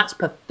it. And that's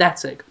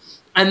pathetic.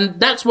 And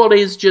that's what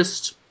is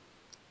just,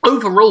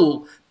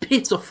 overall,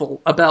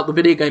 pitiful about the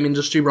video game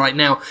industry right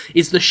now,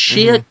 is the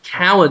sheer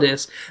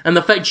cowardice and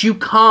the fact you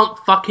can't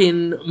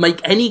fucking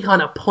make any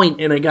kind of point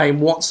in a game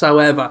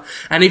whatsoever.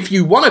 And if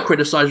you want to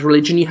criticize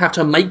religion, you have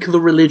to make the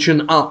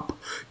religion up.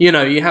 You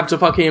have to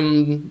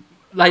fucking,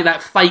 like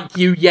that fake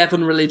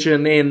Yevon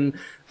religion in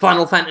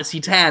Final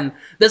Fantasy X.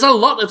 There's a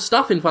lot of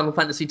stuff in Final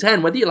Fantasy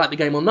X, whether you like the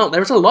game or not.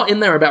 There's a lot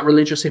in there about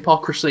religious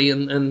hypocrisy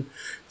and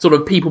sort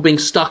of people being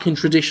stuck in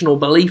traditional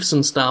beliefs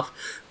and stuff.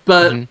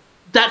 But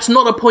that's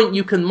not a point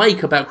you can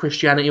make about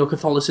Christianity or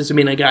Catholicism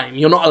in a game.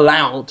 You're not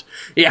allowed.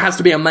 It has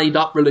to be a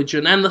made-up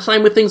religion. And the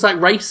same with things like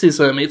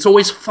racism. It's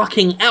always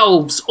fucking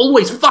elves.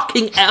 Always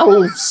fucking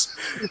elves.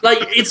 Like,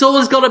 it's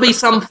always got to be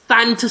some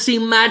fantasy,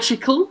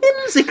 magical,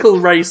 whimsical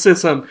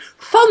racism.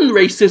 Fun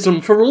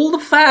racism for all the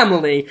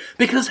family.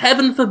 Because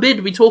heaven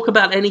forbid we talk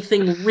about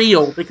anything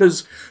real,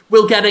 because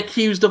we'll get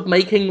accused of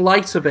making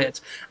light of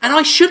it. And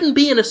I shouldn't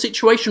be in a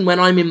situation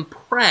when I'm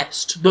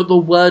impressed that the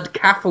word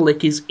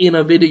Catholic is in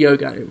a video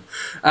game.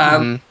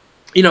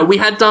 We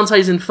had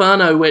Dante's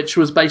Inferno, which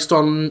was based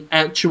on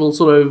actual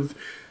sort of,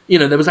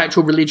 there was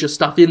actual religious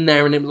stuff in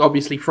there, and it was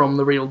obviously from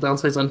the real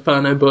Dante's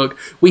Inferno book.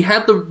 We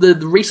had the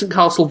recent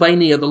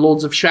Castlevania, the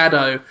Lords of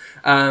Shadow.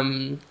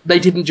 They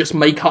didn't just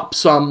make up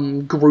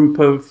some group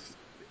of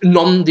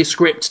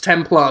nondescript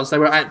Templars. They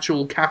were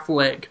actual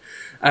Catholic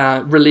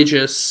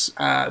religious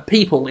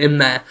people in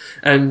there.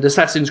 And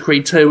Assassin's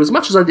Creed 2, as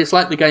much as I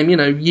dislike the game,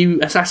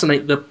 you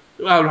assassinate the...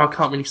 Oh, I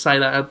can't really say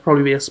that. It'd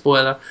probably be a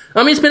spoiler.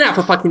 I mean, it's been out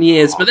for fucking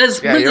years, but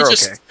there's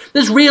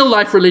there's real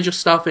life religious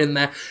stuff in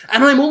there,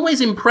 and I'm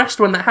always impressed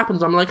when that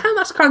happens. I'm like, oh,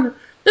 that's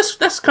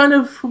kind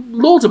of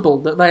laudable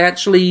that they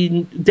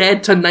actually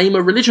dared to name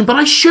a religion. But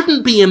I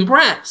shouldn't be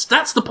impressed.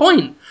 That's the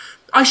point.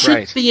 I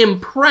shouldn't be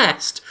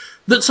impressed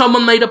that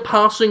someone made a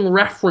passing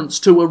reference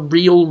to a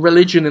real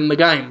religion in the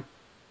game.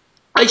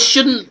 I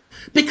shouldn't,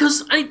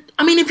 because, I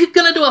mean, if you're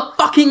going to do a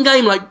fucking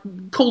game like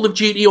Call of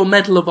Duty or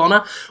Medal of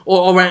Honor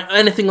or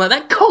anything like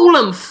that, call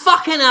them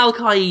fucking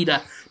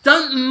Al-Qaeda.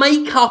 Don't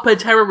make up a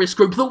terrorist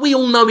group that we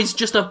all know is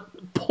just a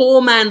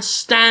poor man's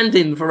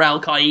stand-in for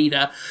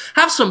Al-Qaeda.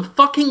 Have some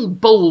fucking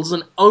balls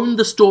and own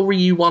the story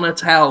you want to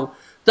tell.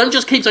 Don't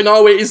just keep saying,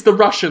 oh, it is the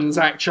Russians,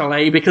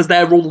 actually, because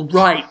they're all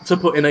right to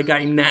put in a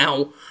game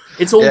now.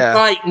 It's all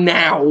right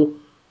now.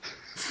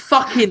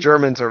 Fucking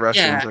Germans or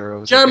Russians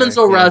or Germans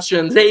or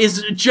Russians. It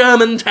is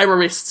German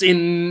terrorists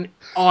in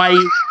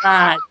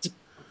Iraq.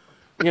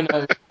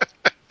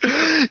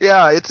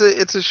 Yeah,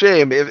 it's a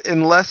shame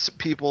unless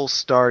people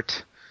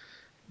start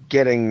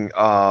getting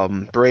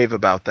brave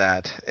about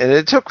that. And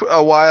it took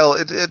a while.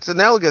 It's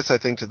analogous, I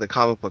think, to the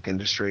comic book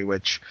industry,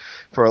 which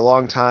for a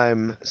long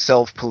time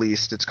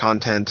self-policed its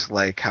content,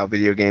 like how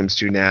video games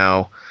do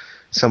now,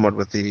 somewhat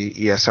with the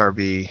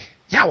ESRB.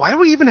 Yeah, why do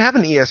we even have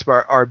an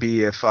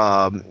ESRB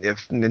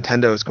if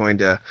Nintendo is going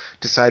to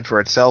decide for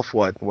itself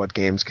what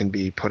games can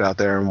be put out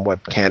there and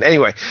what can't?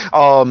 Anyway,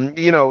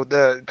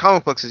 the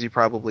comic books, as you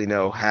probably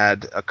know,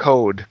 had a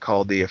code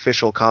called the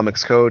Official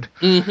Comics Code.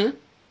 Mm-hmm.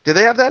 Did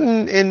they have that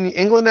in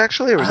England,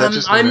 actually, or was that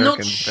just an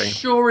American thing? I'm not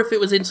sure if it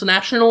was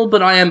international,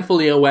 but I am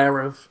fully aware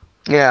of.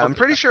 Yeah, I'm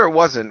pretty sure it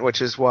wasn't,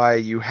 which is why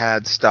you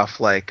had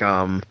stuff like,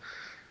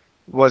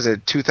 was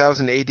it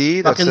 2000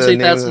 AD? Fucking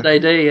 2000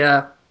 AD,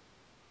 yeah.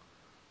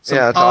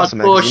 That's awesome.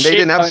 They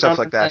didn't have stuff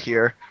like that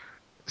here.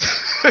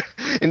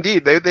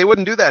 Indeed, they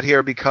wouldn't do that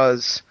here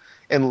because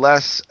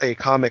unless a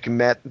comic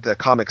met the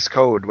comics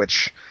code,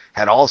 which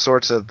had all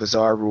sorts of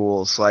bizarre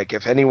rules, like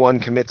if anyone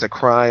commits a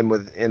crime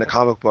in a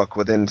comic book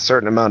within a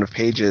certain amount of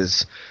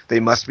pages, they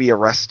must be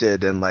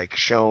arrested and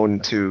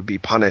shown to be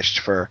punished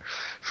for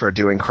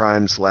doing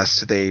crimes,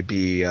 lest they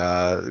be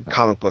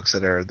comic books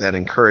that are then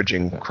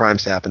encouraging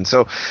crimes to happen.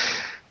 So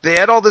they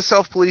had all this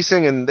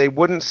self-policing, and they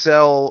wouldn't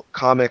sell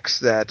comics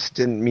that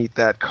didn't meet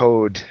that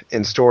code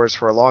in stores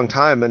for a long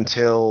time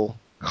until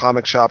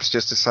comic shops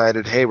just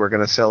decided, hey, we're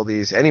going to sell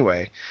these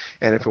anyway.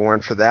 And if it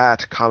weren't for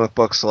that, comic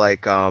books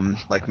like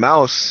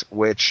Mouse,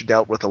 which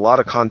dealt with a lot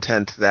of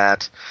content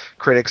that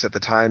critics at the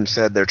time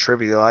said they're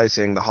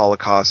trivializing the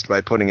Holocaust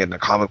by putting it in a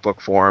comic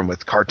book form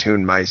with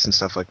cartoon mice and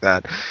stuff like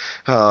that.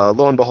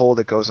 Lo and behold,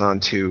 it goes on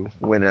to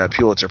win a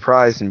Pulitzer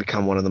Prize and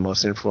become one of the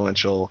most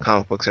influential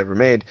comic books ever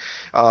made.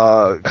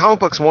 Comic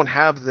books won't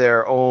have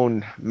their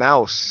own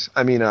mouse.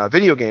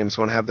 Video games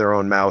won't have their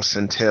own mouse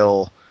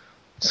until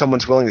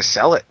someone's willing to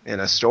sell it in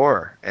a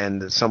store,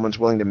 and someone's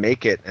willing to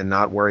make it and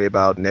not worry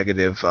about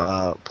negative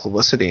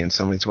publicity, and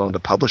somebody's willing to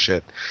publish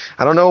it.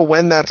 I don't know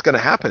when that's going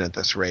to happen at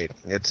this rate.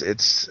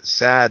 It's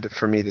sad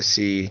for me to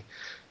see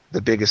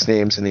the biggest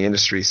names in the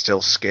industry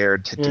still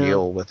scared to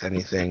deal with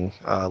anything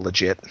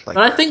legit. But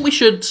I think we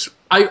should.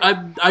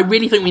 I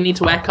really think we need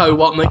to echo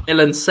what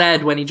Macmillan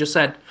said when he just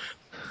said,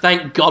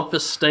 "Thank God for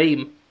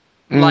Steam."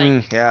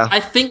 I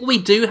think we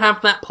do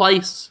have that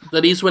place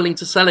that is willing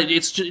to sell it.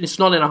 It's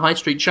not in a high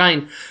street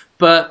chain,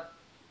 but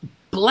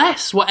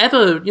bless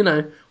whatever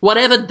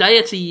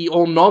deity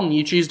or non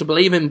you choose to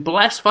believe in.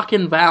 Bless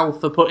fucking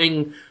Valve for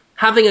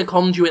having a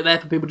conduit there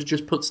for people to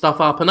just put stuff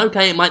up. And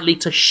okay, it might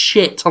lead to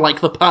shit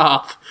like The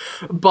Path,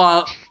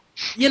 but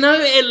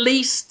at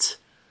least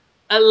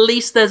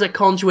there's a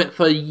conduit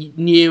for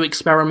new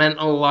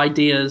experimental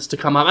ideas to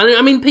come up.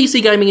 I mean,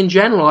 PC gaming in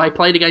general. I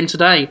played a game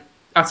today.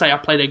 I'd say I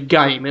played a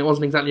game. It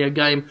wasn't exactly a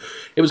game.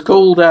 It was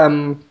called...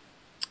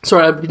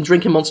 sorry, I've been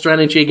drinking Monster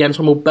Energy again,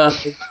 so I'm all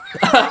burpy.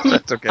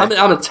 That's okay.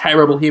 I'm a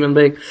terrible human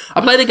being.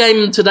 I played a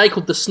game today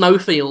called The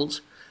Snowfield,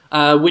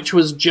 which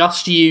was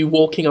just you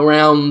walking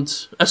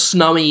around a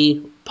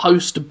snowy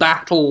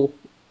post-battle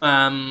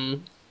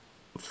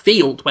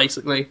field,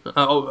 basically.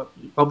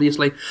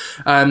 Obviously.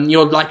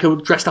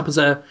 You're dressed up as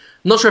I'm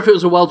not sure if it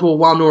was a World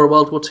War I or a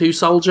World War II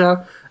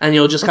soldier, and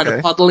you're just kind of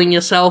huddling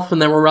yourself,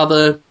 and there were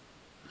other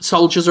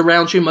soldiers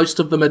around you. Most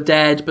of them are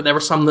dead, but there are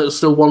some that are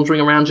still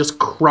wandering around just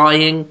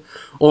crying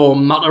or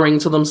muttering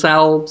to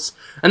themselves.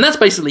 And that's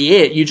basically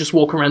it. You just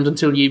walk around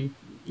until you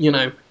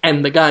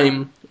end the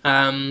game.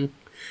 And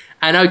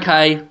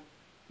okay,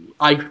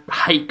 I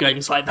hate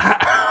games like that.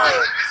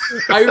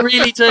 I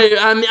really do.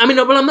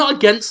 But I'm not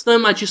against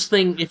them. I just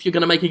think if you're going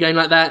to make a game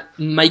like that,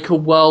 make a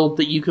world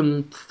that you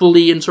can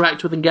fully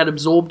interact with and get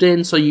absorbed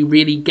in, so you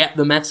really get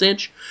the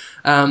message.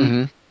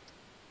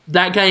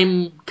 That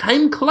game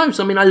came close.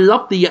 I mean, I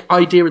love the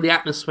idea of the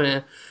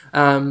atmosphere,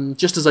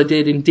 just as I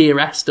did in Dear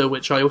Esther,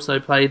 which I also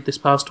played this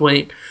past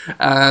week.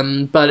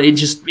 But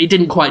it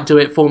didn't quite do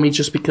it for me,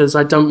 just because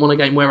I don't want a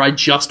game where I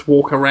just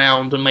walk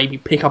around and maybe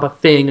pick up a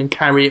thing and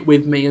carry it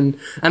with me, and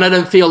I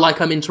don't feel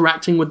like I'm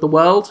interacting with the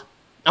world.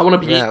 I want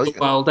to be in the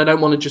world. I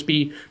don't want to just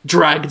be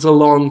dragged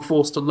along,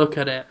 forced to look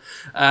at it.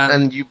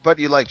 But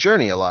you like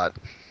Journey a lot.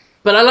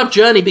 But I love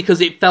Journey because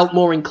it felt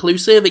more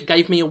inclusive. It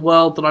gave me a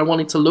world that I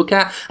wanted to look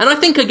at. And I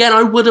think, again,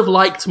 I would have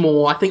liked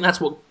more. I think that's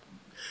what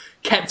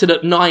kept it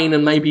at 9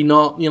 and maybe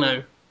not,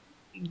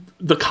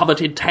 the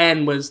coveted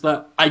 10, was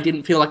that I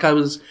didn't feel like I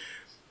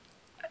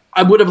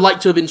would have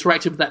liked to have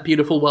interacted with that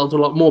beautiful world a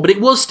lot more. But it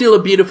was still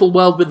a beautiful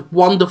world with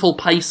wonderful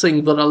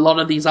pacing that a lot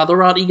of these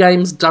other arty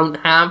games don't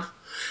have.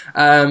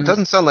 It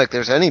doesn't sound like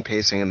there's any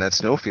pacing in that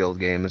Snowfield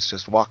game. It's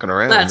just walking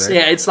around.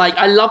 It's like,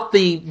 I love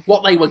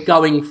what they were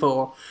going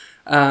for.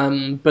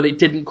 But it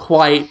didn't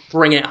quite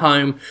bring it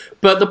home.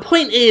 But the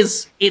point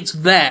is, it's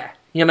there,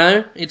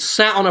 It's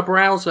sat on a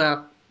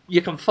browser.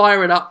 You can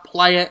fire it up,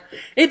 play it.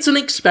 It's an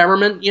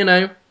experiment,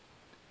 They're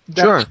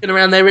looking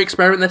around, they're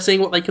experimenting, they're seeing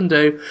what they can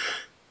do.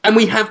 And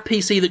we have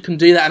PC that can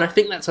do that, and I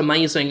think that's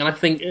amazing. And I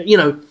think,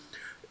 the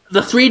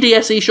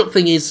 3DS eShop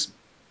thing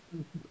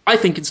I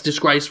think it's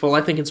disgraceful.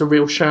 I think it's a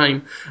real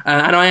shame.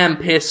 And I am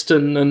pissed,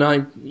 and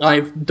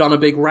I've done a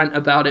big rant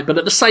about it. But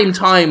at the same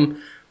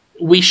time,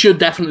 we should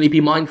definitely be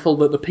mindful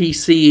that the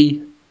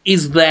PC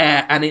is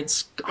there, and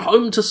it's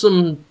home to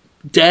some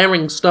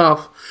daring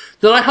stuff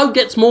that I hope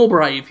gets more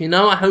brave,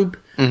 I hope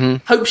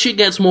shit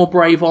gets more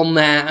brave on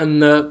there,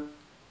 and that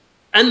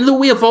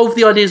we evolve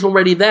the ideas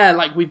already there.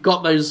 Like, we've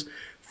got those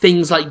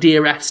things like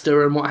Dear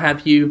Esther and what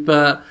have you,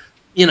 but,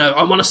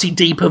 I want to see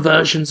deeper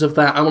versions of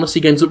that. I want to see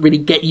games that really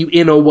get you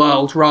in a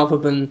world rather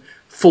than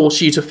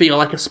force you to feel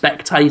like a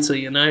spectator,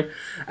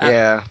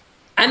 Yeah.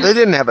 And they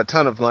didn't have a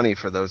ton of money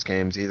for those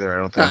games either, I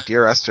don't think.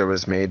 Dear Esther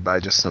was made by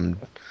just some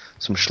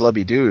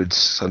schlubby dudes,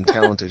 some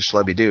talented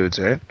schlubby dudes,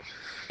 right?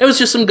 It was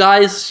just some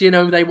guys,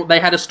 they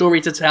had a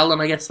story to tell,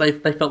 and I guess they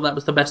felt that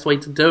was the best way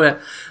to do it.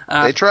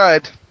 They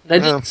tried. They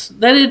did,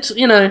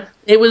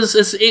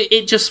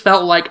 it just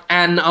felt like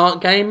an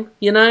art game,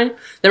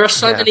 There are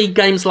so many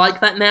games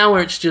like that now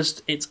where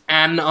it's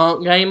an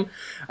art game.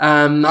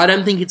 I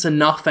don't think it's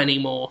enough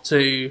anymore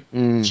to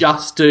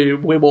just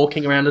we're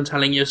walking around and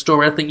telling you a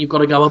story. I think you've got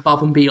to go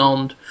above and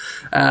beyond,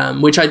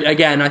 which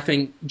I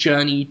think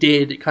Journey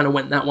did. It kind of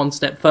went that one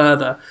step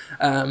further.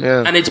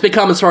 And it's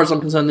become, as far as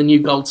I'm concerned, the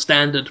new gold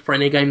standard for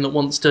any game that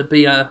wants to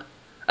be a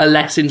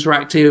less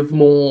interactive,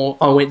 more,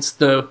 it's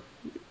the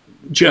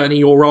journey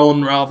you're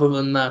on rather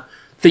than the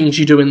things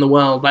you do in the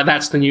world. Like,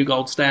 that's the new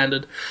gold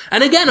standard.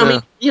 And again, I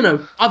mean, you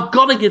know, I've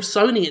got to give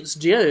Sony its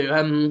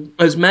due.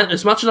 As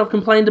much as I've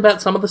complained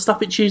about some of the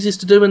stuff it chooses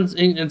to do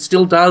and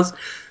still does,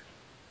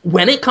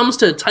 when it comes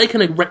to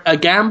taking a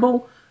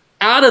gamble,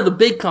 out of the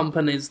big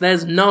companies,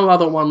 there's no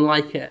other one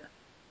like it.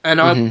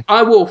 And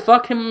I will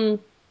fucking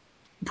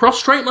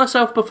prostrate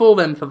myself before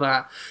them for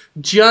that.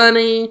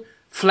 Journey,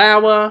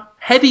 Flower,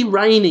 Heavy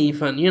Rain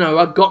even. You know,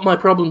 I've got my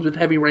problems with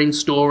Heavy Rain's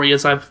story,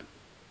 as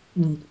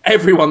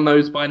everyone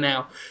knows by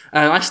now.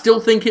 I still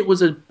think it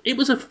was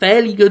a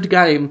fairly good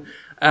game.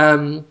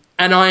 And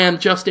I am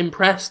just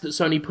impressed that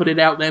Sony put it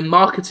out there,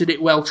 marketed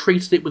it well,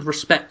 treated it with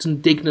respect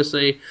and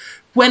dignity,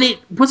 when it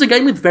was a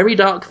game with very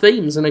dark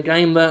themes and a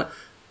game that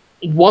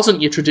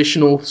wasn't your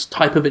traditional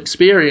type of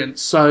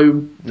experience.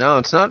 So no,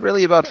 it's not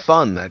really about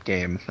fun, that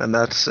game, and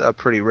that's a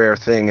pretty rare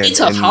thing. It's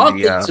a hard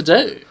thing to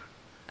do.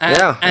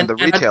 And the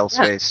retail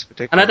space,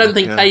 particularly. And I don't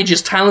think Paige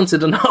is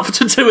talented enough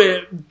to do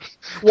it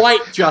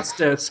quite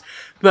justice.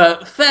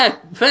 But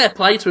fair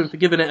play to him for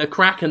giving it a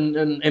crack,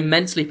 and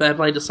immensely fair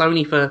play to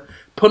Sony for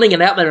putting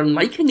it out there and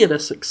making it a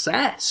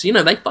success. You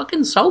know, they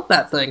fucking sold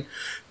that thing.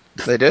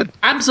 They did.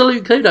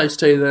 Absolute kudos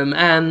to them,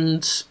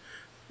 and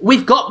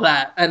we've got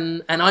that.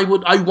 And I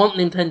want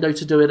Nintendo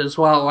to do it as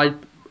well.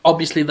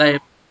 Obviously they're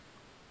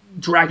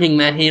dragging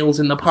their heels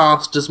in the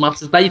past as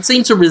much as they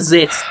seem to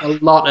resist a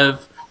lot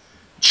of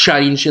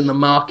change in the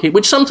market,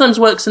 which sometimes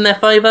works in their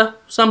favour.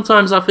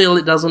 Sometimes I feel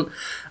it doesn't.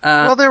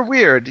 Well, they're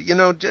weird. You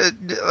know,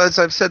 as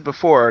I've said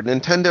before,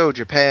 Nintendo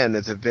Japan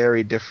is a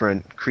very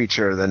different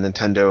creature than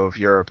Nintendo of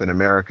Europe and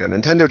America.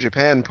 Nintendo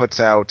Japan puts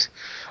out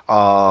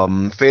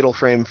Fatal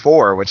Frame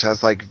 4, which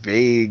has like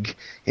vague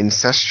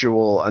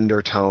incestual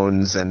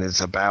undertones and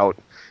is about,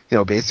 you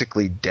know,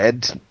 basically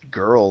dead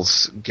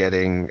girls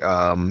getting,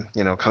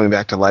 coming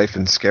back to life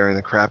and scaring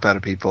the crap out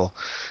of people.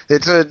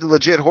 It's a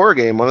legit horror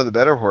game, one of the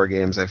better horror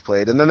games I've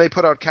played. And then they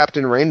put out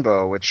Captain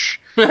Rainbow,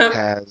 which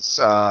has,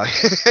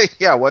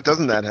 what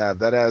doesn't that have?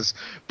 That has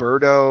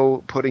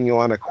Birdo putting you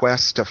on a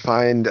quest to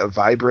find a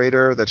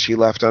vibrator that she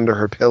left under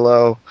her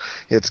pillow.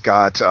 It's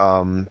got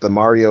the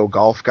Mario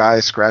golf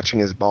guy scratching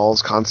his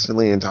balls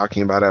constantly and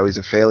talking about how he's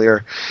a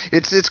failure.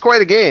 It's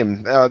quite a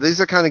game. These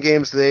are kind of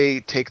games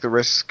they take the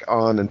risk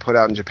on and put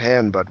out in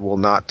Japan, but will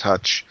not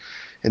touch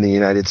in the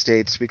United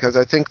States, because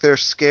I think they're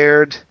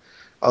scared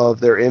of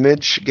their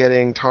image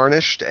getting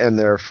tarnished, and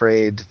they're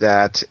afraid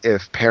that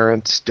if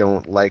parents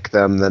don't like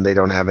them, then they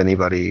don't have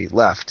anybody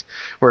left.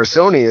 Whereas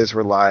Sony has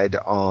relied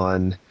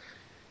on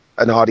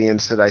an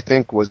audience that I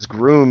think was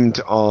groomed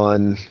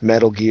on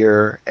Metal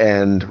Gear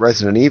and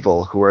Resident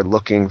Evil, who are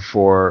looking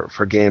for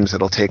games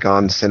that'll take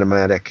on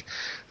cinematic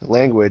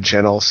language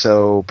and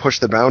also push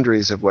the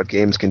boundaries of what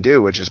games can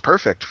do, which is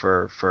perfect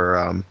for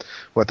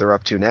what they're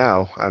up to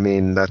now. I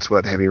mean, that's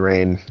what Heavy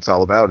Rain is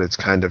all about. It's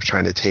kind of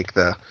trying to take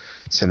the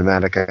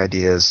cinematic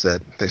ideas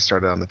that they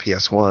started on the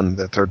PS1,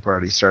 the third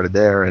party started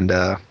there,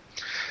 and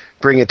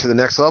bring it to the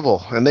next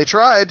level. And they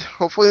tried.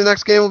 Hopefully the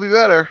next game will be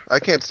better. I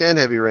can't stand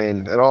Heavy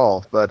Rain at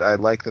all, but I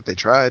like that they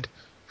tried,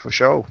 for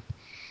sure.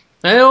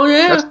 Hell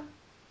yeah.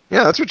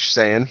 That's what you're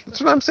saying.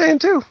 That's what I'm saying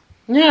too.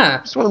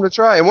 Yeah. Just want them to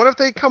try. And what if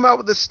they come out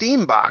with a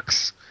Steam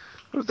box?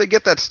 What if they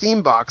get that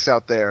Steam box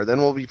out there? Then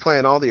we'll be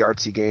playing all the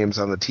artsy games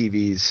on the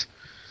TVs.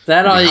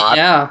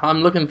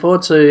 I'm looking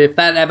forward to. If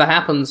that ever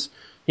happens,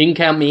 you can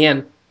count me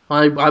in.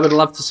 I would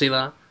love to see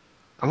that.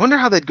 I wonder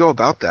how they'd go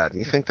about that. Do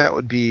you think that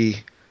would be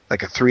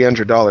like a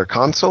 $300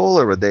 console,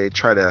 or would they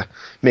try to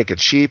make it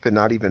cheap and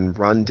not even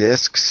run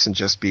discs and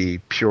just be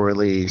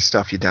purely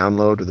stuff you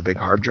download with a big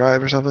hard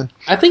drive or something?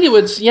 I think it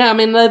would, I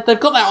mean, they've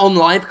got that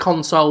on-live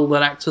console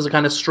that acts as a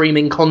kind of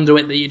streaming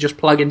conduit that you just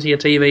plug into your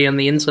TV and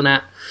the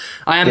internet.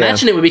 I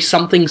imagine it would be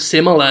something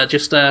similar,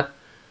 just a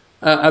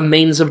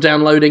means of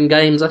downloading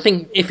games. I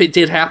think if it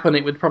did happen,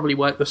 it would probably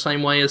work the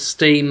same way as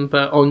Steam,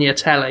 but on your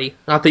telly.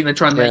 I think they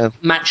try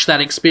and match that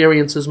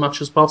experience as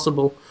much as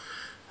possible.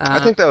 I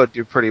think that would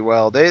do pretty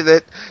well. They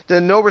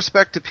no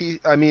disrespect to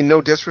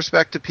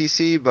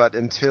PC, but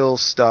until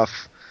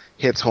stuff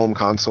hits home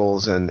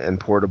consoles and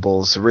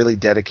portables, really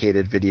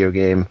dedicated video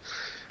game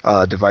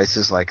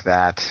devices like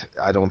that,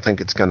 I don't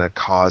think it's going to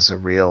cause a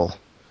real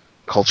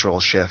cultural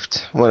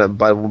shift.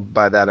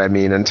 By that I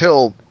mean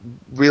until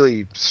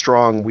really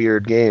strong,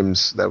 weird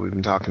games that we've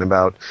been talking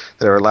about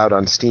that are allowed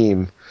on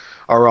Steam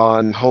are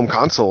on home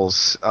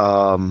consoles.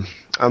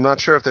 I'm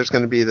not sure if there's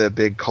going to be the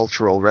big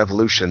cultural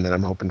revolution that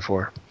I'm hoping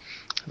for.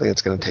 I think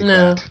it's going to take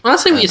that. I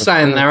see what you're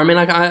saying there. I mean,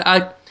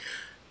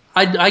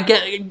 I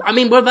get. I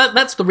mean, well,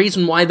 that's the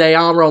reason why they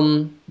are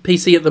on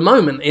PC at the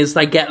moment, is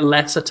they get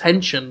less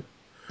attention.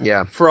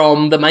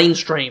 From the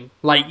mainstream,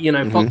 like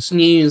Fox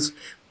News.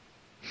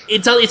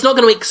 It's not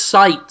going to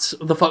excite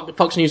the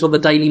Fox News or the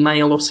Daily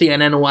Mail or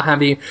CNN or what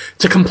have you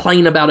to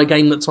complain about a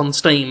game that's on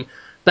Steam.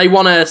 They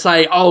want to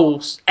say, "Oh,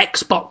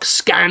 Xbox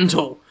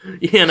scandal."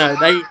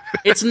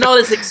 It's not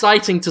as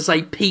exciting to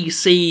say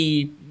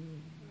PC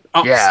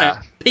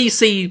upset,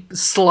 PC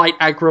slight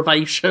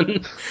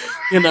aggravation.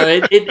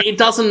 It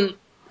doesn't.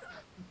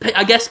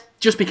 I guess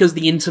just because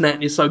the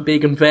internet is so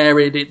big and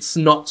varied, it's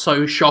not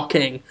so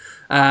shocking.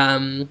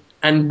 And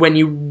when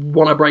you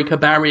want to break a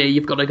barrier,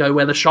 you've got to go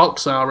where the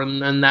shocks are,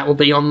 and that will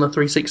be on the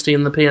 360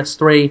 and the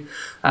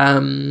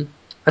PS3.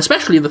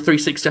 Especially the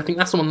 360, I think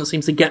that's the one that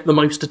seems to get the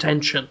most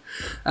attention.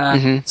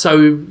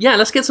 So, yeah,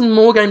 let's get some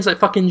more games like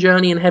fucking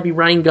Journey and Heavy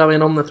Rain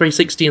going on the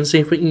 360 and see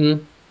if we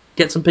can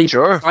get some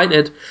people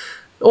excited.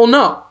 Or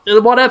not.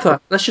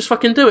 Whatever. Let's just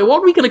fucking do it.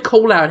 What are we going to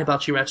call our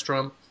hibachi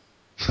restaurant?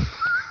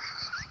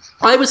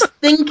 I was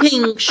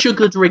thinking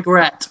Sugared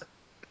Regret.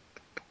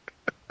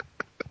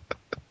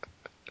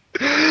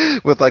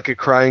 With like a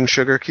crying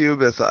sugar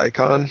cube as the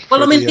icon.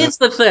 Well, I mean, here's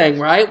the thing,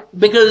 right?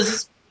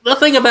 Because the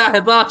thing about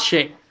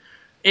hibachi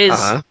is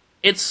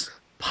it's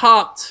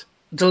part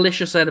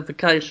delicious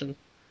edification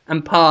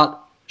and part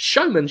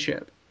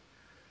showmanship.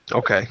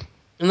 Okay.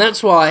 And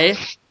that's why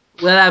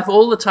we'll have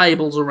all the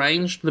tables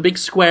arranged, the big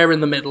square in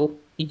the middle,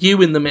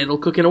 you in the middle,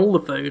 cooking all the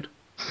food.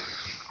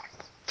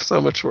 So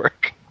much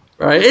work.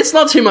 Right? It's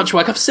not too much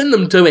work. I've seen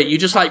them do it. You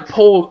just like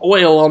pour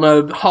oil on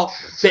a hot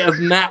bit of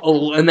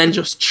metal and then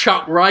just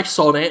chuck rice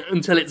on it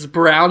until it's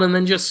brown and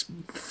then just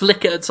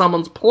flick it at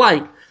someone's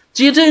plate.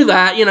 Do you do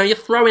that? You know, you're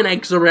throwing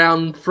eggs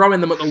around, throwing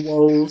them at the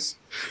walls,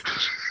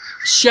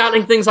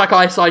 shouting things like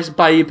Ice Ice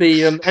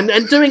Baby and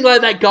doing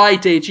like that guy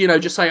did, you know,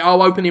 just say,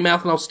 oh, open your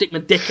mouth and I'll stick my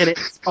dick in it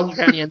and spunk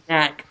down your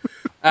neck.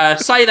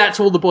 Say that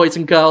to all the boys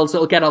and girls,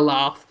 it'll get a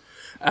laugh.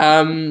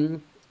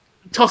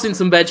 Toss in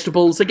some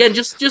vegetables. Again,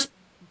 just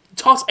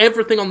toss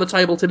everything on the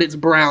table till it's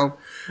brown.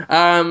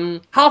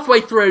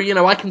 Halfway through, you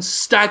know, I can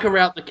stagger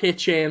out the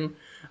kitchen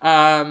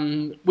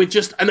with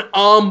just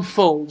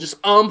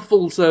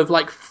armfuls of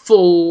like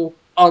full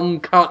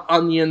uncut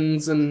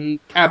onions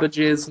and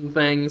cabbages and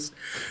things.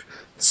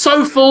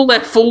 So full they're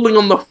falling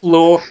on the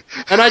floor,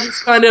 and I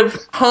just kind of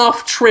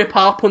half trip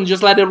up and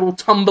just let it all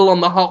tumble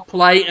on the hot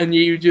plate, and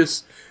you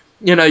just,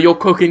 you know, you're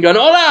cooking going,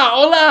 hola,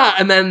 hola,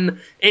 and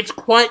then it's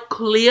quite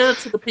clear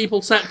to the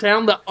people sat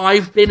down that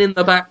I've been in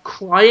the back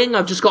crying.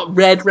 I've just got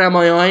red around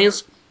my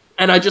eyes,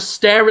 and I just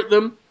stare at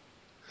them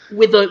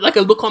with a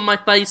look on my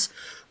face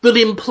that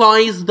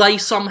implies they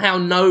somehow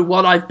know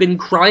what I've been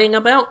crying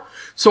about.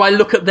 So I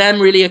look at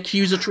them really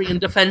accusatory and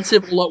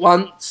defensive all at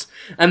once,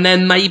 and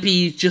then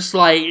maybe just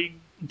like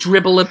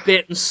dribble a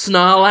bit and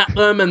snarl at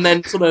them, and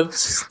then sort of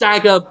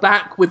stagger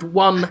back with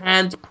one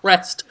hand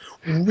pressed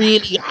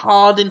really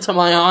hard into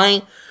my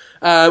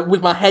eye,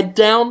 with my head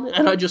down,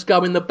 and I just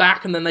go in the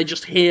back, and then they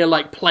just hear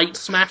like plate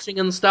smashing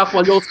and stuff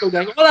while you're still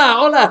going, hola,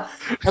 hola,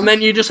 and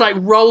then you just like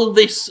roll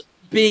these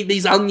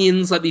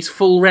onions, like these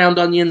full round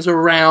onions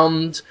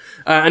around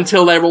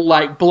until they're all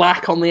like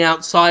black on the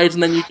outside,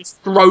 and then you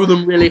just throw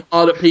them really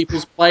hard at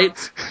people's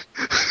plates.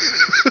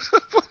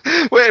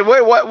 Wait,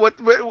 what,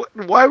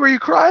 why were you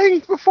crying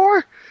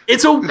before?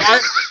 It's all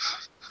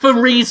for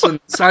reasons.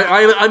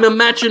 I'm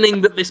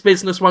imagining that this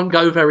business won't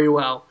go very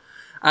well.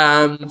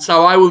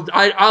 So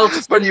I'll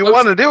just. But you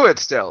want to do it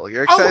still.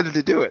 You're excited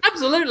to do it.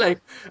 Absolutely.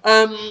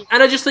 And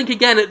I just think,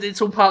 again,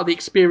 it's all part of the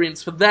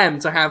experience for them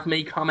to have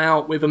me come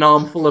out with an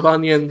armful of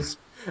onions,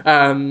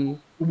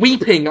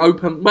 weeping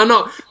open. Well,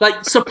 not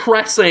like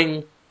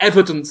suppressing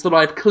evidence that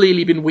I've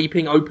clearly been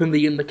weeping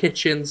openly in the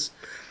kitchens.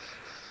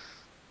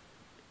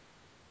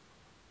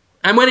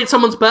 And when it's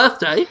someone's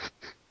birthday,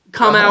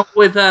 come out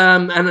with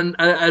an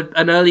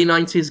early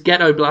 90s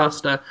ghetto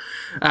blaster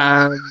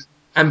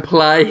and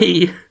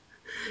play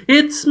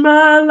It's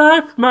my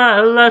life,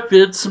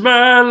 it's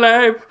my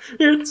life,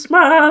 it's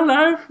my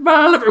life,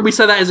 my life. And we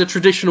say that as a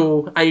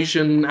traditional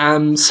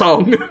Asian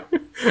song,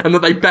 and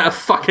that they better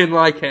fucking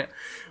like it,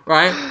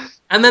 right?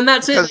 And then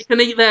that's it. They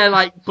can eat their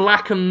like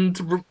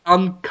blackened,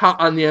 uncut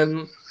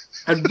onion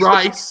and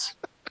rice.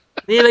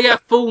 They get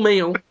a full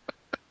meal.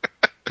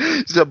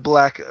 It's a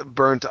black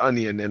burnt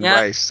onion and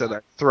rice that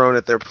I've thrown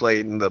at their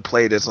plate, and the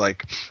plate is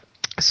like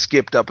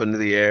skipped up into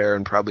the air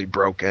and probably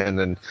broken.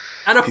 And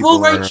a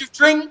full range of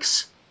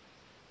drinks.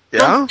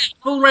 Yeah?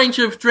 Full range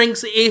of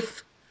drinks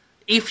if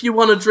you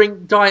want to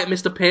drink Diet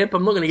Mr. Pibb.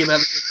 I'm not going to give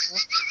that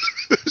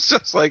a It's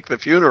just like the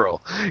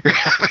funeral you're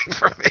having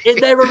for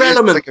me. There are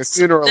elements. It's like a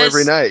funeral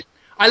every night.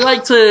 I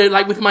like to,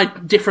 like with my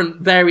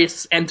different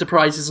various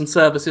enterprises and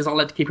services, I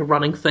like to keep a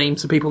running theme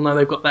so people know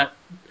they've got that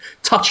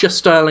touch of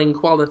sterling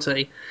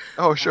quality.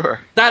 Oh, sure.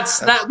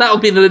 That'll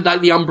be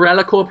the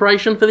umbrella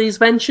corporation for these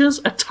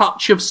ventures. A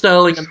touch of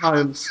Sterling and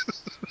Holmes.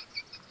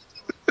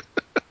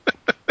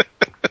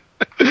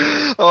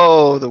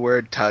 Oh, the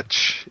word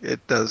touch.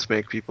 It does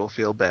make people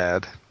feel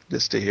bad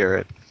just to hear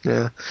it.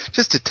 Yeah.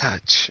 Just a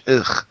touch.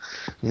 Ugh.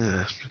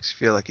 Yeah. Makes you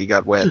feel like you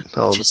got wet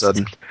all of a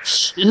sudden.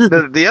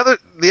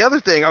 The other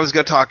thing I was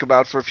going to talk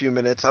about for a few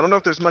minutes, I don't know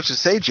if there's much to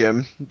say,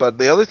 Jim, but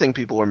the other thing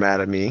people were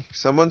mad at me,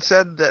 someone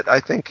said that I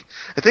think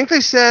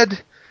they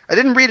said, I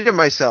didn't read it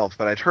myself,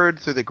 but I'd heard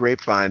through the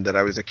grapevine that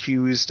I was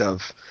accused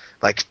of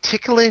like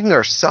tickling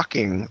or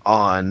sucking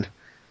on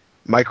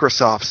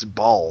Microsoft's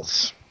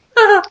balls.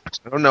 I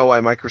don't know why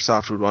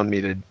Microsoft would want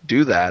me to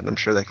do that. I'm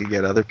sure they could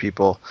get other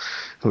people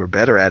who are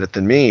better at it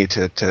than me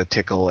to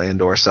tickle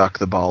and or suck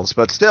the balls.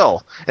 But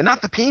still, and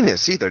not the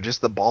penis either,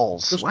 just the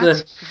balls. Just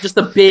What?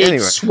 the big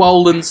Anyway.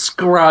 swollen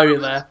scroll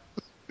there.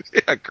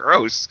 Yeah,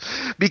 gross.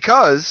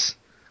 Because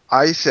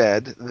I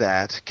said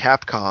that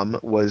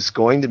Capcom was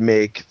going to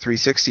make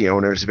 360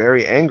 owners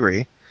very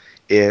angry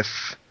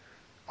if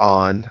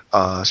on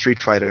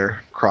Street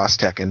Fighter Cross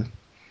Tekken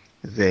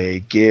they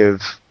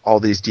give all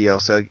these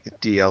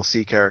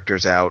DLC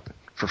characters out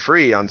for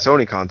free on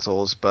Sony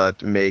consoles,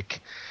 but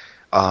make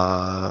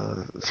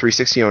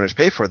 360 owners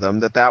pay for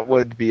them. That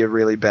would be a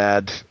really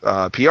bad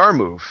PR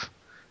move.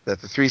 That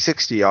the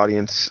 360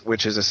 audience,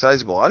 which is a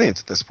sizable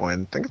audience at this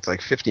point, I think it's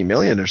like 50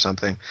 million or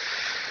something,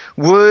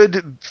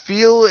 would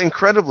feel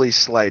incredibly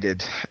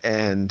slighted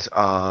and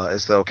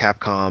as though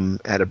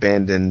Capcom had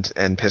abandoned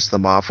and pissed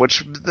them off,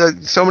 which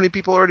so many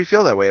people already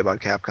feel that way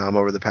about Capcom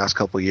over the past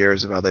couple of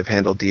years of how they've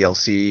handled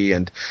DLC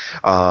and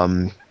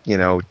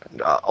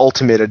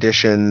ultimate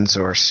editions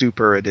or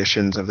super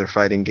editions of their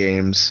fighting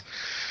games.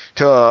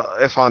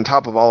 If on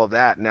top of all of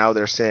that, now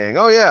they're saying,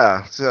 oh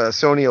yeah,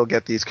 Sony will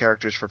get these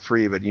characters for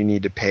free, but you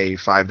need to pay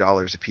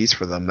 $5 a piece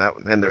for them.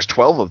 And there's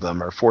 12 of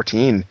them, or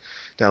 14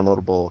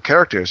 downloadable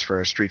characters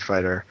for a Street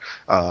Fighter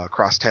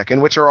Cross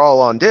Tekken, which are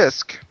all on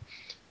disc.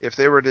 If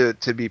they were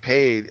to be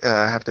paid,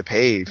 have to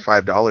pay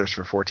 $5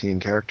 for 14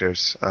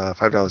 characters,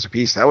 $5 a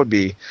piece, that would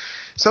be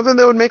something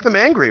that would make them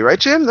angry, right,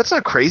 Jim? That's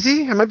not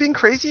crazy. Am I being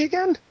crazy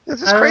again?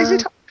 Is this crazy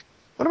talk?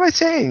 What am I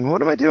saying?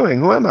 What am I doing?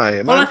 Who am I?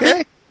 Am I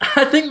okay?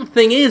 I think the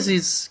thing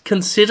is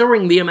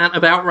considering the amount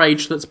of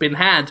outrage that's been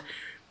had,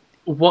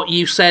 what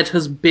you said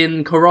has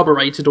been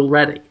corroborated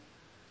already.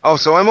 Oh,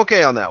 so I'm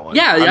okay on that one.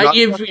 Yeah,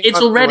 it's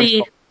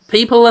already...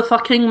 People are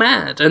fucking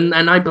mad, and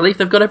I believe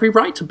they've got every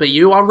right to be.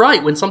 You are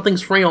right. When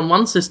something's free on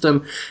one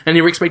system and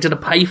you're expected to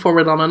pay for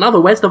it on another,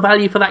 where's the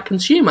value for that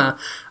consumer?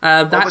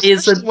 That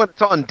is when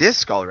it's on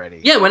disc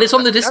already. Yeah, when it's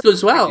on the disc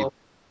as well.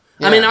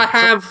 Yeah, I mean,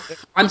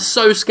 I'm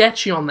so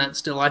sketchy on that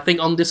still. I think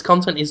on disc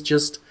content is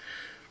just...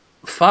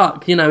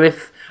 Fuck,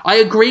 if... I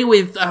agree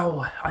with...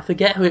 Oh, I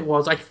forget who it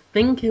was. I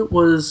think it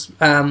was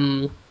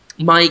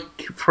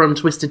Mike from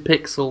Twisted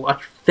Pixel,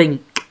 I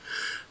think,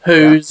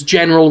 whose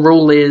general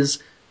rule is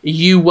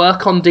you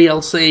work on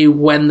DLC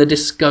when the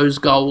disc goes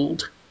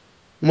gold.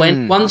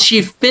 Once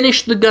you've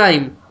finished the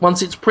game,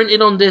 once it's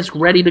printed on disc,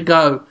 ready to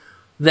go,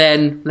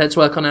 then let's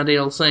work on our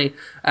DLC.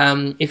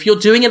 If you're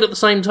doing it at the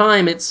same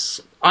time,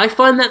 I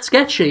find that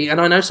sketchy,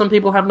 and I know some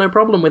people have no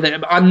problem with it,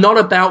 but I'm not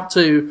about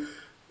to...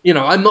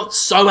 I'm not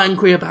so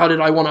angry about it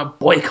I want to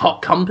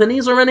boycott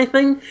companies or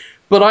anything,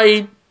 but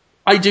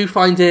I do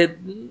find it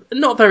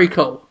not very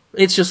cool.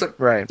 It's just like,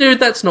 right. Dude,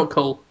 that's not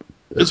cool,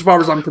 as far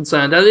as I'm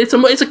concerned. It's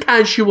a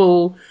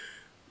casual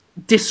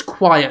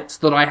disquiet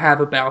that I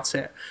have about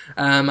it.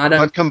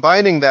 But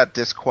combining that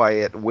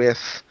disquiet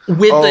with the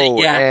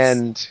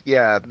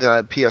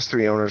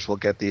PS3 owners will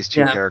get these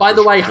two characters. By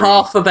the way,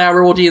 half of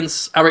our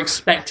audience are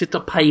expected to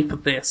pay for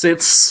this.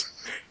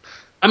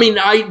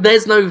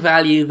 There's no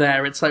value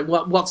there. It's like,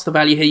 what's the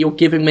value here you're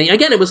giving me?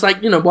 Again, it was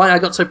like, why I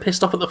got so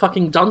pissed off at the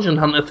fuking Dungeon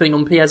Hunter thing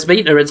on PS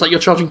Vita. It's like you're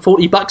charging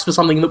 $40 for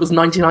something that was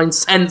 99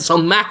 cents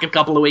on Mac a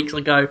couple of weeks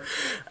ago.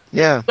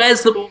 Yeah.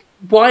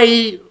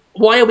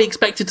 Why are we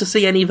expected to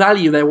see any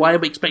value there? Why are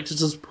we expected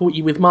to support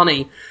you with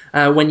money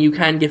when you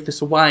can give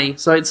this away?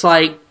 So it's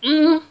like,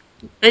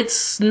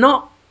 it's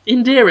not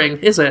endearing,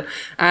 is it?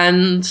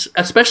 And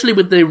especially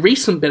with the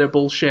recent bit of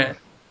bullshit,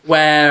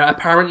 where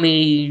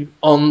apparently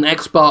on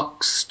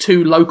Xbox,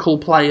 2 local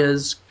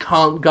players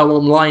can't go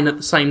online at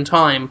the same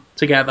time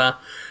together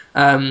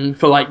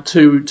for like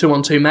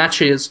two-on-two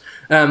matches.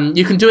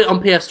 You can do it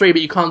on PS3,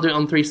 but you can't do it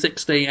on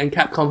 360, and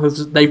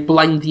Capcom they've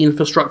blamed the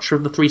infrastructure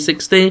of the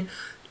 360,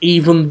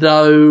 even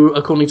though,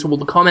 according to all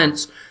the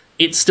comments,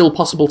 it's still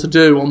possible to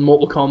do on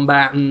Mortal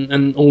Kombat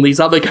and all these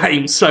other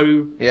games.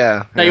 So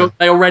they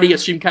already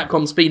assume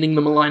Capcom's feeding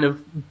them a line of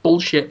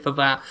bullshit for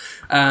that.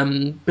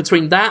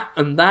 Between that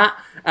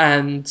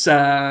and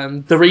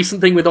the recent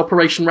thing with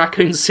Operation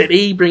Raccoon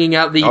City, bringing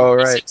out the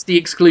 360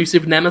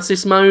 exclusive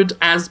Nemesis mode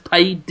as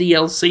paid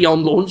DLC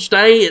on launch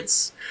day,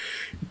 it's...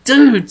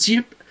 Dudes,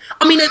 at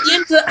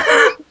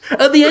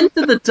the end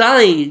of the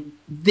day,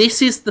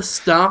 this is the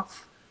stuff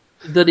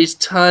that is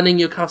turning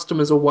your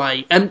customers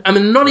away. And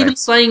I'm not even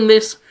saying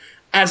this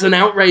as an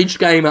outraged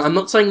gamer. I'm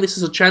not saying this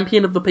as a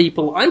champion of the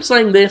people. I'm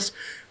saying this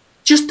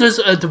just as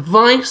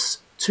advice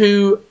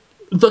to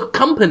the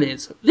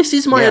companies. This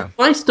is my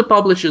advice to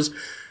publishers.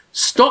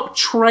 Stop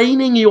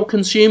training your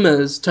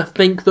consumers to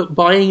think that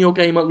buying your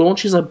game at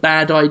launch is a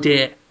bad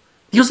idea.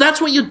 Because that's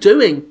what you're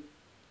doing.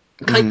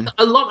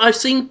 I've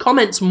seen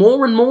comments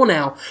more and more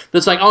now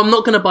that's like, I'm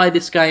not going to buy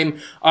this game,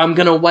 I'm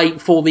going to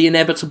wait for the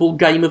inevitable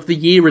Game of the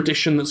Year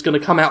edition that's going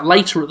to come out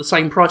later at the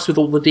same price with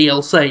all the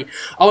DLC.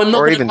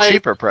 Or even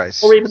cheaper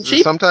price. Or even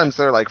cheaper. Sometimes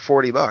they're like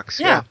 $40.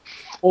 Yeah.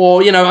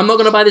 Or, I'm not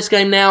going to buy this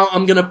game now,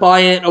 I'm going to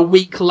buy it a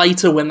week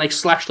later when they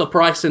slash the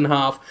price in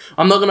half.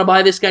 I'm not going to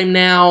buy this game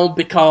now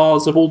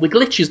because of all the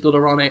glitches that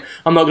are on it.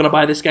 I'm not going to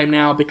buy this game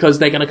now because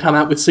they're going to come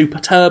out with Super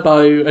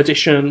Turbo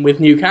Edition with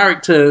new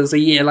characters a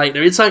year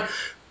later. It's like,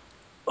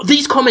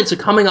 these comments are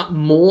coming up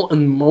more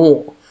and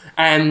more,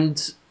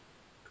 and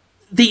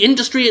the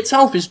industry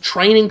itself is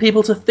training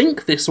people to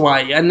think this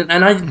way. And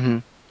I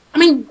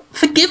mean,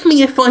 forgive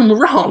me if I'm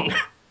wrong,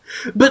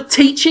 but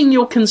teaching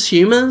your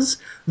consumers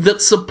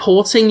that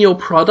supporting your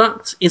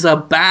product is a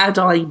bad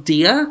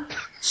idea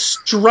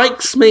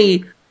strikes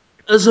me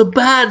as a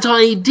bad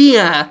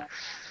idea.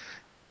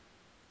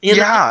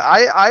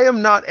 I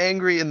am not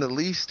angry in the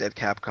least at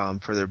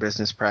Capcom for their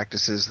business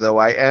practices, though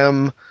I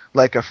am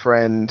like a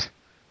friend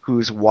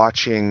who's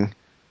watching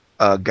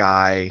a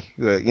guy.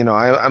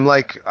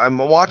 I'm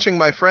watching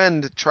my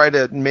friend try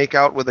to make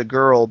out with a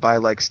girl by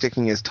like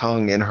sticking his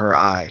tongue in her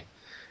eye.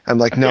 I'm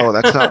like, no,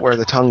 that's not where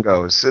the tongue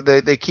goes.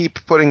 They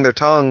keep putting their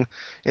tongue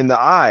in the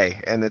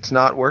eye, and it's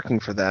not working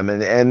for them.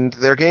 And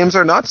their games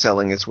are not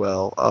selling as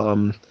well.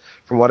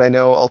 From what I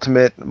know,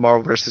 Ultimate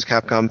Marvel vs.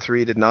 Capcom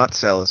 3 did not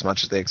sell as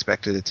much as they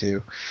expected it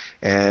to.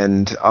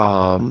 And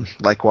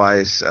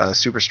likewise,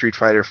 Super Street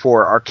Fighter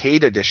 4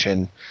 Arcade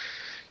Edition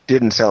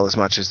didn't sell as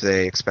much as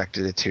they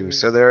expected it to.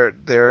 So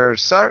they're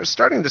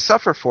starting to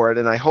suffer for it,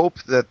 and I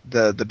hope that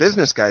the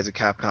business guys at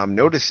Capcom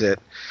notice it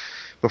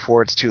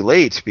before it's too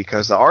late,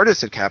 because the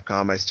artists at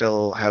Capcom I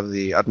still have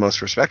the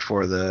utmost respect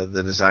for, the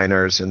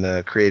designers and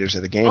the creators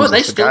of the games. Oh,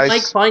 they still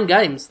make fine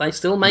games. They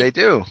still make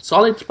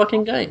solid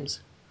fucking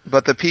games.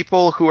 But the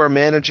people who are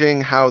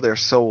managing how they're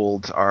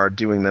sold are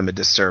doing them a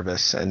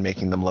disservice and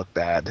making them look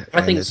bad.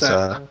 I think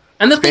so.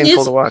 And the it's thing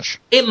painful is, to watch.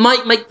 It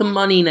might make them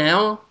money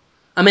now.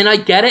 I mean, I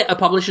get it. A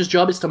publisher's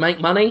job is to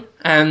make money,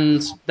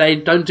 and they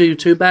don't do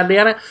too badly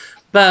at it.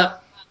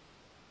 But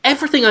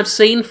everything I've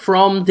seen,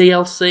 from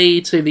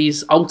DLC to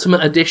these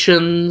Ultimate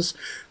Editions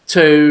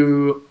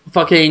to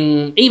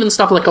fucking even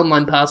stuff like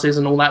online passes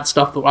and all that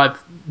stuff that I've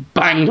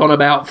banged on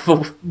about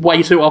for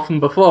way too often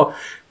before,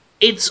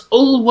 it's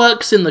all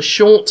works in the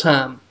short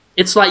term.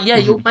 It's like, yeah,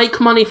 you'll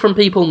make money from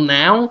people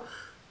now,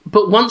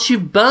 but once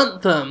you've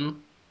burnt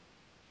them,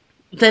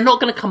 they're not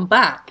going to come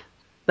back.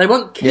 They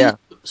won't keep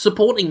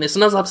supporting this.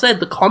 And as I've said,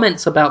 the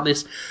comments about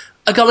this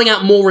are going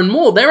out more and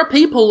more. There are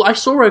people, I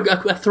saw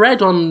a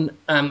thread on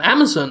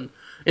Amazon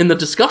in the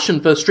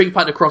discussion for Street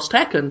Fighter Cross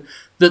Tekken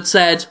that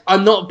said,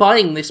 I'm not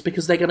buying this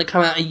because they're going to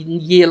come out a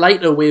year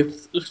later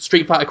with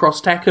Street Fighter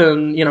Cross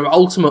Tekken,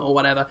 Ultimate or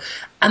whatever.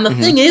 And the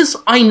thing is,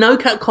 I know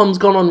Capcom's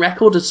gone on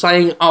record as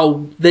saying,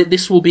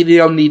 this will be the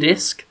only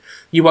disc.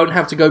 You won't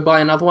have to go buy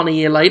another one a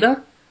year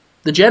later.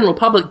 The general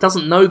public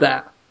doesn't know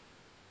that.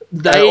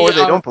 They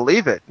don't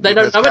believe it. They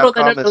don't know it, or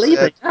they don't believe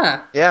it.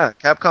 Yeah,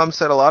 Capcom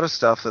said a lot of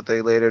stuff that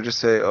they later just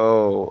say,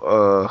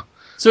 So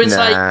it's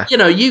like,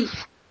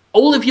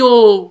 all of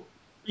your,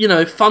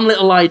 fun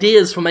little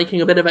ideas for making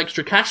a bit of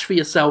extra cash for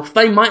yourself,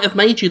 they might have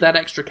made you that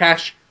extra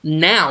cash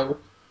now,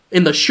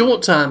 in the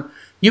short term.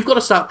 You've got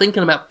to start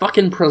thinking about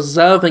fucking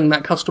preserving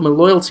that customer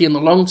loyalty in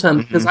the long term,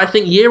 because I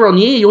think year on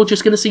year, you're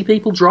just going to see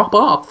people drop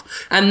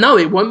off. And no,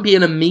 it won't be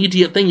an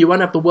immediate thing. You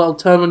won't have the world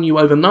turn on you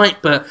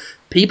overnight, but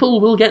people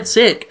will get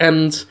sick,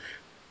 and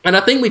I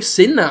think we've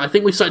seen that. I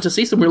think we've started to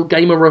see some real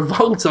gamer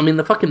revolt. I mean,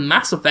 the fucking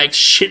Mass Effect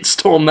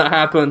shitstorm that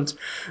happened.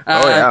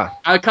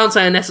 I can't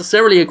say I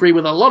necessarily agree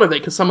with a lot of it,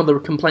 because some of the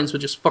complaints were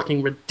just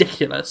fucking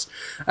ridiculous.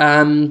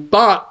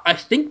 But I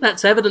think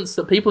that's evidence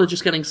that people are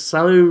just getting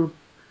so...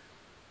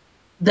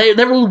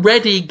 They're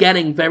already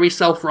getting very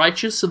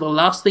self-righteous, so the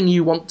last thing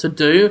you want to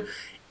do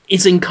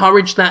is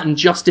encourage that and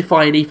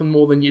justify it even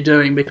more than you're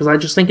doing, because I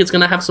just think it's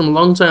going to have some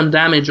long-term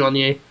damage on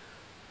you.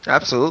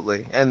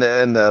 Absolutely, and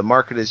the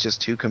market is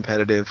just too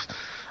competitive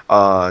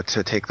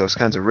to take those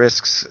kinds of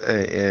risks.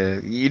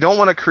 You don't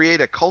want to create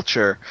a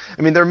culture.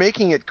 I mean, they're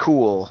making it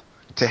cool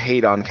to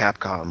hate on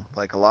Capcom.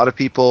 Like, a lot of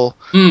people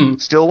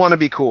still want to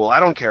be cool.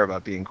 I don't care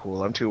about being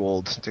cool. I'm too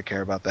old to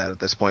care about that at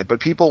this point. But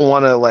people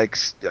want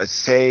to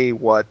say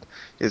what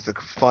is the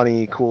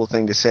funny, cool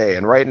thing to say.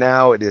 And right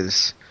now, it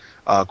is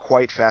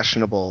quite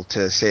fashionable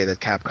to say that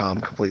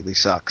Capcom completely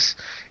sucks,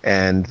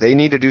 and they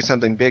need to do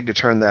something big to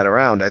turn that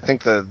around. I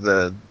think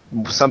the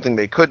something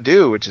they could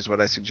do, which is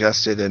what I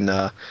suggested in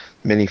a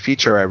mini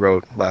feature I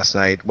wrote last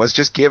night, was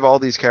just give all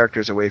these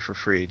characters away for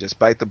free. Just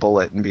bite the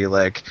bullet and be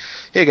like,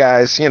 hey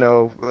guys,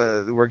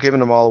 we're giving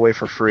them all away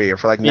for free, or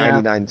for like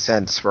 99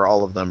 cents for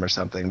all of them or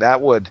something. That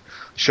would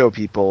show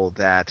people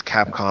that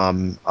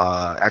Capcom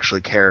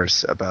actually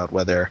cares about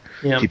whether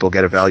people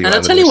get a value out of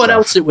their stuff. And I'll tell you what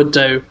else it would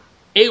do.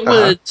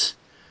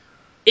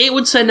 It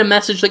would send a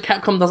message that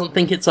Capcom doesn't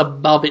think it's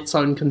above its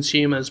own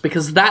consumers,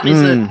 because that's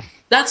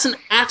an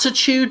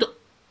attitude.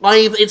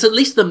 It's at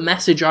least the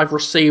message I've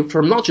received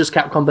from not just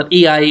Capcom, but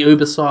EA,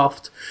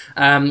 Ubisoft,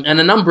 and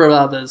a number of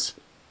others.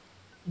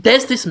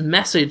 There's this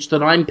message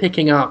that I'm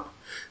picking up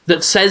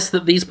that says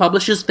that these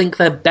publishers think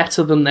they're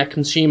better than their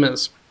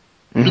consumers.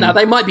 Now,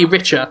 they might be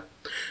richer,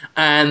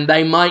 and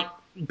they might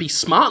be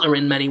smarter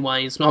in many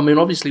ways. I mean,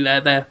 obviously,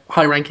 they're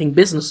high-ranking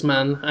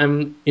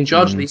businessmen in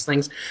charge of these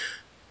things.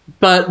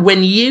 But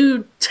when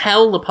you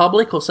tell the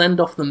public or send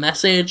off the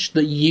message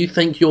that you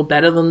think you're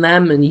better than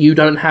them and you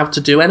don't have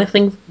to do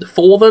anything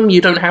for them,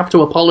 you don't have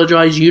to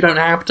apologize, you don't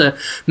have to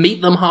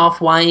meet them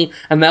halfway,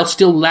 and they'll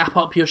still lap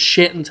up your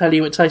shit and tell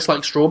you it tastes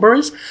like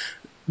strawberries,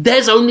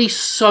 there's only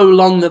so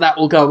long that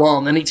will go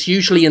on, and it's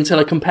usually until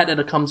a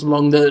competitor comes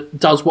along that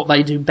does what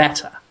they do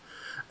better.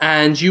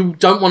 And you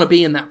don't want to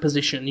be in that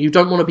position. You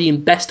don't want to be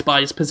in Best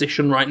Buy's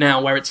position right now,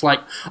 where it's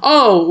like,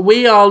 oh,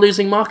 we are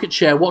losing market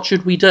share. What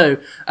should we do?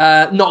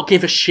 Not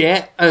give a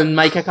shit and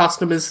make our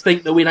customers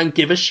think that we don't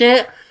give a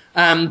shit.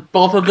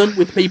 Bother them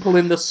with people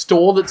in the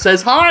store that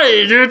says, hi,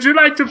 would you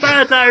like to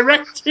buy a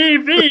direct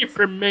TV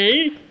from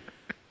me?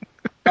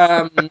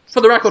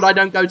 For the record, I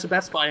don't go to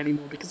Best Buy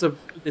anymore because of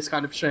this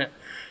kind of shit.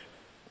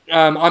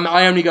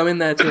 I only go in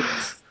there to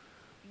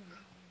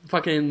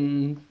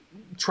fucking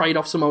trade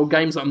off some old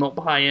games that I'm not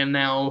buying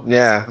now.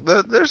 Yeah,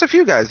 there's a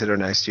few guys that are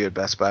nice to you at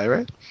Best Buy,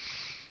 right?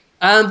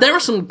 There are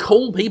some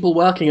cool people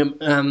working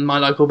at my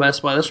local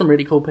Best Buy. There's some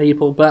really cool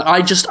people, but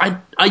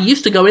I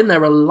used to go in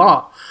there a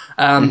lot.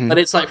 But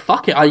it's like,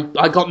 fuck it, I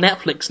got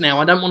Netflix now.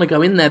 I don't want to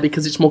go in there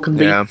because it's more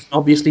convenient,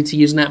 obviously, to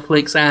use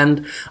Netflix,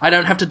 and I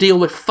don't have to deal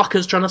with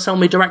fuckers trying to sell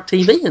me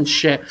DirecTV and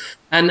shit.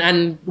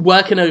 And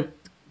work in a,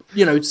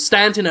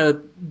 stand in a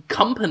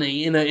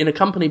company, in a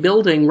company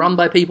building run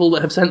by people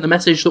that have sent the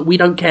message that we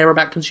don't care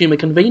about consumer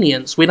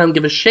convenience. We don't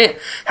give a shit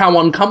how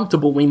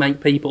uncomfortable we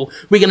make people.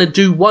 We're going to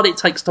do what it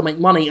takes to make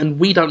money, and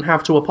we don't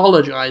have to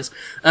apologize.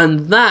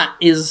 And that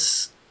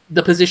is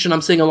the position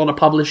I'm seeing a lot of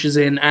publishers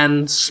in,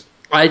 and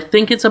I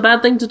think it's a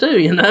bad thing to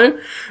do,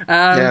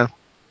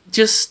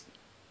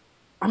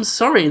 I'm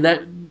sorry,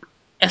 that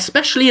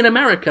especially in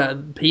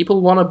America,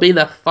 people want to be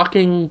the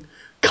fucking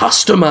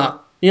customer.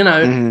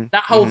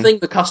 That whole thing,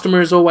 the customer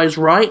is always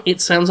right.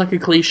 It sounds like a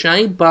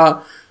cliche,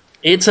 but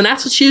it's an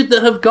attitude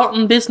that have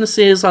gotten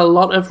businesses a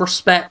lot of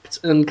respect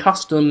and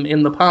custom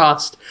in the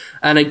past.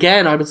 And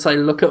again, I would say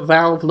look at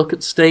Valve, look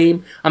at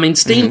Steam. I mean,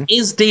 Steam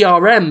is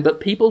DRM, but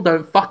people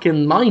don't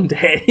fucking mind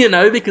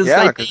it, because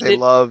they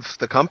love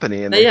the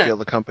company and they feel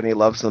the company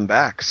loves them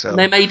back. So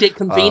they made it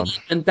convenient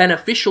and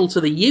beneficial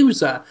to the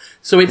user.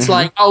 So it's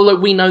like, oh,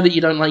 look, we know that you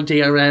don't like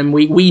DRM.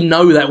 We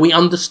know that. We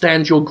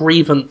understand your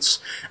grievance,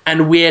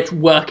 and we're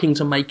working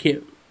to make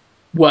it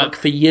work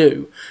for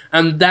you.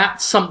 And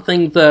that's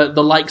something that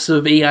the likes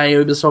of EA,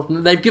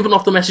 Ubisoft, they've given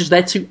off the message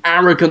they're too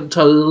arrogant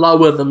to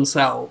lower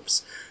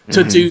themselves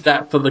to do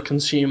that for the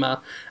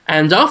consumer.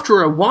 And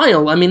after a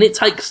while, I mean, it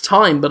takes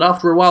time, but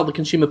after a while the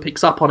consumer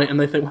picks up on it and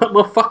they think,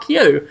 well, fuck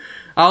you.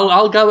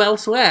 I'll go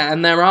elsewhere.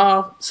 And there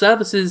are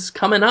services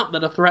coming up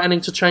that are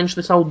threatening to change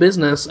this whole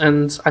business,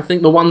 and I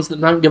think the ones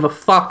that don't give a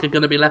fuck are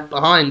going to be left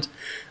behind.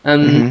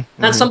 And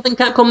that's something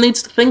Capcom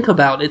needs to think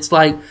about. It's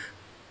like,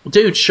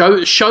 dude, show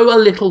a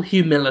little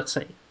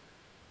humility.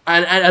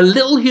 And a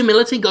little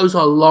humility goes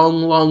a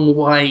long, long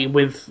way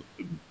with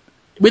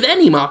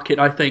any market,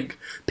 I think.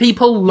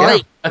 People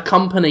like a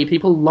company,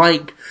 people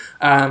like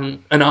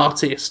an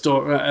artist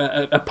or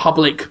a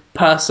public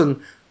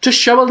person to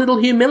show a little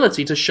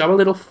humility, to show a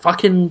little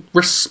fucking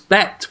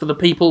respect for the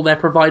people they're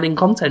providing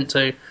content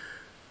to.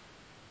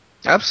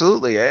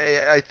 Absolutely.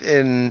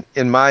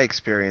 In my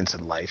experience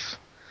in life,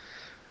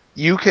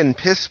 you can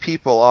piss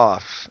people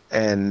off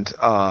and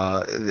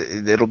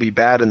it'll be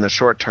bad in the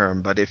short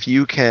term, but if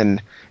you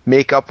can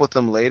make up with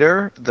them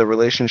later, the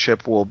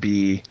relationship will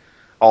be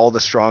all the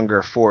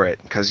stronger for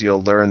it, because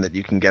you'll learn that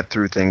you can get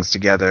through things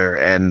together,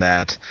 and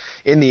that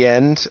in the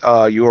end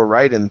you were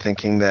right in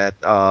thinking that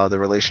the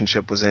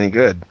relationship was any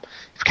good.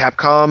 If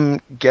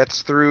Capcom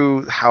gets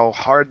through how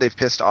hard they've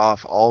pissed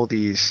off all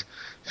these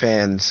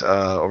fans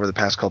over the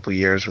past couple of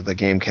years with the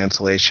game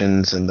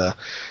cancellations and the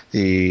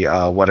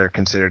what are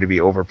considered to be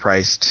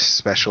overpriced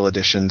special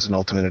editions and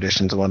ultimate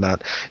editions and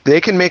whatnot, they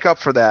can make up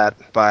for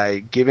that by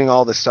giving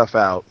all this stuff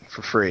out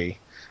for free.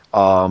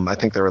 I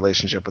think their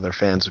relationship with their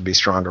fans would be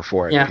stronger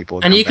for it. Yeah,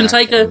 People and you can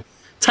take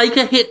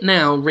a hit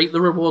now, reap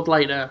the reward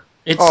later.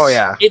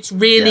 It's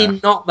really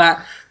not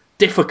that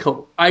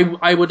difficult.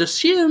 I would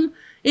assume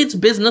it's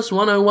business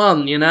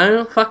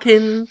 101,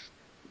 fucking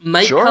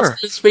make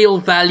customers feel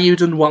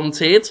valued and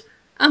wanted,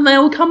 and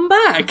they'll come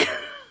back.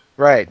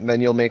 Right, and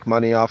then you'll make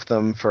money off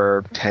them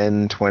for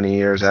 10, 20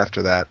 years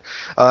after that.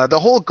 The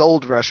whole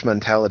gold rush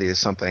mentality is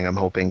something I'm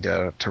hoping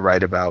to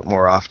write about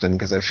more often,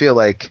 because I feel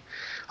like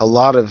a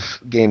lot of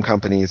game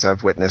companies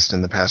I've witnessed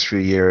in the past few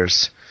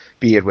years,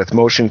 be it with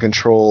motion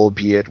control,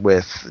 be it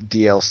with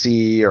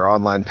DLC or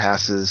online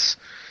passes,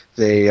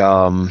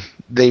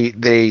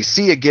 they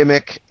see a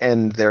gimmick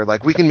and they're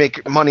like, we can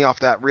make money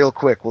off that real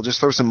quick. We'll just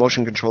throw some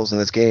motion controls in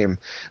this game and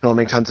it'll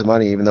make tons of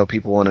money, even though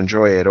people won't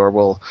enjoy it. Or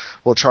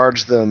we'll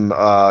charge them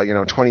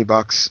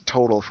 $20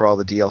 total for all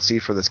the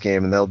DLC for this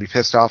game, and they'll be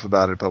pissed off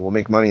about it, but we'll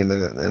make money in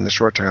the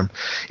short term.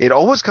 It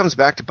always comes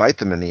back to bite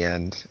them in the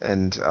end,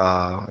 and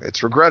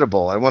it's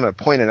regrettable. I want to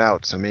point it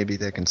out so maybe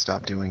they can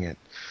stop doing it.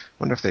 I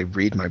wonder if they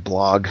read my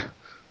blog.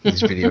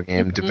 These video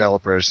game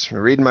developers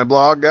reading my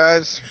blog,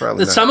 guys?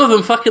 Probably not. Some of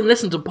them fucking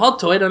listen to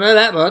Podtoid, I know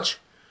that much.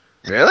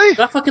 Really?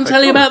 Did I fucking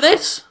tell you about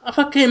this? I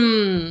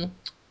fucking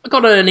I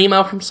got an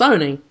email from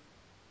Sony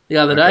the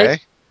other day.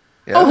 Okay.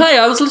 Yeah. Oh, hey,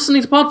 I was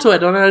listening to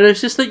Podtoid and I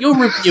noticed that you're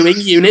reviewing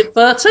Unit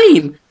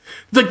 13,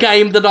 the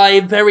game that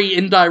I very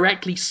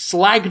indirectly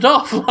slagged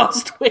off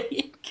last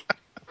week.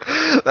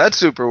 That's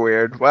super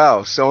weird.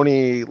 Wow,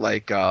 Sony,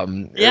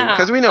 Yeah,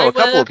 because we know they a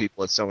couple were. of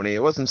people at Sony. It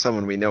wasn't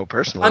someone we know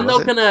personally, I'm was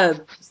not it?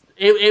 gonna.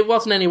 It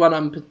wasn't anyone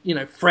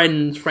I'm,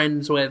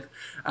 friends with.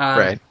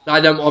 Right.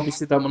 I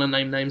obviously don't want to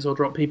name names or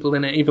drop people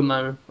in it, even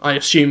though I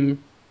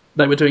assume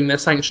they were doing their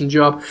sanctioned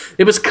job.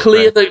 It was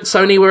clear Right. that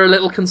Sony were a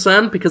little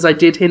concerned because I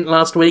did hint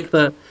last week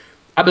that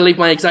I believe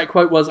my exact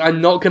quote was,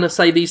 "I'm not going to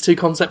say these two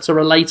concepts are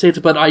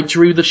related, but I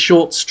drew the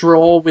short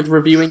straw with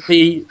reviewing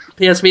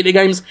PS Vita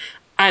games,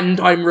 and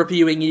I'm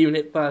reviewing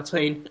Unit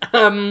 13."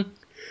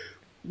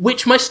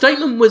 Which my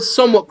statement was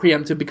somewhat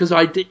preemptive because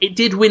it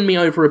did win me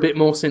over a bit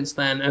more since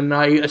then, and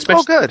I Oh,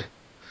 especially good.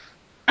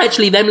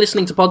 actually them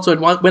listening to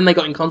Podtoid when they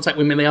got in contact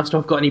with me, they asked if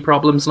I've got any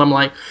problems, and I'm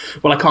like,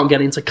 well, I can't get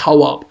into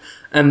co-op,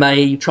 and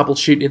they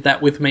troubleshooted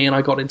that with me, and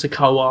I got into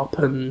co-op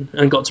and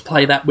got to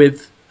play that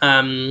with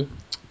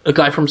a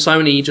guy from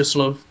Sony, just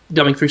sort of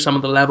going through some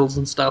of the levels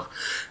and stuff,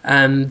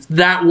 and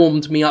that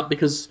warmed me up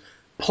because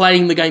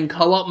playing the game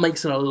co-op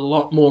makes it a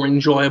lot more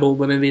enjoyable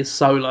than it is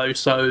solo.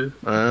 So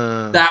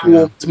that Yeah.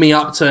 warmed me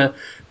up to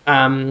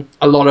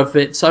a lot of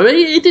it. So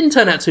it didn't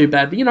turn out too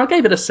bad. But, I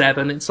gave it a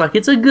 7. It's like,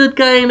 it's a good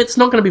game. It's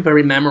not going to be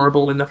very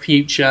memorable in the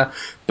future,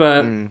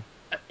 but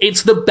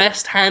it's the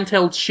best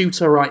handheld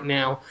shooter right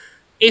now,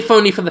 if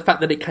only for the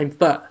fact that it came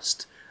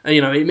first.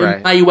 It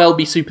Right. may well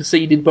be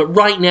superseded, but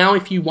right now,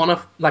 if you want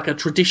a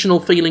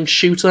traditional feeling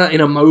shooter in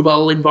a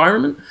mobile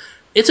environment,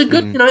 it's a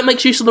good, it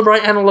makes use of the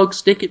right analog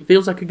stick. It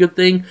feels like a good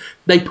thing.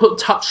 They put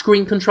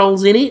touchscreen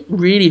controls in it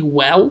really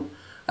well,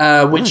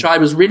 which I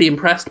was really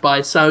impressed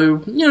by.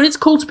 So, it's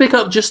cool to pick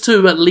up just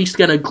to at least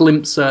get a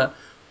glimpse at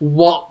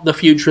what the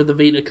future of the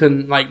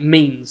Vita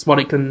means, what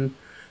it can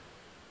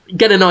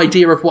get an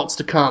idea of what's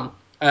to come.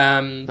 But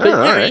all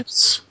right.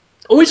 it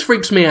always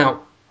freaks me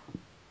out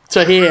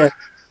to hear.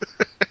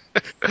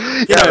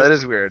 Yeah, that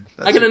is weird.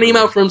 That's I get an super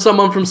email weird. from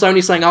someone from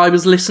Sony saying, I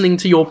was listening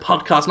to your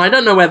podcast, and I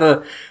don't know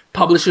whether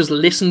publishers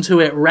listen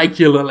to it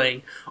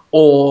regularly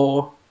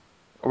or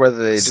Or whether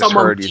they just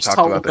someone heard you just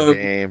talked about told the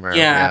them. game, or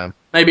Yeah,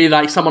 maybe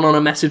someone on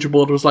a message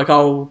board was like,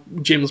 "Oh,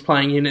 Jim's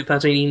playing Unit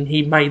 13.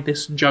 He made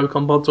this joke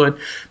on Podtoid,"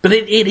 but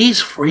it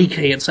is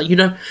freaky. It's like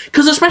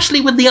because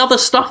especially with the other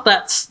stuff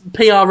that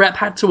PR rep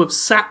had to have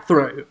sat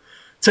through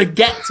to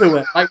get to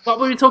it. Like what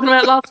were we talking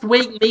about last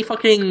week? Me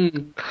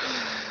fucking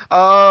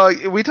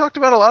We talked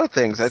about a lot of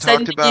things. I talked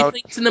sending you about,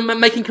 things and then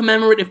making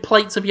commemorative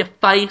plates of your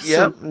face.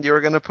 yep, And you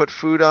were gonna put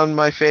food on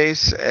my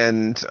face,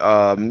 and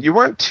you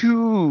weren't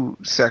too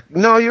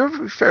no, you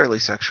were fairly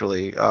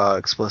sexually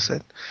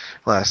explicit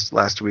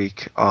last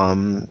week.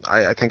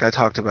 I think I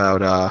talked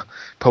about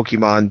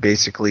Pokemon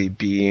basically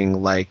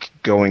being like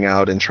going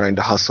out and trying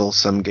to hustle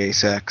some gay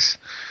sex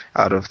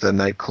out of the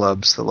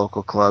nightclubs, the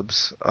local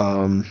clubs.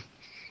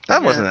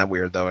 That wasn't that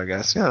weird though, I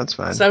guess. Yeah, that's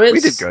fine. so We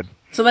did good.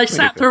 So they We did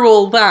sat good. through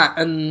all that,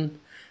 and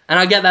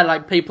I get that,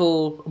 like,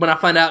 people, when I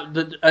find out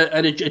that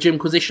a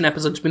Jimquisition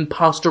episode's been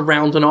passed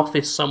around an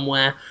office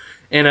somewhere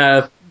in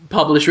a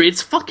publisher,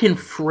 it's fucking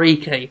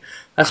freaky.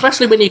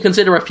 Especially when you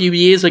consider a few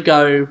years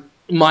ago,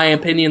 my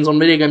opinions on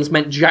video games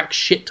meant jack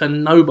shit to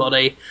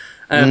nobody.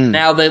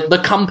 Now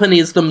the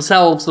companies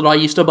themselves that I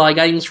used to buy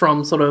games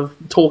from sort of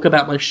talk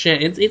about my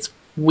shit. It's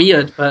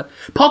weird, but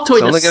Podtoid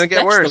It's only going to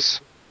get especially-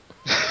 worse.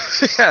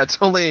 Yeah, it's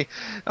only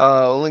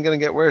going to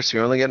get worse.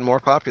 You're only getting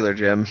more popular,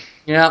 Jim.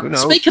 Yeah. Who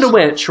knows? Speaking of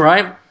which,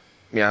 right?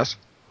 Yes.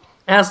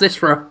 How's this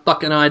for a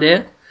fucking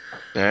idea?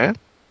 Yeah.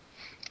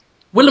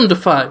 Willem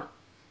Dafoe,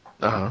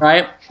 Uh-huh.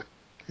 right?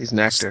 He's an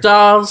actor.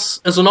 Stars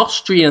as an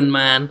Austrian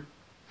man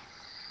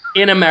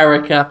in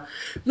America.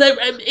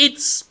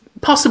 It's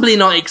possibly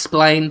not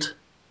explained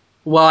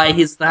why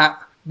he's that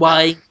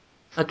way,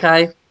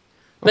 okay?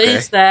 But Okay.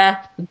 he's there,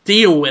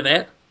 deal with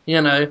it,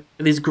 with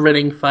his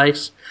grinning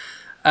face.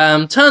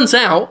 Turns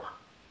out,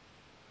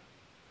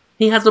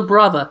 he has a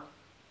brother,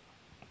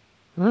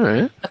 All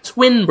right. a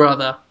twin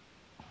brother,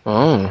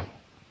 Oh.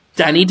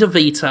 Danny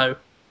DeVito.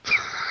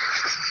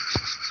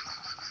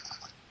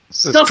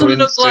 Is this Doesn't twins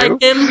look like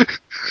too? him.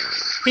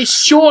 He's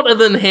shorter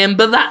than him,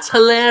 but that's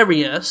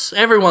hilarious.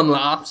 Everyone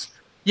laughs.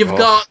 You've Oh.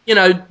 got,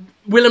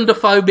 Willem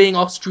Dafoe being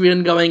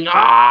Austrian going,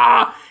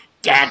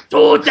 get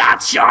to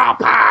the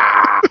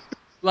chopper!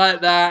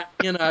 Like that,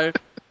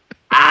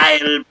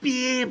 I'll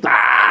be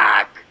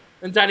back!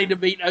 And Danny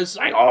DeVito's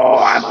saying,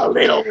 I'm a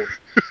little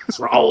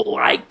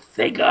troll-like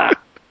figure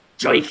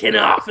joking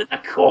off in the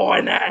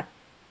corner.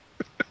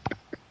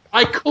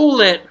 I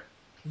call it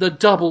the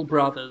Double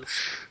Brothers.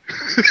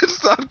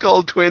 It's not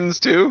called twins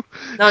too?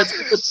 No, it's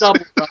called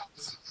the Double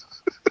Brothers.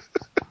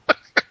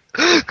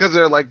 Because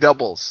they're like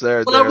doubles.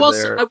 They're Well,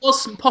 I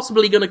was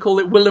possibly going to call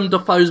it Willem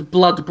Dafoe's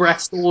blood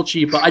breast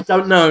orgy, but I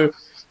don't know.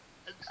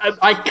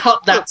 I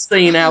cut that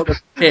scene out of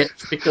the pitch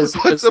because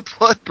What's a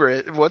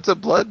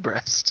blood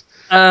breast?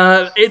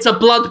 it's a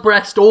blood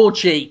breast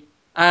orgy.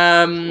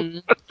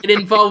 It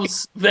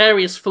involves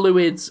various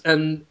fluids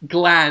and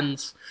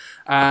glands,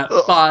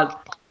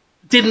 but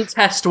didn't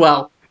test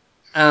well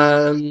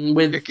You're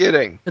with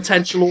kidding.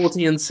 potential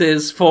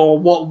audiences for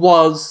what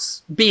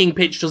was being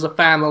pitched as a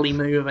family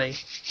movie.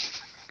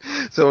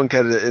 So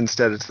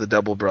instead it's the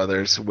Double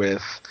Brothers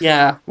with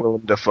Yeah.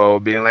 Willem Dafoe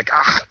being like,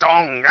 ah,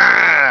 dong,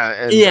 ah,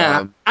 and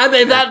Yeah. I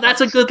mean,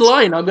 that's a good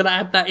line. I'm going to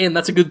add that in.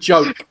 That's a good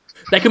joke.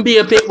 There can be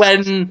a bit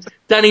when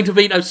Danny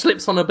DeVito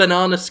slips on a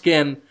banana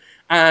skin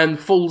and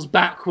falls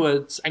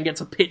backwards and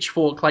gets a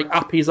pitchfork like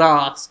up his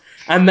ass.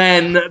 And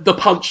then the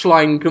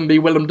punchline can be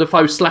Willem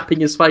Dafoe slapping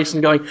his face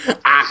and going,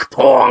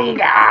 Achtung!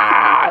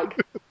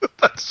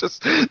 that's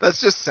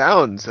just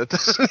sounds. That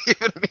doesn't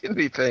even mean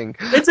anything.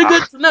 It's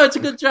a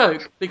good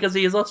joke because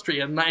he is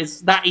Austrian.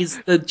 That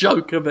is the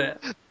joke of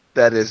it.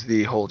 That is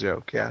the whole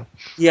joke. Yeah.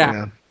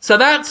 Yeah. So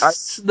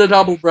that's the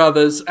Double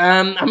Brothers.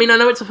 I mean, I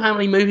know it's a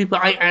family movie,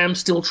 but I am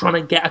still trying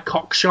to get a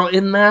cock shot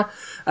in there.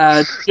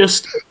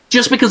 Just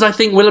because I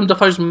think Willem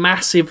Dafoe's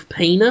massive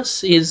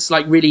penis is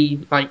like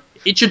really like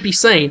it should be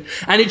seen,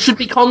 and it should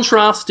be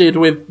contrasted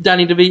with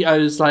Danny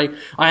DeVito's. Like,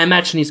 I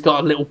imagine he's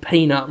got a little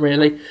peanut,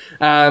 really,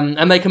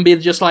 and they can be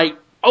just like,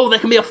 oh, there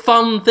can be a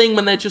fun thing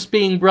when they're just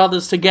being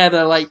brothers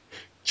together, like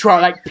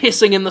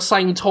pissing in the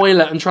same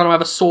toilet and trying to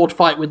have a sword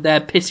fight with their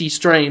pissy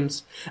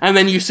streams. And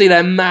then you see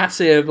their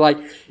massive, like,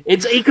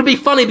 it could be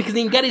funny because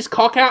he can get his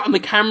cock out and the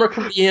camera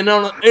can be in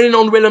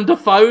on Willem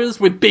Dafoe's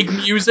with big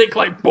music,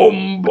 like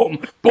boom, boom,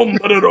 boom,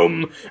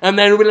 ba-da-dum. And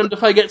then Willem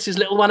Dafoe gets his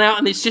little one out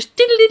and it's just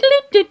boom,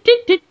 boom,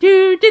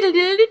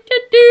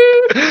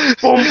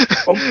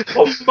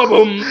 boom,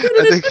 boom.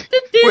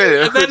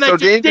 So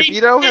Danny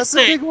DeVito has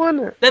the big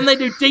one? Then they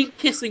do deep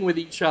kissing with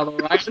each other,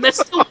 right? And they're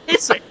still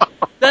kissing.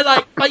 They're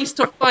like face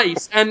to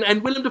face,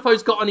 and Willem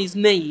Dafoe's got on his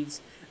knees,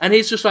 and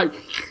he's just like,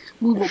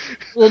 while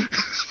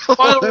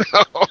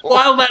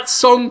that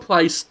song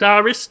plays,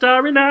 Starry,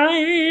 Starry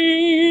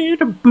Night,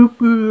 boop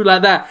boo,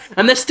 like that,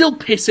 and they're still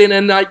pissing,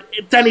 and like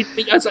Danny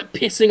DeVito's like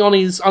pissing on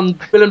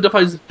Willem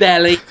Dafoe's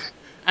belly,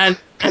 and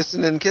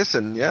Pissing and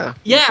kissing, yeah.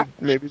 Yeah,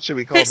 Maybe it should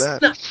be called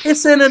that.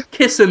 Pissing and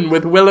kissing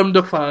with Willem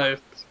Dafoe.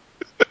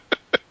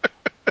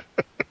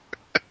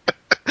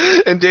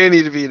 And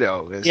Danny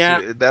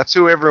DeVito. That's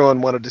who everyone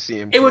wanted to see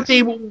him kiss. It would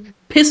be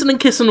pissing and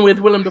kissing with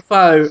Willem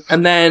Dafoe,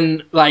 and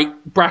then, like,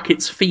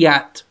 brackets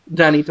Fiat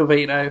Danny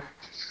DeVito.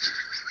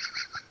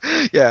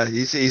 Yeah,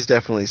 he's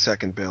definitely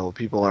second bill.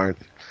 People aren't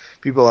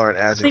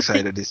as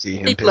excited to see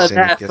him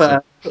pissing and kissing.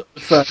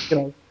 For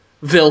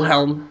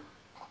Wilhelm.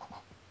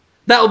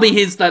 That'll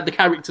be the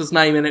character's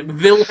name in it.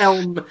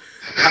 Wilhelm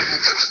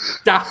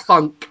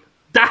Dafoe.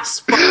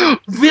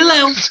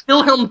 Wilhelm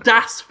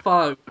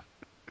Dafoe.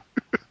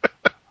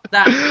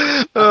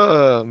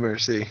 Oh,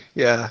 mercy.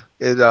 Yeah.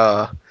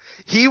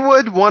 He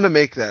would want to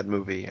make that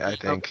movie, I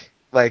think.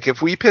 Like,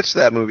 if we pitched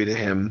that movie to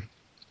him,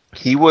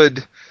 he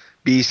would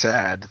be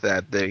sad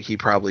that he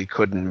probably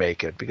couldn't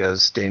make it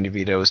because Danny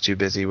DeVito was too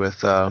busy with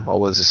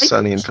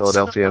Sunny in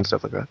Philadelphia and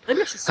stuff like that.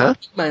 Maybe I should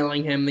start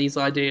emailing him these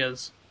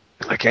ideas.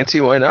 I can't see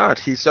why not.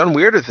 He's done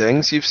weirder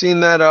things. You've seen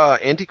that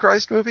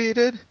Antichrist movie he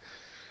did?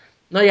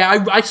 No,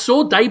 yeah, I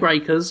saw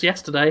Daybreakers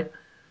yesterday.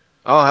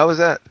 Oh, how was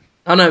that?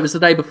 Oh no, it was the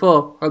day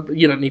before.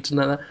 You don't need to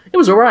know that. It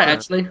was alright,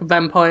 actually.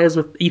 Vampires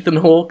with Ethan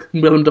Hawke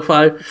and Willem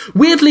Dafoe.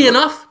 Weirdly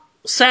enough,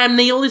 Sam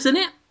Neill is in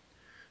it.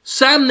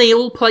 Sam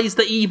Neill plays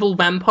the evil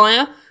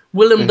vampire.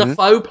 Willem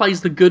Dafoe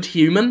plays the good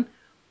human.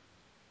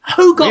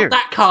 Who got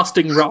that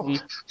casting wrong?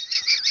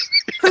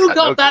 Who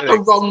got that the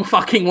wrong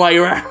fucking way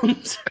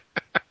around?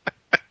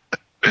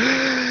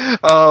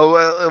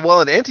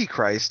 Well, in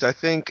Antichrist, I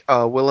think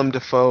Willem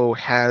Dafoe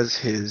has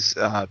his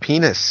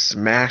penis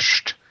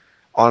smashed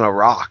on a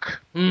rock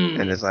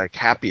and is like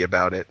happy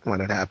about it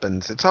when it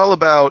happens. It's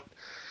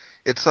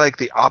like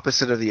the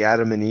opposite of the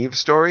Adam and Eve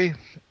story.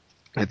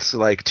 It's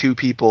like two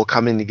people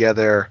coming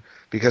together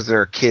because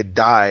their kid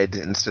died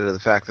instead of the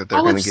fact that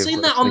they're going to give birth to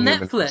humans. I've seen that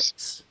on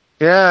Netflix.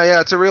 Yeah,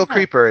 it's a real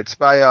creeper. It's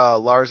by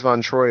Lars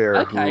von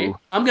Trier, who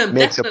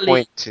makes a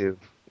point to...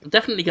 I'm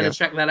definitely going to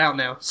check that out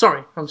now.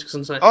 Sorry, I was just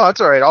going to say. Oh,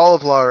 that's all right. All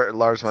of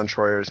Lars von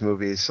Trier's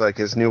movies, like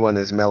his new one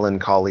is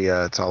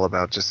Melancholia. It's all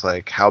about just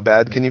like, how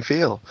bad can you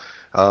feel?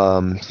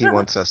 He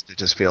wants us to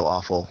just feel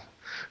awful.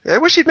 I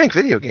wish he'd make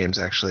video games,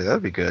 actually. That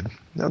would be good.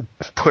 That would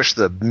push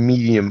the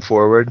medium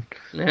forward.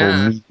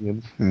 Yeah. Oh,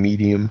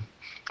 medium.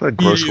 What a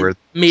gross word.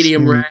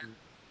 Medium rare.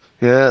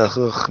 Yeah,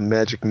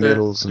 magic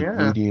metals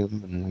and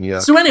medium and yeah.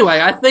 So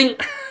anyway, I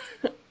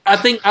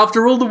think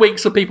after all the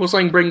weeks of people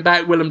saying bring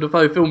back Willem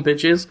Dafoe film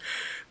pitches,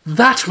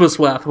 that was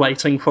worth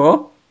waiting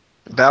for.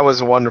 That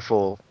was a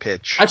wonderful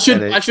pitch. I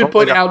should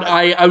point out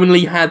I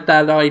only had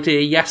that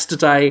idea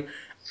yesterday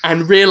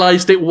and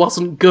realised it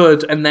wasn't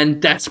good and then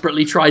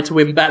desperately tried to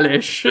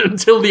embellish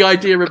until the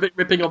idea of it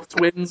ripping off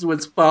twins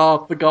was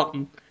far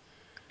forgotten.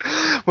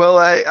 Well,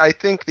 I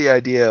think the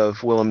idea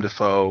of Willem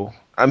Dafoe,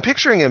 I'm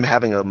picturing him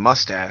having a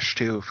mustache,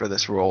 too, for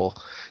this role.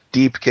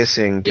 Deep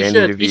kissing Danny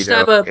DeVito. He should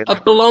have a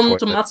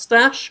blonde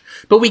mustache,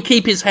 but we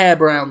keep his hair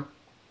brown.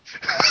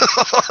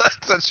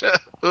 That's such a...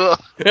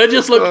 It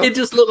just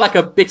looked like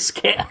a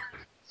biscuit.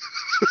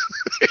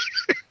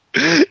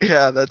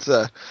 Yeah, that's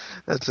a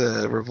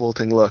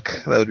revolting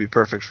look. That would be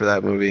perfect for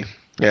that movie.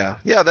 Yeah.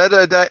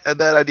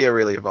 That idea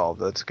really evolved.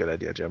 That's a good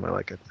idea, Jim. I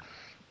like it.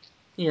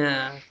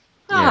 Yeah. Yeah.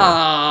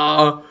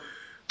 Ah,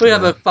 we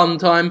have a fun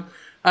time.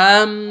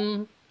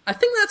 I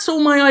think that's all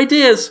my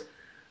ideas.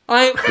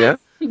 I Yeah.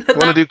 Want to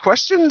that do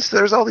questions?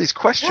 There's all these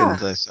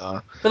questions yeah. I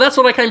saw. But that's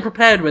what I came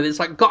prepared with. It's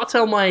like, gotta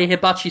tell my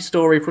hibachi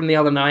story from the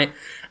other night,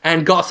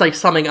 and gotta say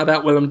something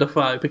about Willem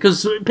Dafoe.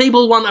 Because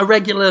people want a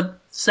regular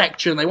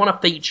section, they want a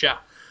feature.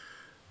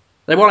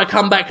 They want to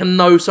come back and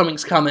know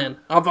something's coming.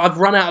 I've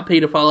run out of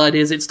paedophile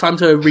ideas, it's time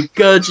to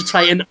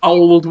regurgitate an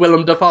old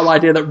Willem Dafoe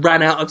idea that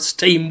ran out of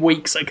steam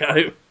weeks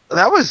ago.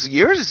 That was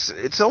years.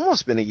 It's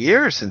almost been a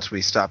year since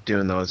we stopped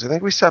doing those. I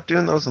think we stopped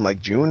doing those in like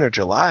June or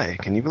July.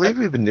 Can you believe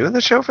we've been doing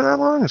the show for that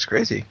long? It's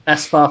crazy.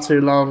 That's far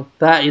too long.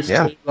 That is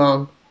Yeah. too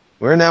long.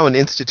 We're now an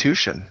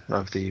institution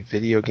of the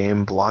video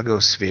game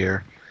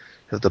blogosphere,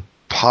 of the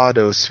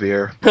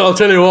podosphere. I'll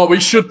tell you what,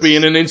 we should be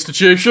in an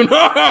institution. Crazy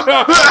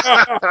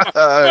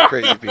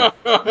people.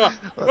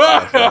 Let's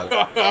laugh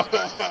about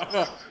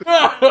it.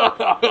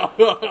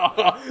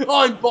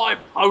 I'm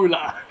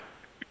bipolar.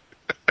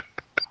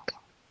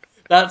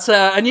 That's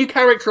a new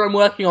character I'm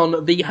working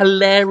on, the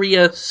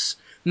hilarious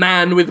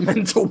man with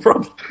mental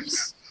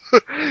problems.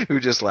 Who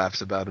just laughs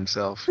about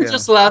himself. He's Yeah.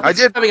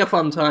 just having a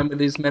fun time with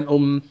his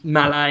mental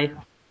malay.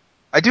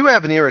 I do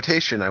have an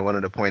irritation I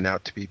wanted to point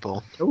out to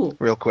people Ooh.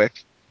 real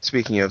quick.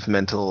 Speaking of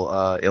mental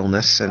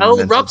illness and I'll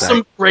mental rub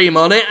some cream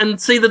on it and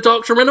see the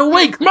doctor in a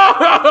week.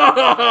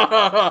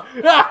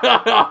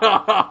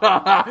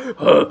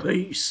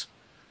 Herpes.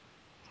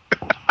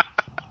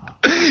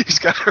 He's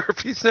got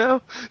herpes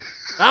now?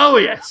 Oh,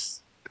 yes.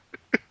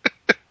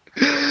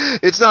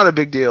 It's not a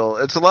big deal.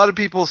 It's a lot of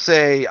people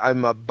say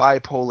I'm a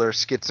bipolar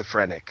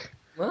schizophrenic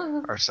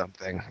or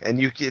something. And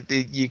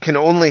you can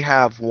only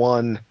have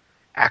one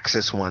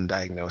Axis 1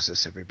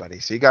 diagnosis, everybody.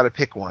 So you got to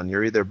pick one.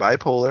 You're either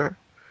bipolar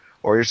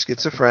or you're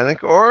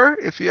schizophrenic, or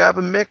if you have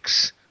a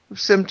mix of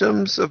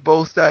symptoms of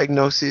both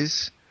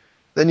diagnoses,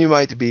 then you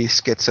might be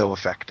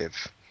schizoaffective.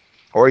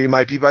 Or you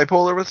might be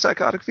bipolar with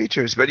psychotic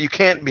features, but you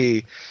can't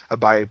be a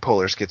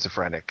bipolar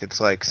schizophrenic. It's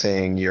like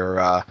saying you're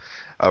a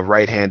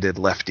right-handed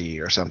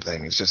lefty or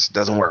something. It just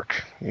doesn't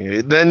work.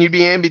 Then you'd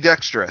be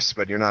ambidextrous,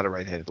 but you're not a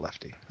right-handed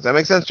lefty. Does that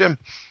make sense, Jim?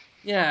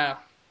 Yeah.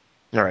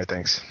 All right,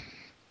 thanks.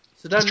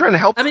 So Just trying to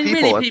help people. really,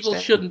 people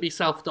understand. shouldn't be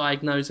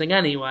self-diagnosing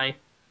anyway.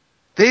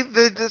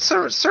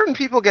 Certain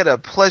people get a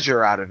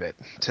pleasure out of it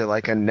to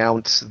like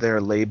announce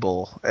their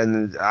label,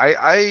 and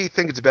I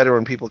think it's better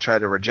when people try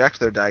to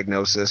reject their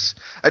diagnosis,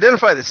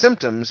 identify the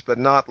symptoms, but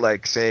not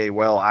like say,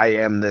 well, I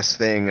am this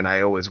thing and I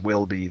always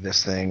will be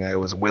this thing. I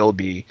always will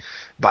be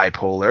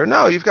bipolar.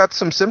 No, you've got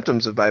some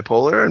symptoms of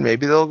bipolar, and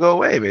maybe they'll go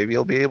away. Maybe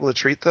you'll be able to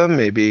treat them.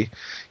 Maybe,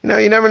 you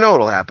never know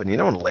what'll happen. You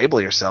don't want to label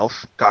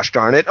yourself. Gosh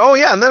darn it. Oh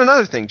yeah, and then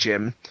another thing,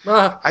 Jim.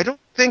 I don't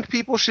think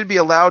people should be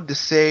allowed to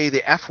say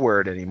the F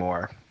word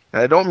anymore.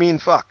 And I don't mean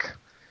fuck.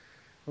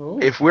 Oh.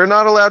 If we're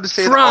not allowed to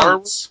say the R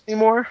word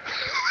anymore...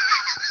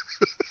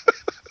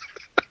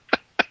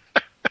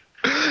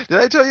 Did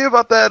I tell you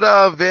about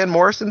that Van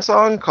Morrison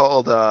song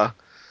called When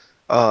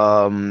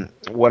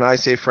I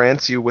Say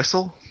France, You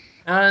Whistle?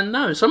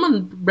 No,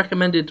 someone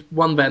recommended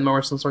one Van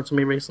Morrison song to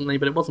me recently,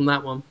 but it wasn't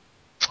that one.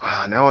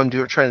 Now I'm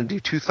trying to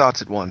do two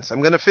thoughts at once. I'm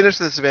going to finish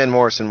this Van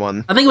Morrison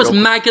one. I think it was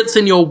maggots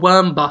in your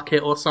worm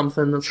bucket or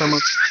something that someone...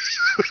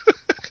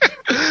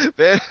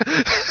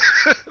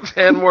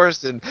 Van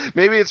Morrison.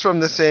 Maybe it's from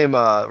the same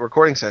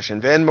recording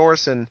session. Van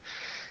Morrison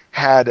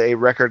had a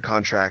record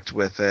contract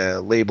with a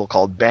label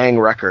called Bang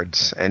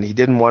Records, and he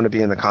didn't want to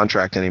be in the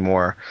contract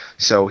anymore.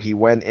 So he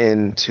went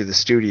into the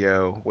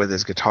studio with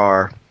his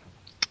guitar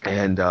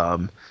and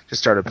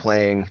just started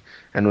playing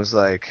and was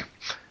like,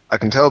 I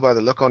can tell by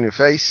the look on your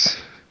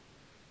face,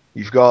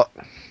 you've got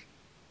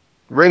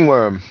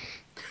ringworm.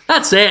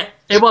 That's it.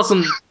 It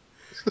wasn't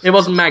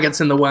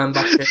maggots in the worm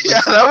bucket.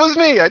 Yeah, that was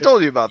me. I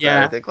told you about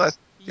that, I think.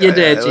 You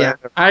did.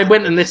 I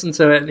went and listened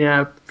to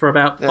it, for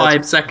about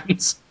 5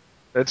 seconds.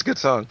 That's a good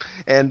song.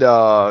 And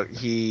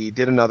he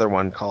did another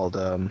one called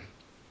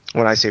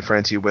When I Say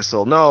France, You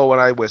Whistle. No, when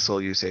I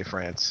whistle, you say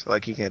France.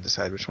 Like, he can't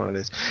decide which one it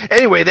is.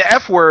 Anyway, the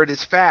F word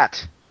is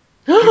fat.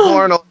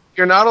 You're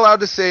not allowed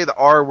to say the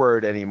R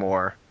word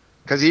anymore.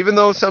 Because even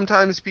though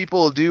sometimes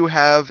people do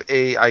have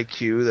a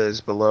IQ that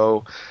is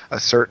below a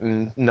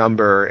certain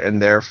number,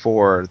 and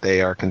therefore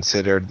they are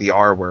considered the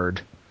R word,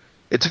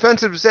 it's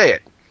offensive to say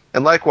it.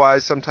 And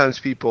likewise, sometimes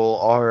people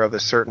are of a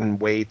certain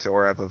weight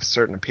or have a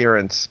certain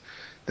appearance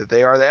that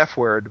they are the F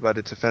word, but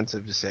it's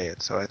offensive to say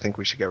it. So I think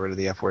we should get rid of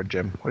the F word,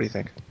 Jim. What do you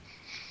think?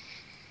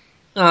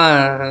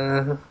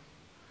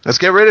 Let's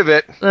get rid of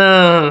it.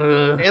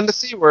 And the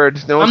C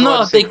word. I'm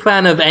not a big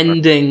fan of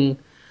ending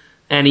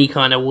any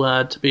kind of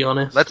word, to be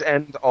honest. Let's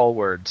end all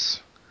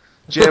words.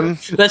 Jim?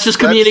 Let's just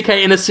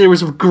communicate in a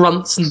series of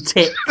grunts and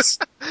ticks.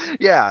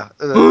 Yeah.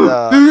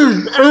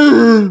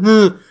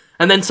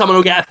 And then someone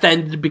will get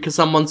offended because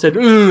someone said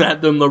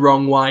at them the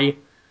wrong way.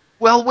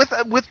 Well,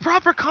 with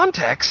proper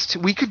context,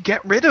 we could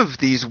get rid of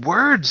these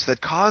words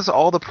that cause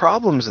all the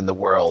problems in the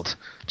world.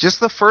 Just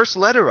the first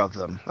letter of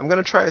them. I'm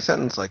going to try a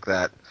sentence like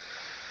that.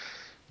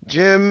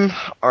 Jim,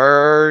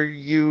 are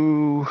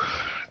you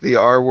the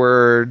R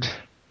word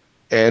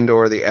and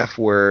or the F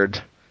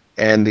word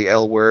and the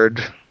L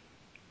word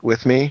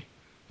with me?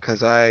 Because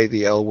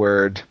the L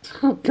word,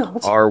 Oh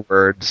God. R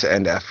words,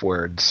 and F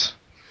words.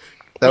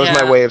 That was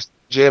my Yeah. way of,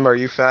 Jim, are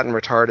you fat and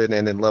retarded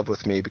and in love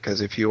with me? Because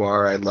if you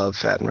are, I love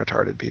fat and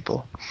retarded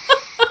people.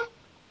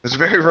 It was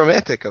very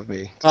romantic of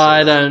me to say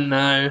I that. don't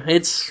know.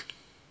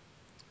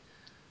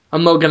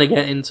 I'm not going to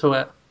get into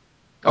it.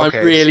 I'm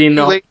Okay, so really too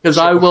not, late because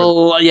show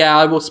for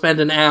I will spend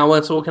an hour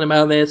talking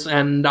about this,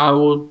 and I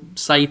will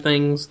say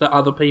things that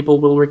other people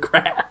will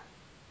regret.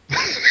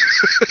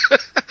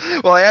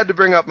 Well, I had to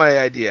bring up my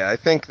idea. I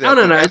think No, that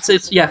no, the no. F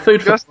It's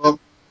food for just thought.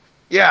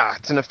 yeah,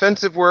 it's an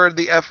offensive word,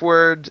 the F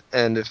word,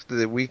 and if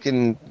we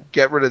can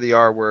get rid of the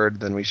R word,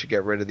 then we should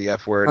get rid of the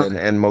F word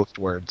and most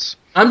words.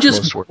 I'm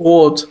just Most words.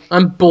 bored.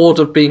 I'm bored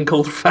of being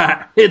called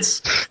fat.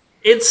 It's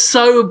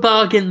so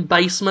bargain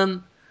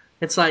basement.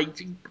 It's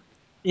like,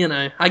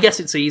 I guess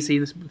it's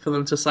easy for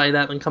them to say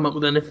that and come up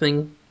with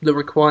anything that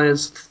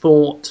requires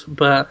thought,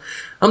 but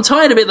I'm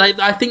tired of it.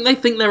 I think they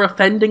think they're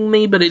offending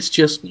me, but it's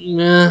just,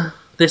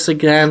 this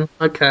again.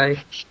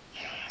 Okay.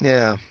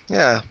 Yeah,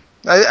 yeah.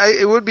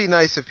 It would be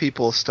nice if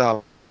people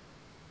stopped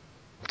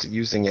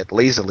using it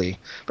lazily,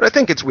 but I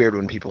think it's weird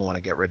when people want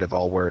to get rid of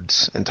all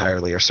words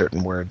entirely or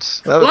certain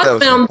words. Well, That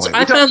was my point.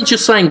 I found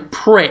just saying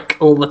prick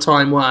all the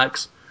time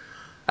works.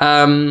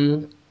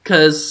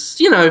 Because,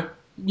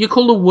 you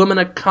call a woman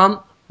a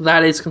cunt,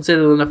 that is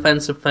considered an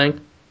offensive thing.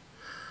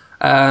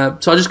 So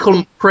I just call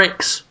them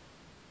pricks.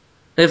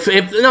 I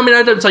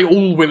don't say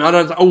all women. I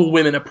don't say all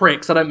women are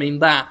pricks. I don't mean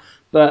that.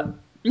 But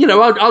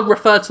I'd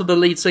refer to the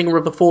lead singer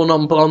of the Four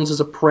Non Blondes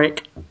as a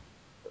prick.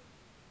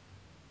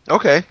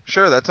 Okay,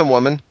 sure, that's a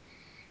woman.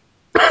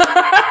 Right?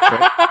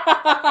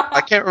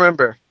 I can't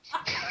remember.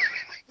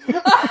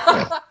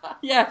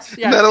 Yes,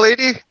 Isn't that a yes,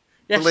 lady? The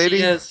yes. She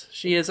lady? is.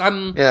 She is.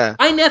 Yeah.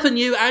 I never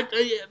knew.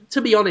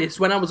 To be honest,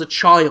 when I was a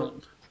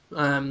child,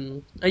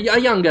 a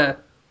younger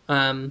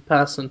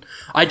person,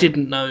 I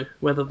didn't know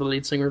whether the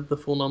lead singer of the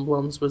Four Non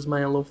Blondes was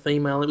male or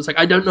female. It was like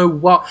I don't know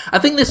what. I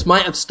think this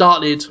might have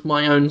started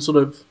my own sort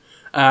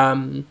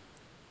of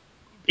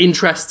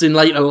interest in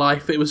later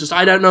life. It was just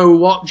I don't know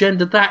what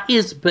gender that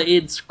is, but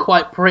it's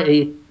quite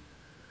pretty.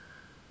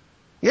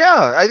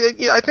 Yeah,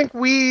 I think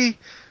we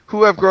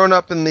who have grown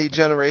up in the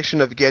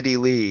generation of Geddy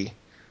Lee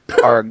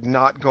are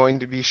not going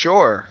to be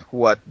sure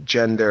what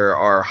gender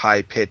our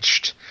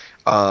high-pitched,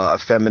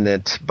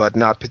 effeminate, but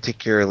not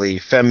particularly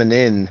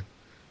feminine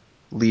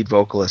lead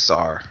vocalists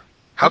are.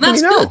 How And can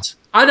you that's know? good.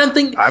 I don't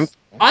think. I'm.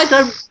 I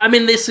don't. I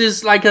mean, this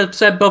is like I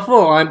said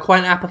before. I'm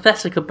quite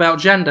apathetic about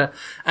gender,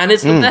 and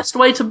it's the Mm, best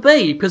way to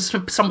be because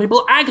some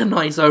people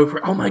agonize over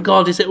it. Oh my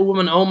god, is it a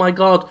woman? Oh my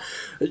god,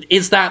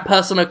 is that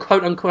person a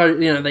quote unquote?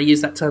 They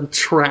use that term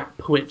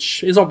trap,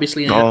 which is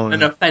obviously oh, an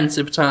yeah.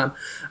 offensive term.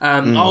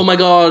 Mm, Oh my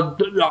god,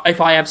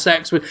 if I have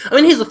sex with. I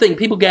mean, here's the thing: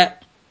 people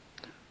get.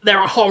 There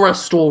are horror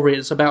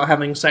stories about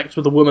having sex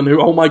with a woman who,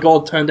 oh my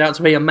god, turned out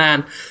to be a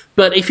man.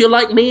 But if you're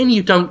like me and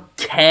you don't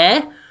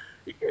care,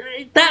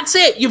 that's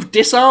it. You've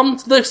disarmed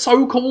the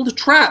so-called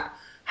trap.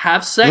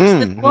 Have sex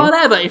with mm,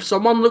 whatever. If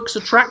someone looks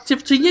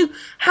attractive to you,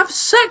 have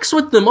sex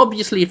with them.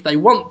 Obviously, if they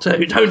want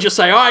to. Don't just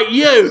say, "All right,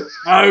 you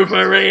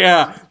over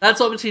here." That's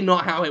obviously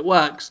not how it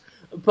works.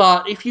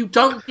 But if you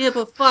don't give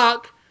a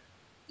fuck,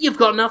 you've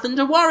got nothing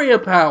to worry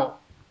about.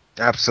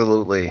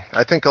 absolutely.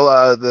 I think a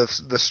lot of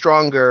the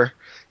stronger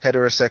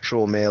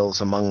heterosexual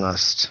males among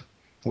us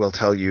will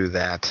tell you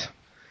that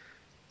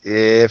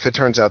if it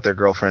turns out their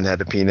girlfriend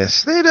had a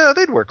penis,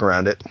 they'd work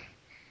around it.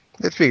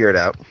 They'd figure it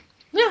out.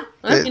 Yeah,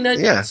 I mean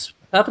Yeah. it's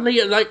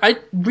perfectly like I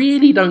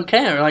really don't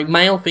care, like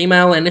male,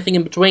 female, anything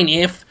in between.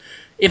 If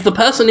the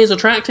person is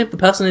attractive, the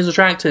person is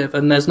attractive,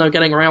 and there's no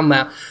getting around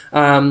that.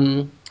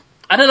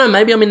 I don't know.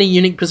 Maybe I'm in a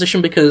unique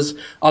position because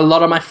a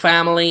lot of my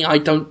family I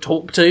don't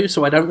talk to,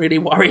 so I don't really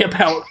worry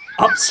about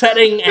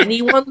upsetting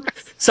anyone.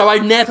 So I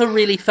never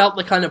really felt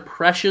the kind of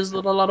pressures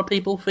that a lot of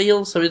people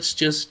feel. So it's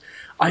just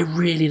I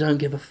really don't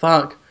give a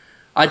fuck.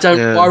 I don't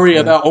Yeah. worry Yeah.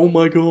 about, oh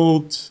my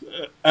god,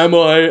 am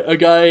I a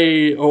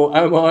gay or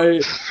am I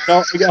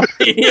not a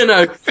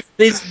gay?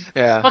 These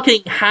Yeah.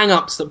 fucking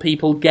hang-ups that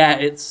people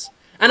get.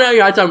 I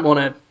know I don't want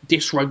to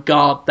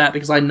disregard that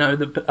because I know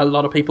that a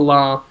lot of people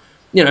are,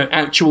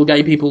 actual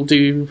gay people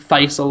do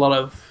face a lot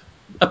of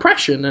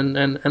oppression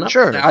and upset.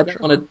 Sure. I don't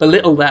Sure. want to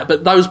belittle that,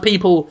 but those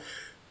people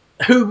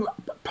who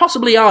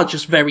possibly are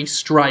just very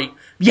straight,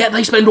 yet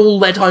they spend all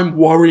their time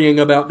worrying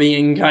about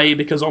being gay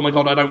because, oh my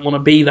god, I don't want to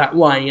be that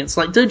way. It's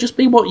like, dude, just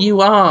be what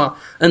you are.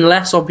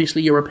 Unless,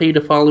 obviously, you're a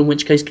paedophile, in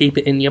which case, keep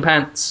it in your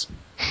pants.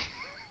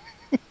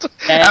 It's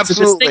a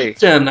Absolutely.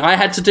 distinction. I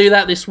had to do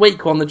that this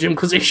week on the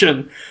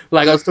Jimquisition.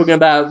 Like, I was talking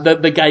about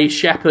the gay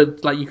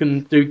shepherd, like, you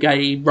can do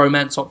gay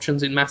romance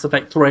options in Mass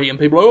Effect 3, and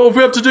people are like, oh, if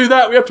we have to do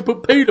that, we have to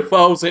put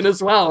paedophiles in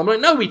as well. I'm like,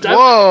 no, we don't.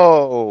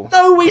 Whoa.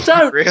 No, we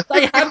don't. Really?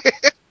 They have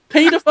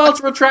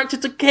paedophiles are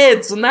attracted to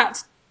kids, and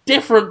that's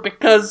different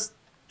because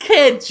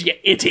kids, you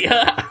idiot.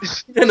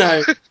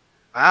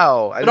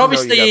 Wow. I But didn't know you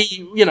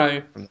obviously,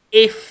 got.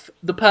 if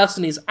the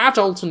person is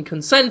adult and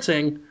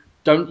consenting,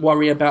 don't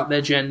worry about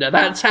their gender.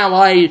 That's how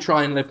I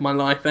try and live my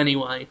life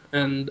anyway.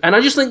 And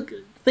I just think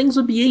things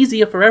would be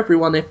easier for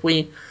everyone if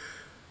we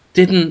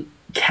didn't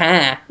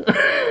care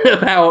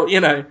about,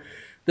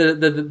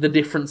 the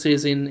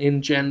differences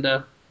in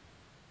gender.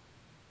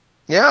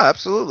 Yeah,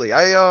 absolutely.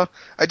 I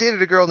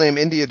dated a girl named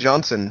India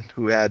Johnson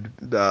who had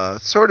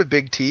sort of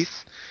big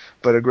teeth,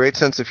 but a great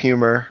sense of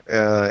humor,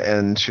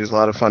 and she was a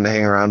lot of fun to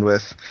hang around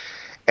with.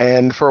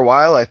 And for a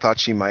while, I thought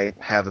she might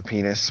have a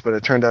penis, but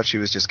it turned out she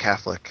was just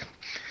Catholic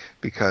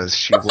because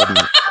she wouldn't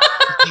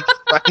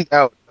find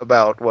out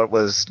about what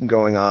was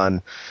going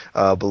on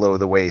below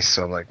the waist.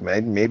 So I'm like,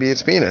 maybe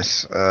it's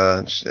penis,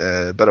 but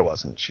it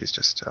wasn't. She's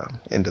just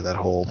into that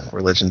whole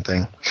religion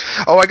thing.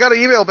 Oh, I got an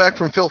email back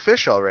from Phil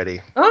Fish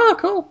already. Oh,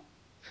 cool.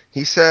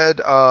 He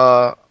said,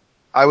 I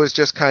was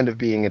just kind of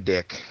being a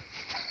dick.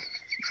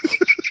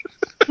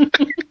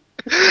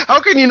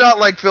 How can you not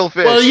like Phil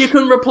Fish? Well, you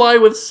can reply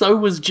with, so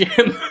was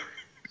Jim.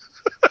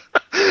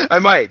 I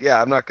might,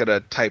 yeah. I'm not going to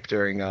type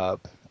during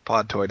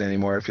Podtoid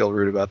anymore. I feel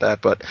rude about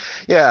that. But,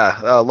 yeah,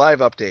 live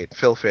update,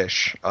 Phil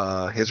Fish.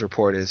 His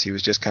report is he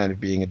was just kind of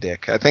being a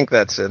dick. I think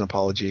that's an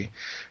apology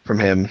from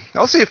him.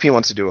 I'll see if he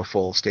wants to do a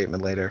full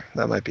statement later.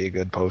 That might be a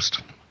good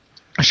post.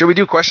 Should we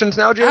do questions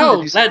now, Jim?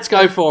 Oh, let's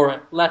go for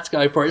it.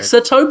 Okay. So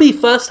Toby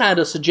first had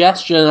a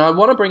suggestion, and I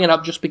want to bring it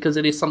up just because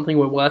it is something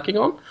we're working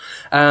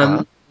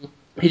on.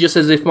 He just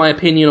says, if my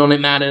opinion on it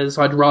matters,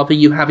 I'd rather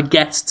you have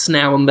guests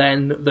now and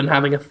then than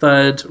having a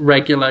third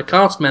regular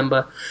cast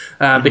member,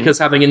 because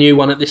having a new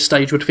one at this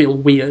stage would feel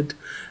weird.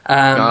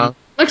 Like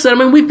I said,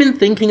 we've been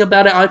thinking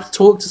about it. I've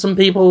talked to some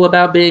people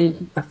about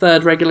being a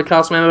third regular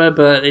cast member,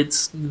 but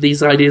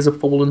these ideas have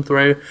fallen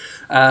through.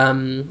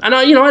 And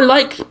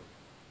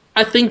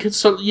I think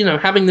it's,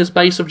 having this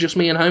base of just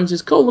me and Holmes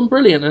is cool and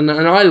brilliant, and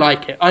I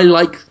like it. I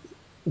like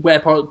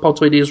where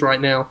Podtoid is right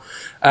now.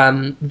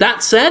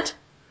 That said,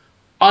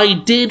 I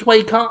did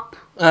wake up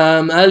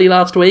early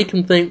last week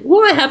and think,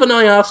 why haven't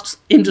I asked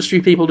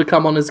industry people to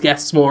come on as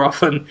guests more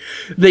often?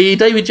 The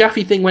David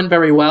Jaffe thing went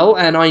very well,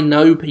 and I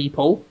know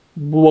people.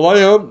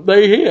 Why aren't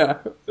they here?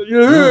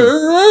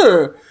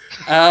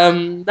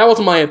 That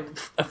wasn't my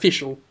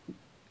official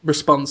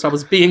response. I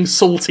was being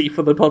salty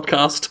for the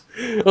podcast.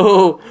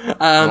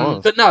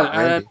 But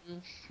no,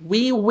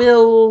 we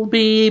will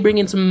be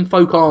bringing some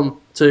folk on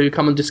to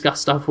come and discuss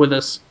stuff with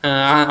us.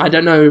 I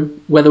don't know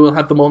whether we'll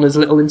have them on as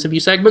little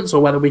interview segments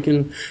or whether we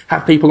can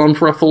have people on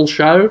for a full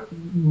show,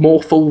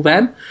 more full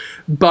then.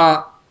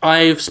 But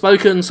I've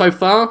spoken so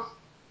far.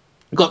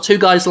 Got two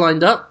guys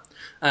lined up.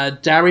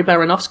 Dari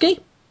Baranovsky,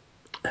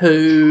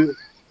 who...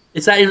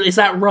 Is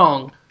that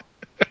wrong?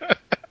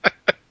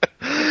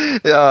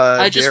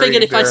 I just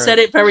figured if I said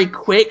it very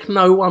quick,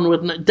 no one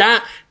would know.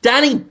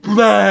 Danny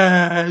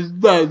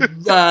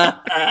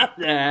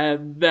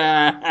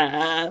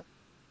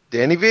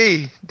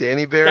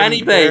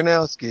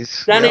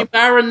Baranowski's. Danny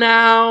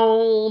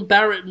Baranow,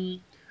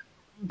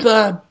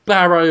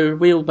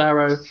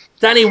 Wheelbarrow.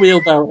 Danny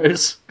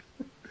Wheelbarrows.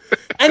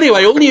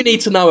 Anyway, all you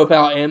need to know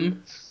about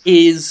him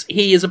is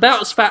he is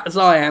about as fat as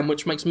I am,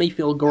 which makes me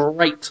feel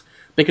great,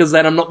 because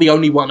then I'm not the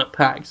only one at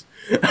PAX.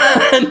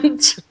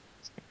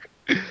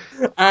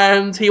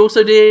 And he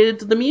also did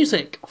the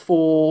music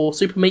for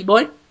Super Meat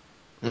Boy.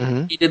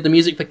 Mm-hmm. He did the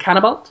music for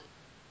Cannibal.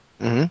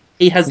 Mm-hmm.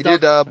 He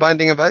did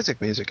Binding of Isaac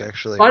music,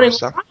 actually. There you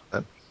go,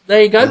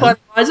 mm-hmm.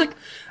 Binding of Isaac.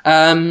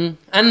 And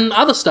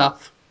other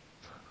stuff.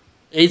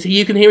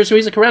 You can hear his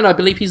music around. I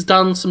believe he's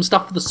done some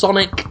stuff for the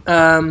Sonic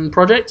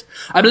project.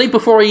 I believe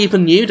before I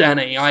even knew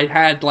Danny, I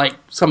had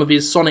some of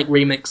his Sonic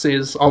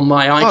remixes on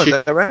my iTunes. Oh, is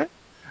that right?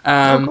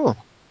 Cool.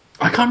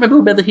 I can't remember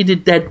whether he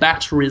did Dead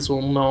Batteries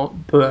or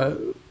not, but...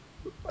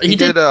 He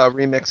did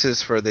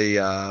remixes for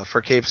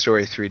Cave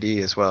Story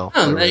 3D as well.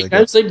 Oh, there you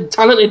go. So,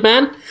 talented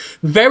man.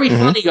 Very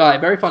funny guy.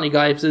 Very funny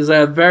guy. He was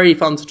very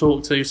fun to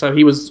talk to, so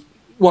he was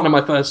one of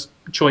my first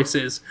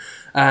choices,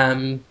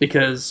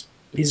 because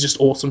he's just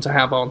awesome to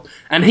have on.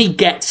 And he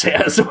gets it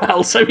as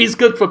well, so he's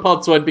good for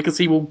Podtoid because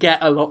he will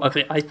get a lot of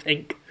it, I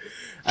think.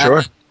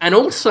 Sure. And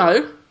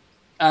also,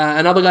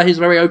 another guy who's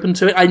very open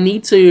to it. I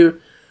need to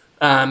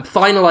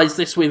finalise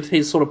this with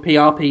his sort of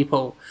PR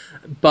people,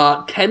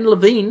 but Ken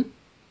Levine...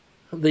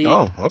 the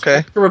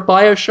director of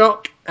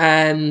BioShock,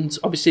 and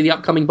obviously the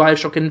upcoming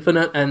BioShock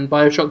Infinite and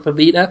BioShock for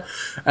Vita,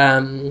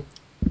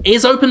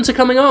 is open to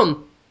coming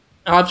on.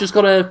 I've just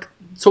got to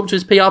talk to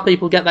his PR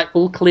people, get that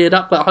all cleared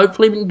up, but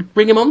hopefully we can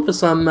bring him on for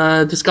some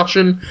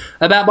discussion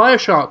about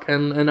BioShock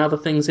and other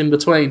things in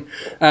between.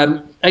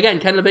 Again,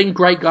 Ken Levine,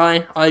 great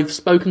guy. I've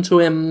spoken to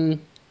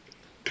him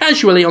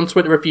casually on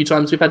Twitter a few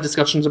times. We've had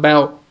discussions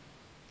about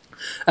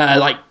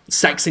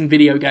sex in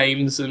video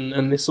games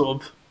and this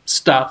sort of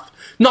stuff.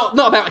 Not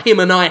about him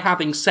and I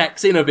having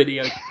sex in a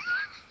video game.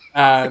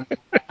 I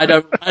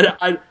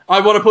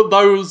want to put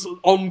those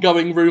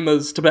ongoing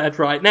rumours to bed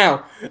right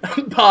now.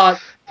 But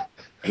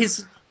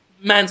his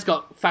man's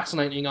got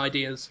fascinating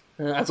ideas,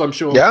 as I'm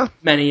sure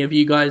many of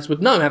you guys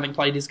would know, having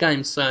played his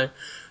games. So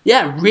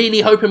yeah,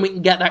 really hoping we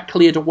can get that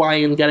cleared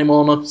away and get him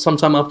on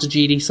sometime after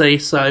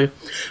GDC. So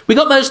we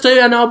got those two,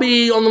 and I'll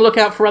be on the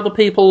lookout for other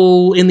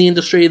people in the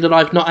industry that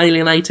I've not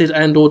alienated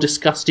and or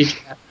disgusted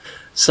yet.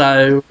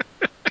 So,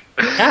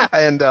 yeah.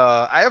 And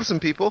I have some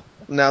people,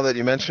 now that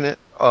you mention it,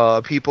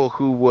 people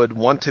who would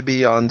want to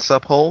be on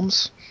Sup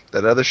Holmes,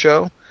 that other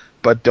show,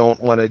 but don't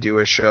want to do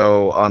a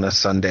show on a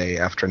Sunday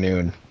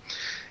afternoon.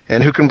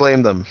 And who can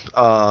blame them?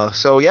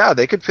 So yeah,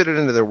 they could fit it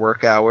into their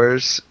work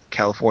hours,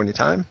 California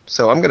time.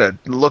 So I'm going to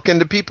look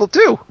into people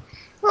too.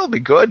 That'll be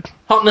good.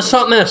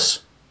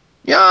 Hotness.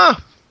 Yeah.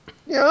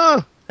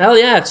 Hell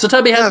yeah. So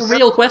Toby has Yeah, a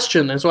real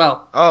question as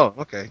well. Oh,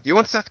 okay. Do you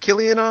want Seth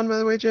Killian on, by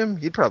the way, Jim?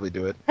 He'd probably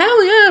do it.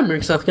 Hell yeah,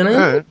 Rick Seth All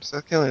right,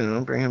 Seth Killian,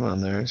 I'll bring him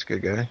on there. He's a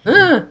good guy.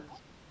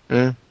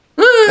 Yeah.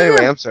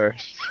 Anyway, I'm sorry.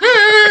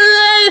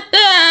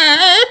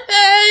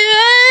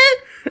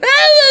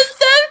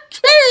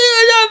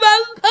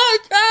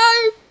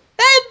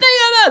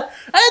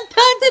 I'm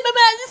talking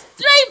about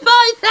Street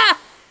Fighter.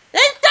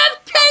 It's not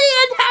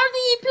Killian. How do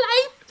you play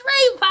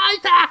Street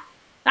Fighter?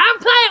 I'll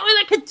play it with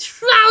a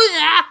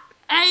controller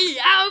and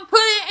I'll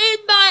put it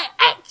in my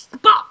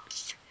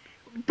Xbox,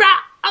 but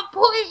I'll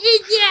put it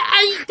in there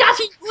and it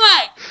doesn't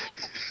work.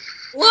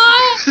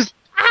 Why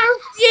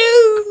have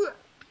you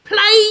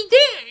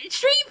played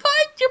Street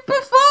Fighter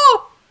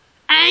before?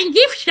 And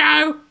if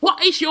so,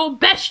 what is your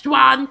best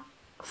one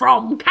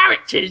from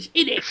characters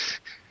in it?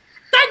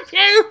 Thank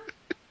you.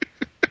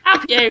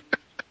 Love you.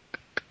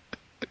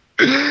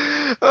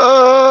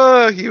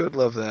 Oh, he would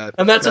love that.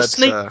 And that's a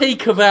sneak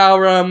peek of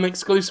our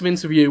exclusive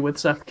interview with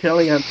Seth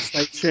Killian.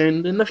 Stay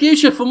tuned in the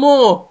future for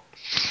more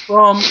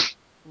from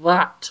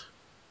that.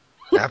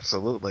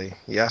 Absolutely.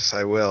 Yes,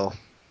 I will.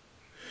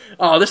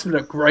 Oh, this has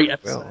been a great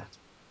episode. Will.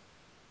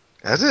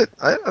 Has it?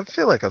 I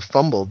feel like I've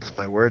fumbled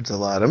my words a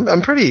lot.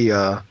 I'm pretty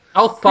I'll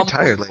fumble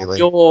tired lately.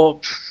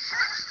 Your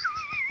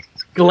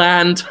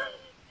gland.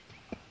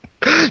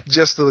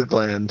 Just the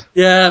gland.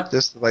 Yeah.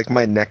 Just like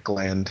my neck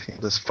gland.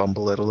 Just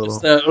fumble it a little.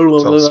 Just, it's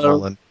all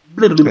swollen.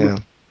 Yeah.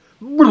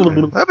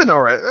 I've been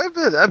all right.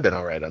 I've been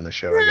all right on the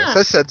show, I guess.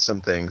 I said some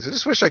things. I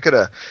just wish I could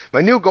have.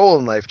 My new goal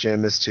in life,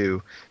 Jim, is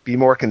to be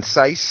more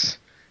concise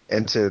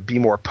and to be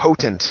more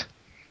potent.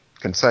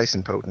 Concise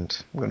and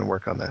potent. I'm going to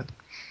work on that.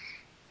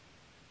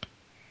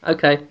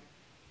 Okay.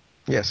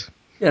 Yes.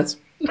 Yes.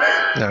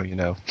 No, you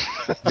know.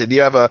 Did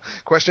you have a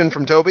question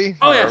from Toby?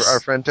 Oh, yes. Our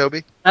friend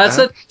Toby?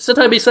 So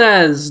Toby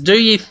says, do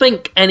you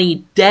think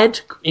any dead,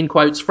 in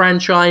quotes,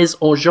 franchise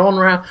or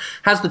genre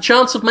has the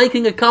chance of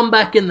making a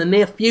comeback in the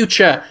near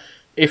future?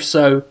 If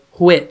so,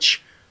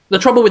 which? The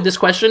trouble with this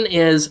question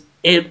is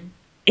it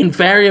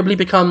invariably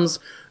becomes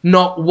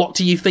not what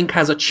do you think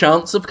has a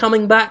chance of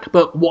coming back,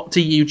 but what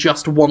do you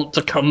just want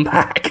to come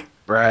back?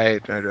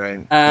 Right.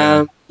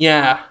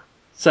 Yeah.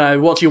 So,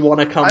 what do you want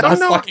to come back? I don't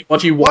know.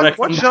 What do you want to come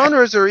What back?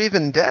 genres are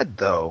even dead,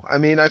 though? I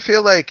mean, I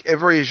feel like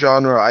every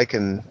genre I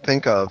can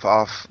think of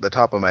off the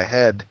top of my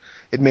head,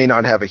 it may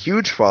not have a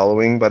huge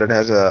following, but it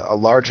has a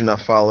large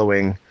enough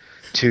following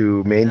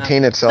to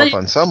maintain itself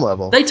on some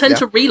level. They tend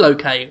to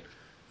relocate.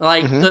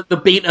 Like, the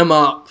beat 'em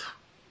up,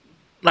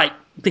 like,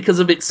 because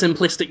of its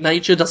simplistic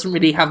nature, doesn't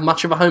really have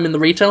much of a home in the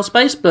retail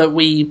space, but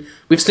we've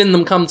seen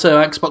them come to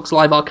Xbox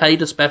Live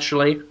Arcade,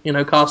 especially,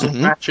 Castle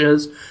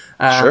Crashers.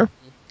 Sure.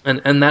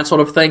 And that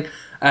sort of thing.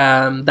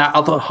 That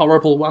other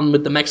horrible one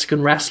with the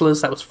Mexican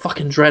wrestlers, that was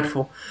fucking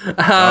dreadful.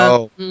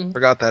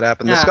 Forgot that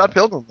happened. The Scott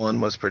Pilgrim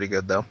one was pretty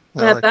good, though.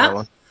 I like that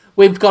one.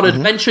 We've got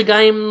adventure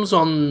games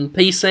on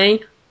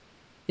PC.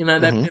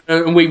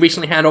 And we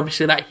recently had,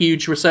 obviously, that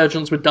huge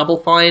resurgence with Double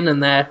Fine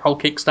and their whole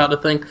Kickstarter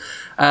thing.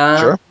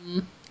 Sure.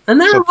 And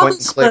there are point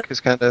and click is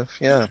kind of,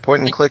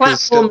 point and click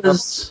is still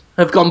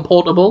have gone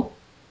portable.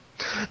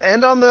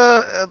 And on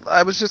the,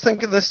 I was just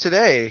thinking this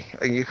today,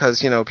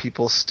 because,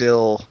 people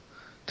still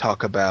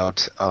talk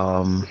about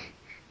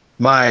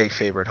my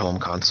favorite home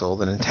console,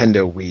 the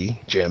Nintendo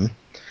Wii, Jim.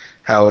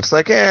 How it's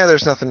like,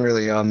 there's nothing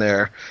really on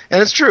there.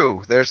 And it's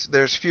true.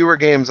 There's fewer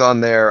games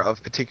on there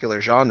of particular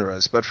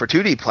genres, but for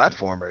 2D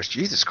platformers,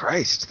 Jesus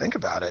Christ, think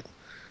about it.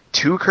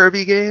 2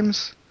 Kirby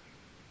games,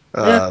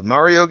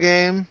 Mario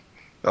game,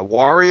 a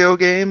Wario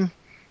game,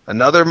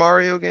 another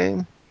Mario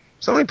game.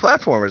 So many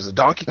platformers, a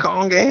Donkey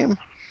Kong game.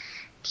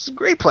 Some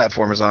great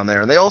platformers on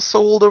there, and they all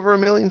sold over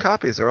 1 million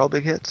copies. They're all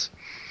big hits.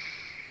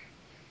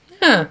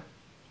 Yeah.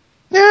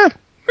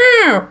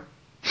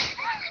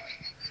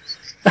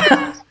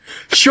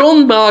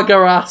 Sean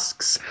Barger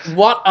asks,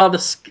 what are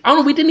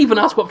the... we didn't even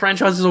ask what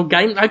franchises or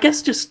games. I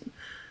guess just...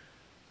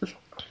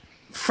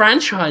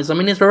 Franchise. I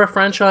mean, is there a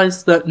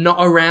franchise that not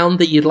around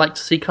that you'd like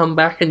to see come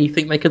back and you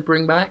think they could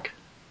bring back?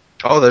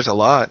 Oh, there's a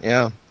lot,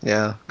 yeah.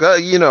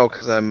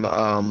 Because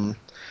I'm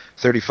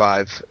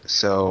 35,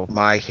 so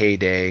my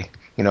heyday...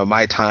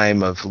 my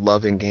time of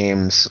loving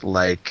games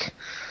like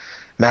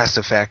Mass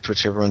Effect,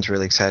 which everyone's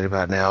really excited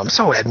about now. I'm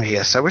so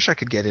envious. I wish I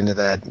could get into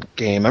that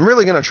game. I'm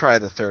really going to try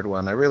the third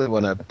one. I really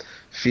want to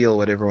feel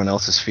what everyone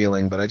else is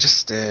feeling, but I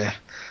just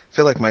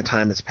feel like my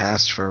time has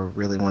passed for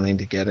really wanting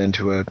to get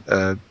into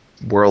a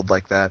world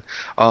like that.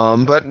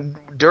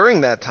 But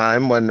during that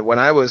time, when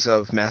I was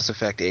of Mass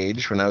Effect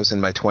age, when I was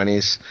in my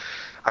 20s,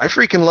 I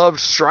freaking loved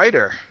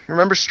Strider.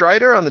 Remember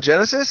Strider on the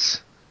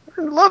Genesis?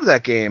 I love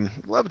that game.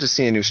 Love to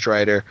see a new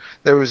Strider.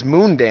 There was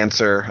Moon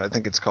Dancer, I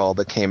think it's called,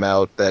 that came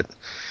out that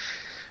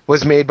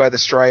was made by the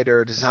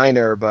Strider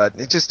designer, but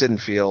it just didn't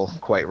feel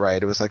quite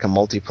right. It was like a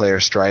multiplayer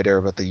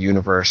Strider, but the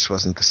universe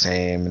wasn't the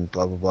same, and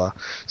blah, blah, blah.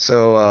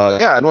 So,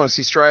 yeah, I'd want to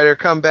see Strider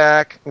come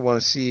back. I want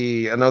to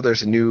see, I know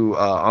there's a new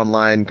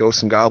online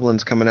Ghosts and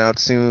Goblins coming out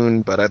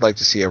soon, but I'd like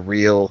to see a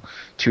real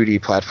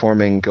 2D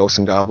platforming Ghosts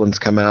and Goblins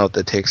come out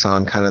that takes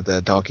on kind of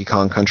the Donkey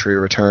Kong Country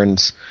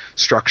Returns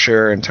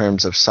structure in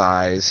terms of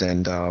size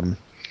and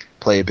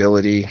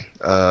playability.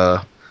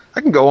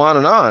 I can go on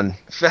and on.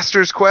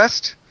 Fester's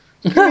Quest?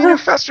 Give me a new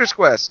Fester's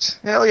Quest.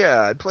 Hell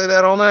yeah, I'd play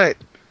that all night.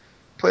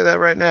 Play that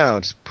right now.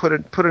 Just put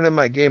it in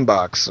my game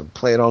box and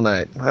play it all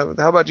night. How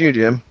about you,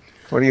 Jim?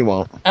 What do you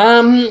want?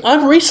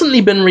 I've recently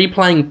been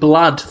replaying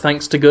Blood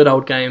thanks to Good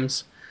Old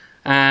Games,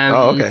 and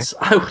Oh, okay.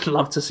 I would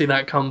love to see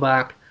that come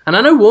back. And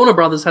I know Warner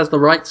Brothers has the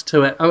rights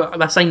to it.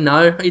 I say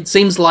no. It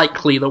seems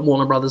likely that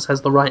Warner Brothers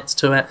has the rights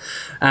to it,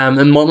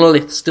 and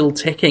Monolith's still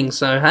ticking.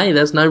 So hey,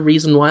 there's no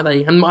reason why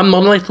they. And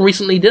Monolith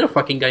recently did a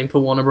fucking game for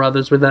Warner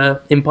Brothers with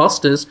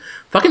Imposters.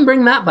 Fucking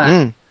bring that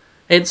back.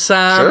 It's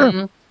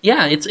Sure.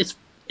 yeah. It's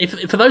if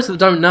for those that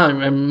don't know,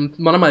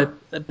 one of my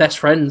best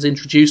friends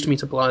introduced me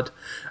to Blood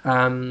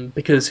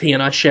because he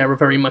and I share a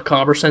very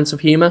macabre sense of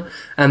humour.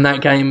 And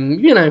that game,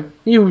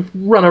 you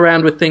run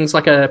around with things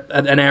like an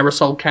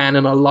aerosol can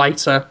and a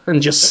lighter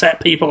and just set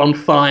people on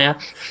fire.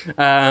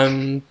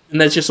 And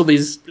there's just all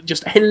these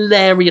just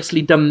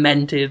hilariously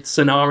demented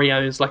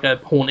scenarios, like a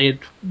haunted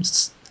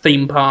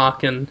theme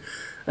park and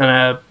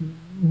a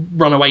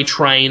runaway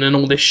train and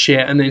all this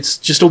shit, and it's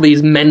just all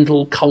these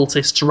mental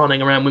cultists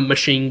running around with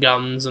machine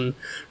guns and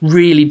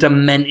really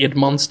demented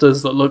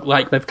monsters that look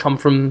like they've come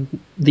from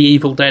the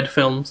Evil Dead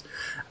films.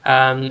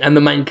 And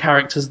the main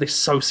character's this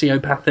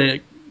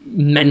sociopathic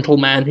mental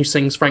man who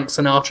sings Frank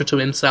Sinatra to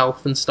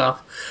himself and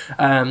stuff.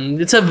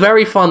 It's a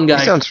very fun game.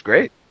 He sounds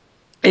great.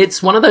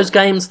 It's one of those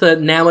games that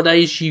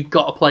nowadays you've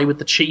got to play with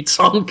the cheats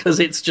on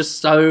because it's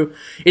just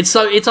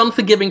it's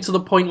unforgiving to the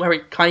point where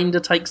it kind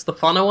of takes the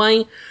fun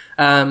away.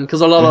 Because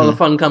a lot of the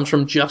fun comes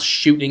from just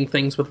shooting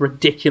things with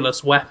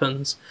ridiculous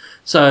weapons.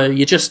 So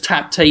you just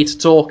tap T to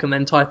talk and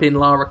then type in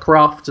Lara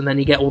Croft and then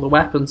you get all the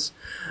weapons.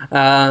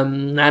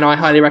 And I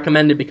highly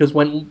recommend it because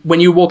when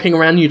you're walking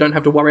around you don't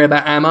have to worry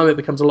about ammo. It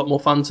becomes a lot more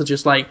fun to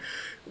just like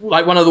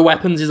one of the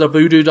weapons is a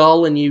voodoo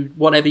doll and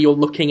whatever you're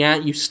looking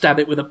at, you stab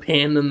it with a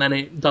pin and then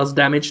it does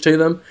damage to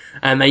them.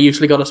 And they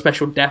usually got a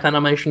special death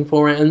animation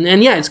for it.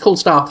 And yeah, it's cool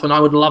stuff and I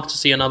would love to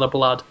see another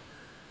Blood.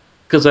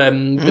 Because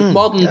with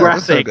modern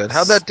graphics... So good.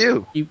 How'd that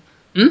do?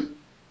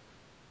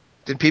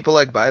 Did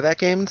people buy that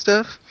game and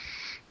stuff?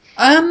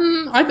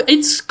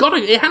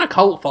 It had a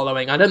cult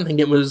following. I don't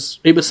think it was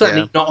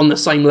certainly not on the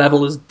same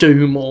level as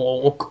Doom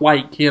or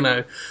Quake,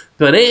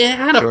 but it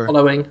had a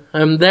following.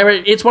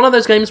 It's one of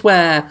those games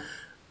where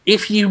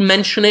if you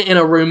mention it in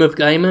a room of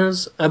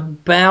gamers,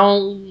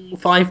 about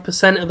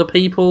 5% of the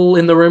people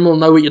in the room will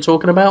know what you're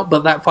talking about,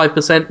 but that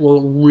 5%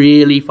 will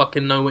really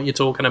fucking know what you're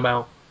talking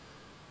about.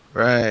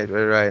 Right.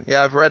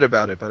 Yeah, I've read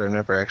about it, but I've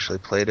never actually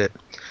played it.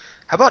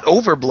 How about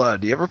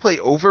Overblood? Do you ever play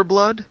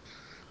Overblood?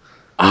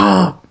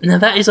 Now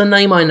that is a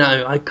name I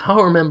know. I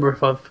can't remember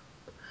if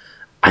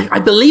I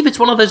believe it's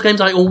one of those games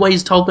I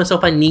always told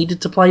myself I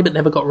needed to play but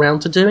never got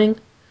around to doing.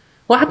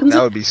 What happens?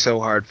 That would be so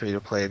hard for you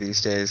to play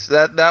these days.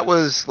 That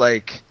was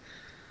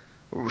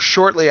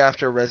shortly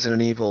after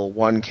Resident Evil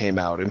 1 came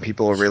out, and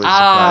people were really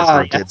surprised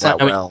that it did that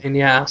well.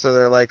 Yeah. So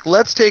they're like,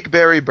 let's take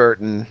Barry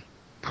Burton,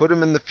 put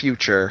him in the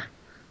future,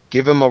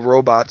 give him a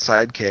robot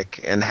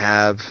sidekick, and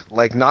have,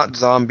 not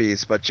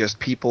zombies, but just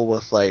people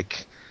with,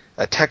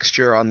 a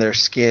texture on their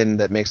skin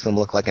that makes them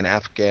look like an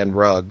Afghan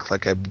rug,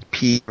 like a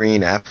pea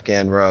green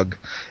Afghan rug,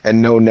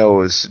 and no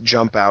nose,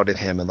 jump out at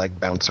him and,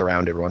 bounce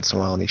around every once in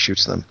a while, and he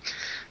shoots them.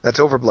 That's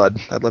Overblood.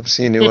 I'd love to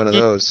see a new one of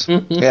those.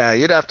 Yeah,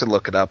 you'd have to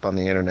look it up on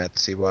the internet to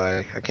see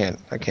why. I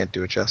can't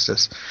do it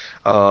justice.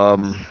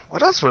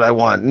 What else would I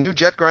want? New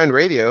Jet Grind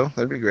Radio.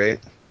 That'd be great.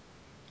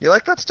 You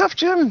like that stuff,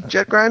 Jim?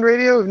 Jet Grind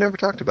Radio? We've never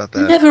talked about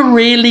that. Never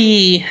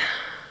really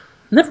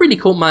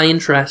caught my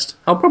interest.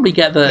 I'll probably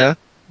get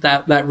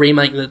that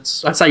remake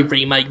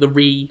the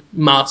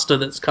remaster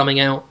that's coming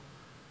out.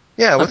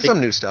 Yeah, with some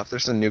new stuff.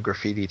 There's some new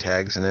graffiti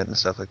tags in it and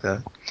stuff like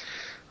that.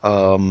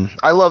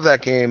 I love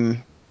that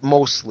game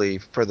mostly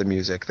for the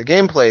music. The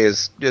gameplay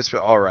is just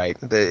all right.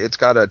 It's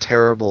got a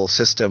terrible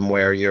system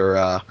where you're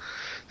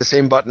the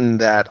same button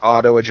that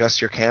auto adjusts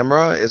your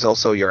camera is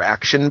also your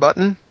action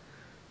button.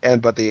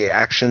 But the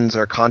actions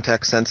are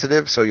context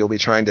sensitive, so you'll be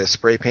trying to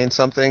spray paint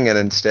something, and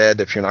instead,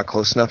 if you're not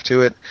close enough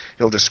to it,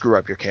 it'll just screw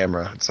up your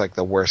camera. It's like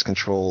the worst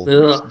control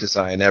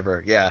design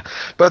ever. Yeah,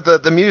 but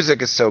the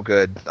music is so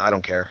good, I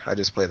don't care. I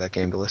just play that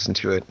game to listen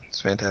to it.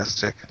 It's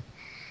fantastic.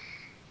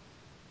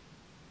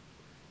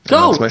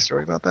 Cool. That's my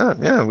story about that.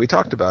 Yeah, we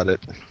talked about it.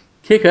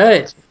 Kick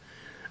ass.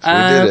 So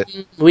we did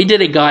it. We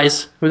did it,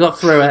 guys. We got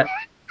through it.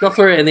 Got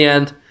through it in the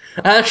end.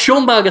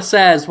 Schornberger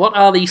says, "What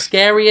are the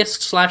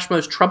scariest /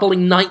 most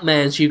troubling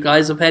nightmares you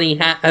guys have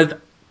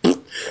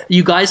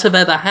you guys have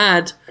ever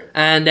had,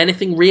 and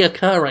anything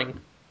reoccurring?"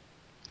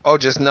 Oh,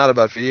 just not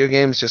about video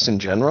games, just in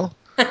general?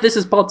 This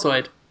is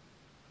Podtoid.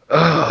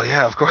 Oh,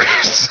 yeah, of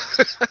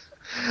course.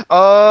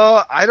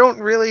 I don't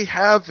really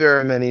have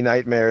very many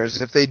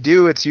nightmares. If they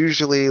do, it's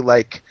usually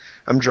like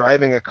I'm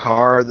driving a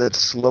car that's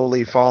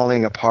slowly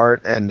falling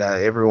apart, and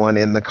everyone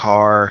in the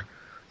car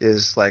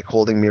is like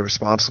holding me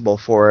responsible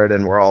for it,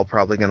 and we're all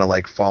probably gonna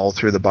like fall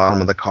through the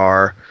bottom of the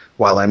car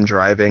while I'm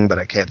driving, but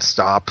I can't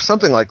stop.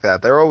 Something like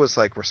that. They're always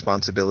like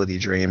responsibility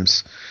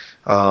dreams.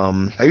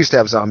 I used to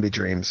have zombie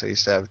dreams. I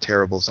used to have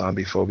terrible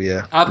zombie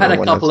phobia. I've had a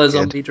when I was couple of kid.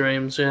 zombie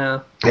dreams,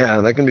 yeah.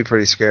 Yeah, that can be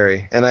pretty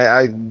scary. And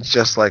I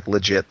just like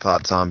legit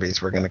thought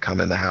zombies were going to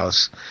come in the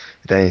house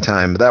at any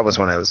time. But that was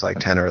when I was like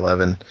 10 or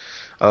 11.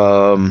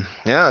 Yeah,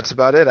 that's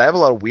about it. I have a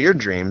lot of weird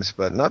dreams,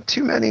 but not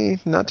too many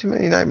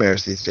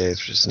nightmares these days,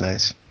 which is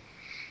nice.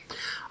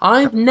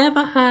 I've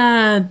never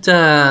had,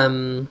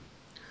 never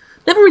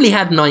really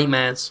had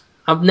nightmares.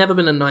 I've never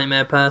been a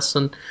nightmare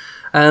person.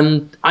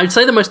 I'd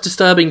say the most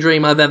disturbing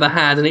dream I've ever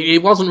had, and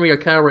it wasn't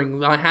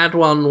reoccurring. I had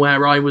one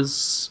where I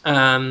was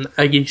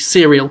a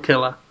serial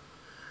killer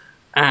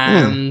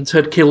and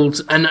had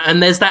killed,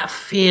 and there's that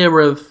fear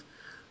of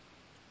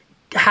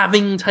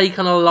having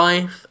taken a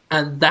life,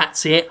 and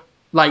that's it.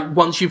 Like,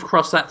 once you've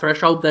crossed that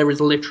threshold, there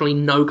is literally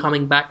no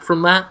coming back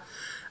from that.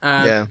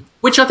 Yeah.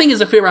 Which I think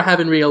is a fear I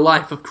have in real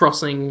life, of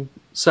crossing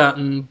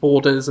certain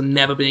borders and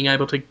never being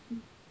able to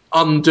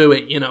undo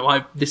it.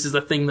 This is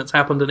a thing that's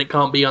happened and it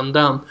can't be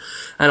undone.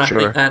 And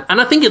Sure.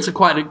 I think it's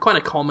quite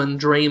a common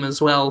dream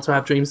as well, to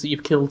have dreams that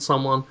you've killed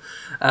someone.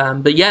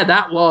 But yeah,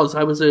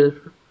 I was a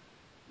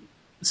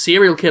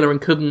serial killer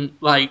and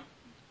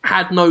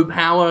had no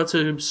power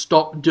to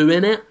stop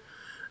doing it.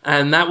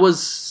 And that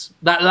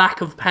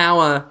lack of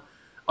power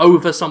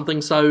over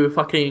something so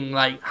fucking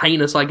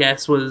heinous, I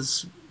guess,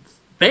 was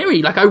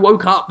very, I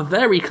woke up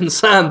very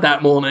concerned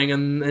that morning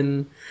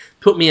and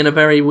put me in a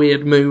very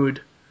weird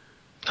mood.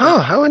 Oh,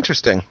 how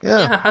interesting.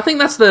 Yeah. I think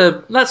that's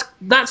the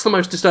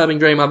most disturbing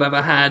dream I've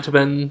ever had,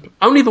 and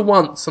only the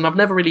once, and I've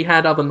never really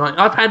had other nights.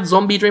 I've had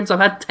zombie dreams,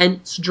 I've had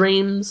tense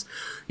dreams,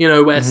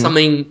 where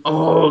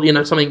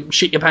something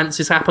shit your pants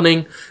is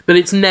happening, but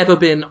it's never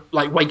been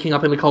like waking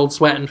up in a cold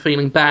sweat and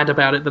feeling bad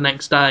about it the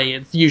next day.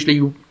 It's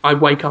usually I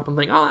wake up and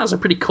think, oh, that was a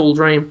pretty cool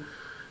dream.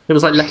 It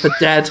was like Left 4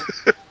 Dead.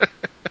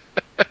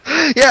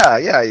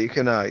 Yeah, you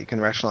can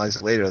rationalize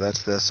it later.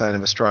 That's the sign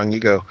of a strong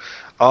ego.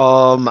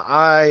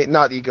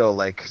 Not ego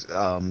like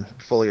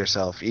full of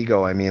yourself.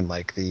 Ego, I mean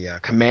like the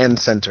command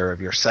center of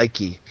your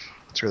psyche.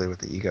 That's really what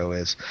the ego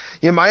is.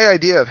 Yeah, my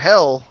idea of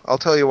hell, I'll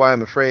tell you why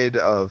I'm afraid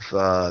of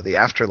the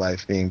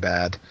afterlife being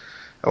bad,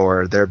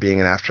 or there being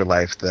an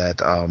afterlife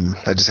that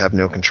I just have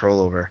no control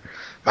over.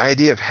 My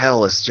idea of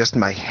hell is just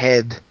my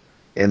head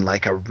in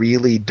like a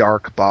really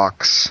dark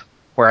box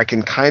where I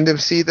can kind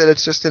of see that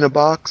it's just in a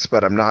box,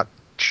 but I'm not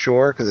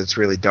sure because it's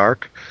really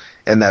dark,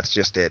 and that's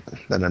just it.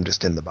 Then I'm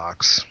just in the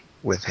box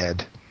with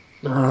head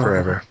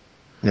forever.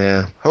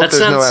 Yeah. Hope there's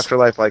no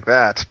afterlife like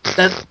that.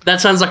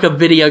 That sounds like a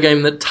video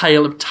game that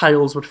Tale of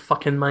Tales would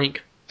fucking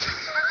make.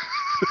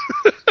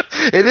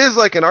 It is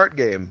like an art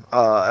game.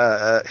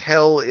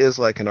 Hell is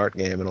like an art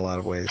game in a lot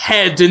of ways.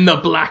 Head in the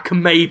black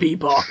maybe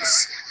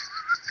box.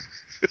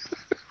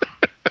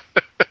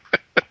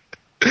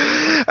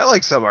 I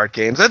like some art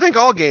games. I think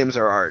all games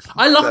are art.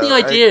 I love the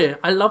idea.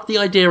 I love the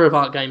idea of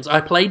art games.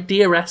 I played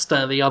Dear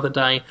Esther the other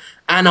day,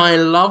 and I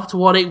loved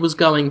what it was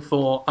going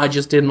for. I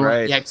just didn't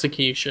like the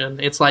execution.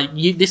 It's like,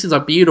 this is a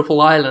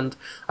beautiful island.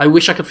 I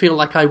wish I could feel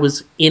like I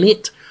was in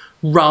it,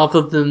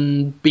 rather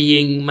than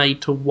being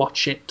made to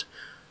watch it.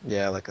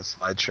 Yeah, like a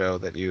slideshow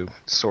that you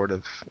sort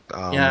of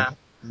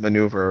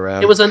maneuver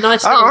around. It was a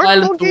nice little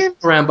island to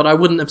walk around, but I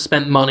wouldn't have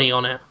spent money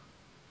on it.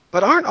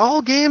 But aren't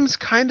all games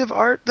kind of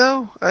art,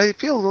 though? I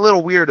feel a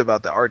little weird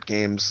about the art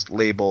games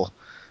label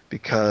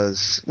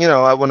because, when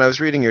I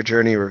was reading your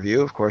Journey review,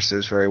 of course, it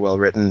was very well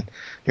written.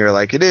 You're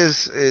like, it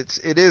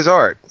is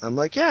art. I'm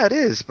like, yeah, it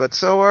is, but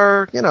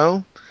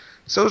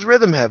so's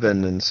Rhythm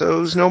Heaven, and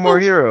so's No More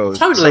Heroes.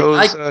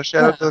 Totally. So's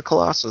Shadow of the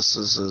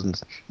Colossus and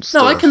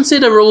stuff. No, I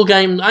consider all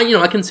games.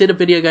 I consider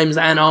video games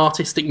an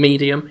artistic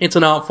medium. It's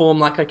an art form,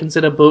 like I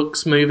consider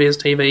books, movies,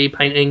 TV,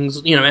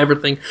 paintings.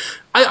 Everything.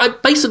 I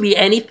basically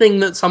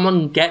anything that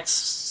someone gets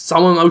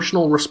some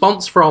emotional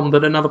response from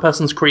that another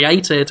person's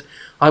created,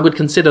 I would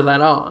consider that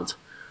art.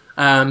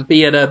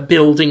 Be it a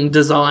building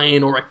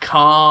design or a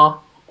car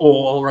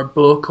or a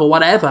book or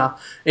whatever.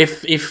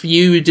 If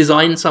you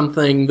design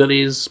something that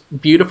is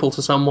beautiful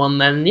to someone,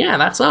 then yeah,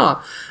 that's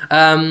art.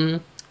 When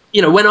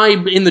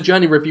in the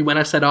Journey review, when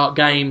I said art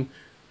game,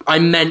 I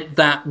meant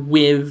that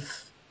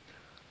with,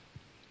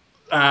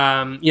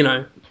 I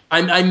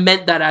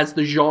meant that as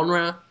the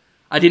genre.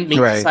 I didn't mean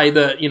to say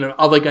that,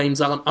 other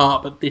games aren't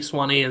art, but this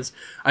one is.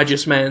 I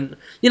just meant,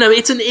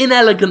 it's an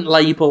inelegant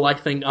label, I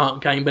think,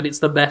 art game, but it's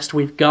the best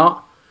we've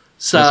got.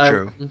 So, that's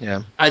true,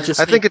 yeah. I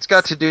think it's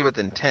got to do with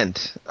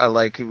intent.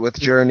 Like with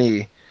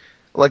Journey,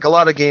 like a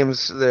lot of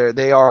games,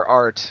 they are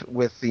art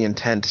with the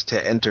intent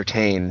to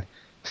entertain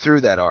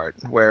through that art,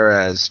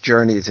 whereas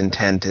Journey's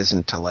intent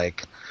isn't to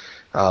like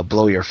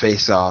blow your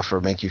face off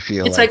or make you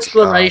feel It's like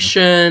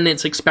exploration,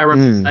 it's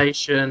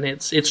experimentation,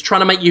 it's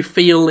trying to make you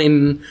feel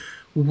in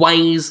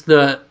ways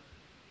that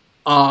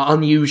are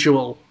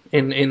unusual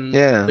in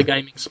yeah, the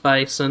gaming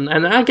space, and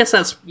I guess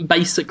that's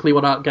basically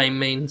what art game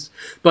means.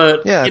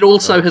 But yeah, it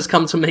also has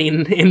come to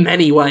mean, in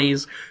many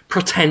ways,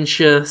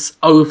 pretentious,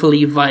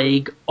 overly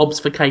vague,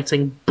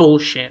 obfuscating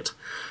bullshit,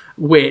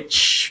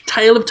 which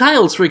Tale of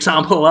Tales, for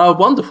example, are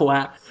wonderful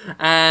at,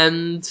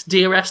 and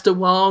Dear Esther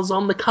was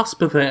on the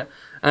cusp of it.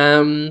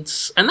 And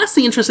that's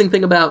the interesting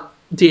thing about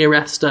Dear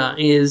Esther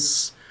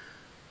is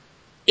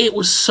it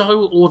was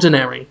so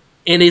ordinary.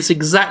 It is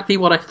exactly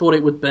what I thought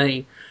it would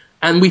be.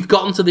 And we've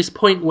gotten to this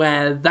point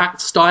where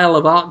that style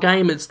of art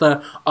game, it's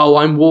the, oh,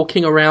 I'm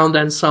walking around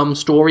and some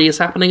story is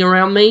happening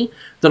around me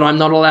that I'm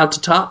not allowed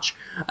to touch,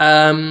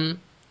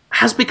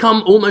 has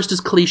become almost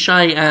as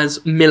cliche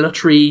as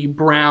military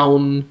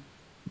brown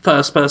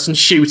first-person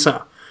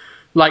shooter.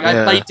 Like, I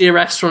yeah. played Dear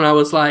Esther and I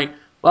was like,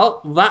 well,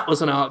 that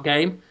was an art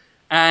game.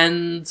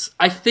 And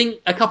I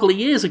think a couple of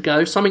years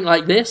ago, something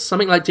like this,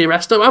 something like Dear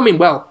Esther, I mean,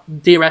 well,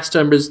 Dear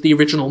Esther is the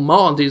original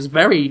mod, is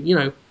very,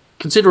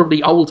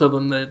 considerably older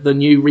than the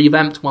new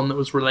revamped one that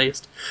was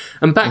released.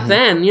 And back Hmm.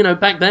 then,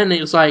 back then it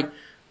was like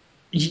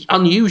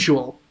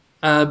unusual.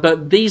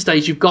 But these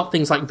days you've got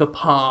things like The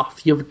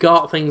Path, you've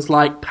got things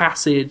like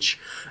Passage,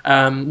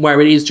 where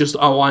it is just,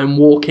 oh, I'm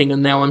walking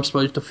and now I'm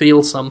supposed to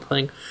feel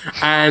something.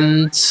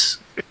 And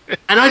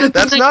I don't think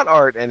That's not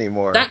art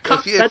anymore. that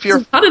If you're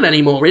doesn't cut it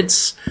anymore.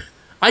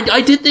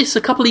 I did this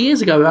a couple of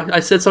years ago. I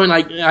said something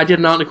like, I did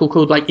an article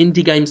called like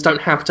indie games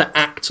don't have to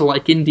act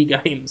like indie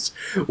games,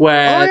 oh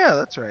where yeah,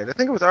 that's right. I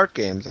think it was art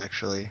games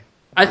actually.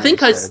 You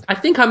said.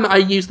 I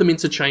use them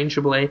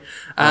interchangeably,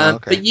 Okay.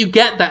 but you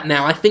get that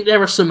now. I think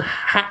there are some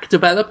hack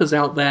developers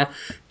out there,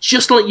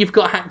 just like you've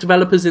got hack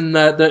developers in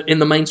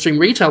the mainstream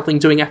retail thing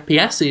doing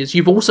FPSs.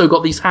 You've also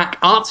got these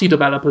hack artsy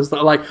developers that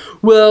are like,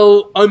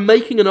 well, I'm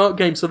making an art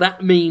game, so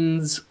that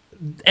means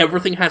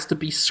everything has to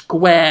be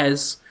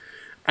squares,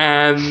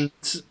 and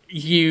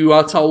you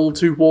are told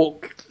to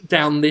walk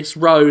down this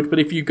road, but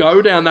if you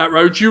go down that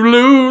road, you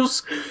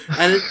lose,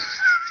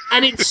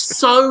 and it's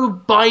so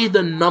by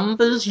the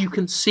numbers, you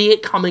can see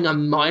it coming a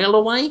mile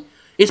away.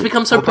 It's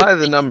become so Well, by the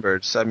predictable.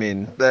 numbers, I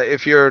mean,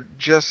 if you're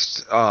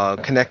just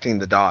connecting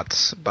the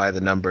dots by the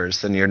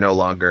numbers, then you're no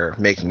longer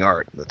making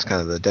art. That's kind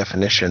of the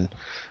definition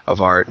of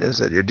art, is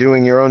that you're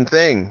doing your own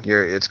thing.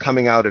 It's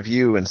coming out of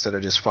you instead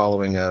of just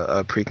following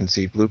a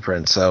preconceived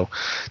blueprint. So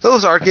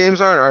those art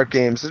games aren't art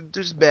games. They're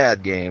just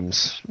bad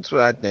games. That's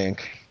what I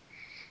think.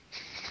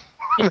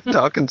 I'm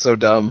talking so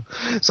dumb.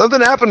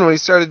 Something happened when we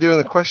started doing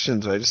the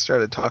questions. I just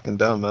started talking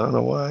dumb. I don't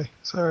know why.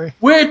 Sorry.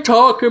 We're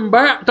talking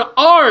back to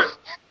art.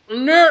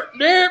 Nerd,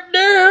 nerd,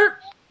 nerd.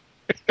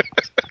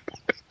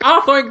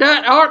 I think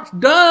that art's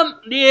dumb.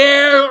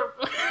 Yeah.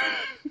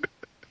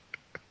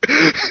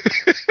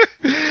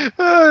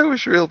 I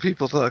wish real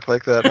people talk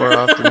like that more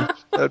often.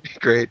 That'd be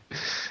great.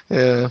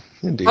 Yeah,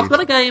 I've indeed. got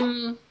a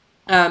game.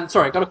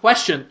 Sorry, I've got a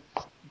question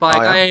by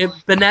Oh a yeah. guy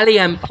Benelli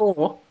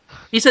M4.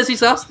 He says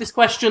he's asked this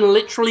question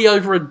literally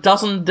over a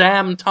dozen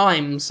damn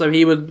times, so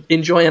he would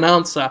enjoy an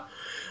answer.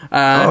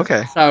 Oh,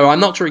 okay. So I'm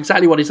not sure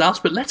exactly what he's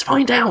asked, but let's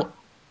find out.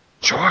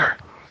 Sure.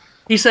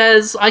 He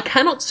says, I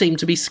cannot seem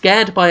to be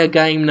scared by a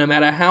game no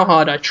matter how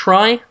hard I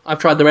try. I've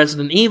tried the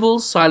Resident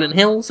Evils, Silent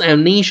Hills,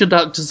 Amnesia,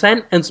 Dark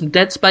Descent, and some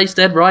Dead Space,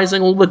 Dead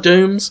Rising, all the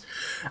Dooms.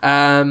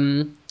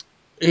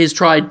 He's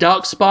tried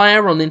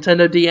Darkspire on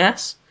Nintendo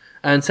DS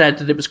and said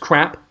that it was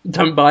crap.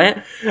 Don't buy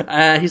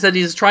it. He said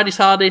he's tried his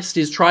hardest.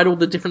 He's tried all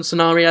the different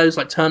scenarios,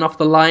 like turn off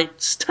the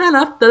lights, turn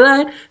off the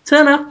light,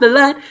 turn off the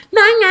light.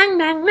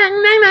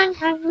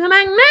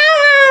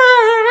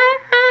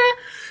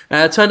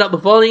 Turned up the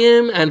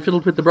volume and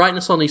fiddled with the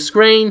brightness on his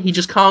screen. He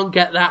just can't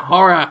get that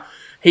horror.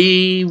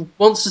 He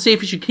wants to see if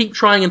he should keep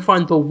trying and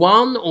find the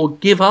one or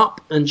give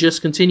up and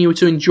just continue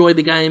to enjoy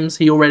the games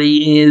he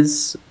already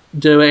is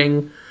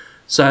doing.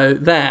 So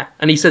there.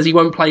 And he says he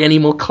won't play any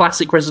more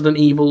classic Resident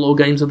Evil or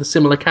games with a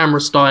similar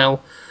camera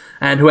style.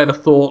 And whoever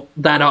thought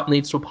that up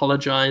needs to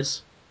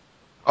apologise.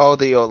 Oh,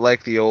 the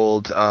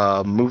old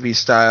movie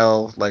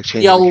style, like The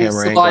changing the old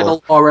camera angle.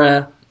 survival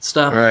horror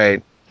stuff.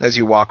 Right. As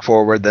you walk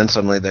forward, then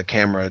suddenly the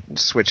camera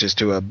switches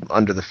to a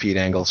under the feet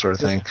angle sort of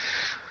thing.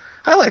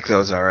 I like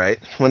those, all right.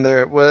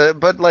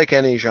 But like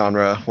any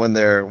genre, when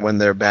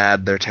they're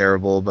bad, they're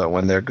terrible. But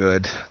when they're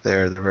good,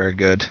 they're very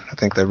good. I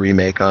think the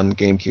remake on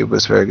GameCube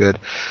was very good.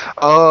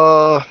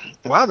 Wow,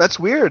 that's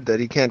weird that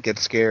he can't get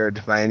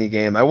scared by any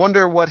game. I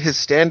wonder what his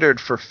standard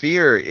for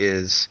fear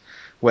is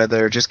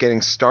whether just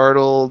getting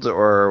startled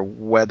or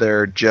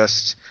whether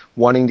just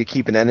wanting to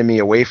keep an enemy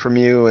away from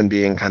you and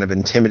being kind of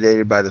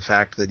intimidated by the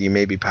fact that you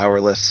may be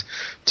powerless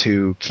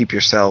to keep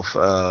yourself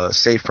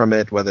safe from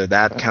it, whether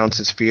that counts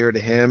as fear to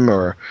him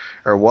or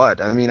what.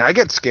 I mean, I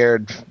get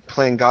scared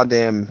playing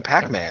goddamn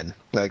Pac-Man.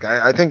 Like,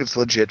 I think it's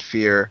legit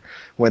fear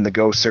when the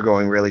ghosts are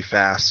going really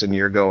fast and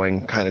you're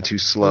going kind of too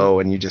slow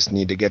and you just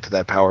need to get to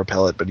that power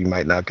pellet, but you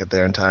might not get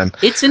there in time.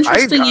 It's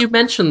interesting you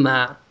mentioned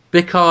that,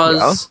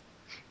 because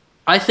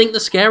I think the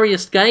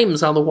scariest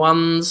games are the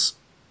ones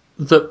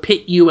that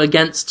pit you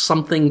against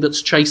something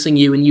that's chasing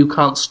you and you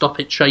can't stop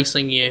it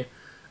chasing you.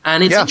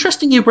 And it's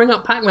interesting you bring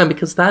up Pac-Man,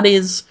 because that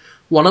is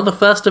one of the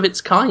first of its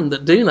kind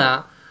that do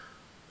that.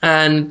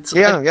 And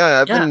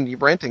I've been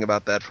ranting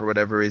about that for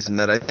whatever reason,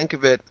 that I think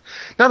of it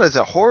not as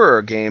a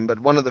horror game, but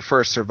one of the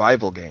first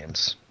survival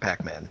games,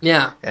 Pac-Man.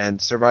 Yeah.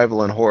 And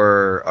survival and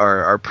horror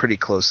are pretty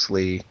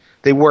closely,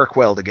 they work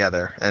well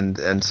together,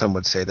 and some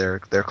would say they're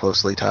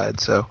closely tied.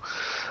 So,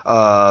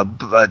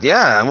 but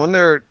yeah, I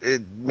wonder,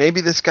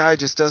 maybe this guy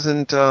just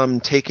doesn't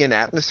take in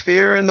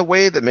atmosphere in the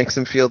way that makes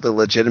him feel the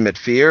legitimate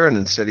fear, and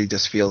instead he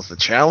just feels the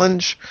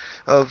challenge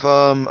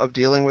of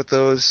dealing with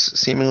those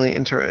seemingly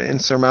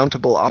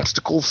insurmountable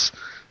obstacles.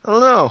 I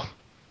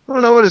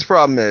don't know what his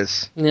problem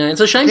is. Yeah,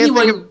 it's a shame he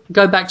won't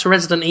go back to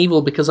Resident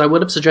Evil, because I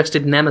would have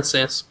suggested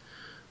Nemesis,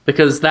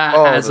 because that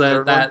has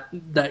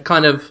that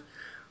kind of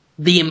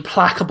the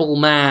implacable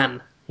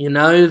man,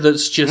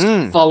 that's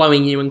just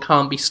following you and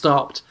can't be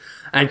stopped,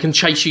 and can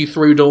chase you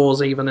through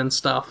doors even and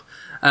stuff.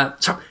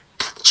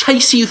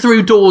 Chase you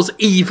through doors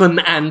even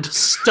and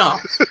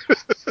stuff.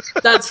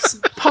 That's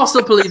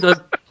possibly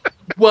the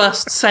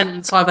worst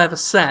sentence I've ever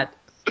said.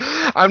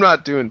 I'm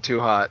not doing too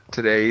hot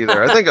today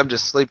either. I think I'm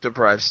just sleep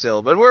deprived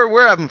still, but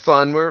we're having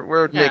fun.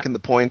 We're making the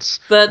points.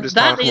 But just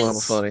that talking a little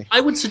is, funny. I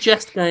would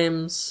suggest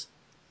games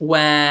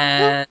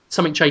where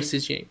something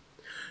chases you.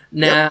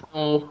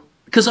 Now,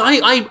 because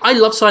I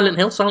love Silent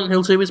Hill. Silent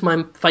Hill 2 is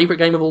my favourite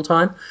game of all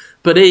time,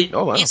 but it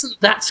isn't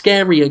that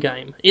scary a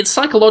game. It's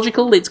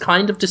psychological, it's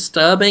kind of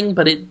disturbing,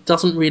 but it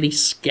doesn't really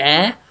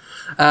scare.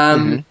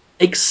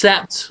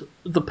 Except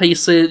the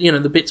pieces,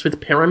 the bits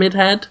with Pyramid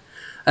Head.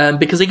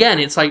 Because again,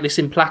 it's like this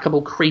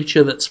implacable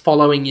creature that's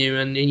following you,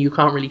 and you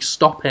can't really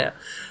stop it.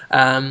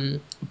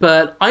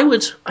 But I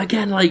would,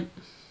 again,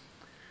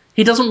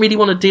 he doesn't really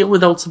want to deal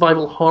with old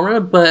survival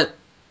horror, but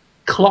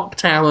Clock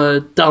Tower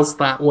does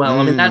that well.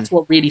 I mean, that's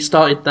what really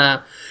started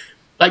that.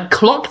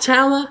 Clock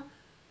Tower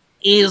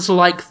is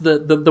like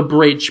the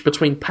bridge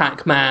between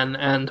Pac-Man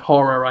and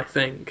horror, I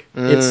think.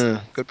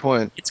 Good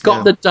point. It's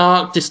got the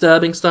dark,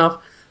 disturbing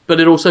stuff, but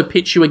it also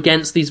pits you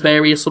against these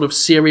various sort of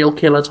serial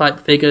killer type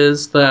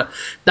figures. That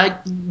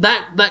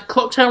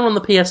Clock Tower on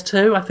the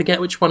PS2, I forget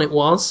which one it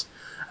was.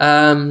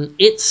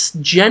 It's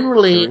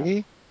generally...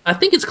 3? I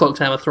think it's Clock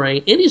Tower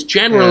 3. It is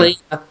generally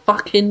a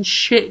fucking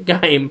shit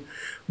game,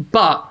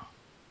 but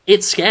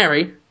it's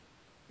scary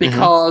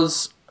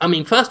because, I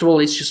mean, first of all,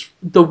 it's just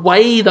the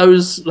way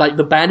those,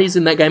 the baddies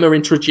in that game are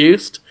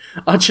introduced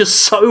are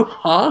just so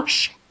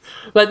harsh.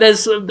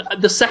 There's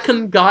the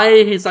second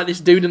guy, he's like this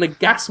dude in a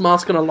gas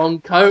mask and a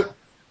long coat.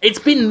 It's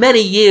been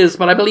many years,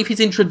 but I believe he's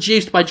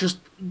introduced by just,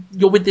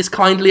 you're with this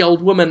kindly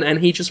old woman, and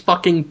he just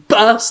fucking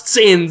bursts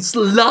in,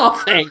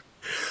 laughing,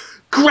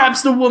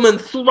 grabs the woman,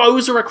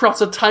 throws her across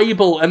a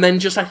table, and then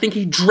I think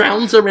he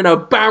drowns her in a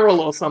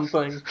barrel or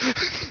something.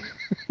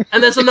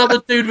 And there's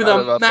another dude with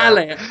a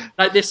mallet,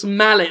 this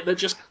mallet that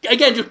just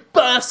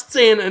bursts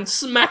in and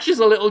smashes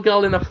a little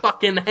girl in the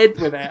fucking head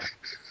with it.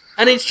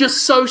 And it's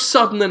just so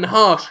sudden and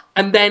harsh,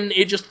 and then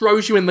it just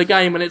throws you in the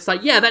game, and it's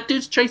like, yeah, that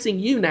dude's chasing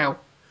you now.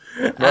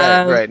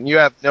 Right, and you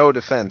have no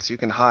defense. You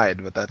can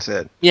hide, but that's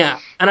it. Yeah,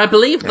 and I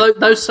believe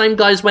those same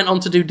guys went on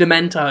to do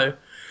Demento,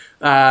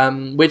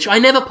 which I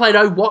never played.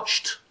 I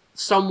watched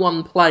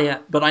someone play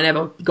it, but I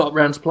never got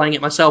around to playing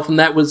it myself, and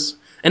that was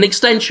an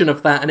extension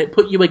of that, and it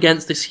put you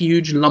against this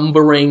huge,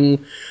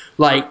 lumbering,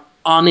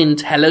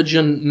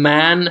 unintelligent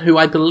man who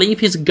I believe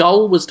his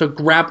goal was to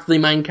grab the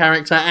main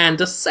character and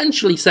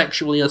essentially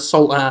sexually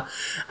assault her.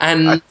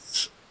 And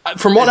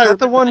from what is that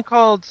the one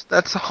called,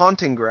 that's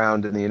Haunting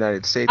Ground in the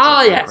United States?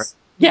 Oh, yes. Right?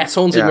 Yes,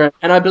 Haunting Ground.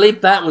 And I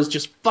believe that was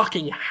just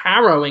fucking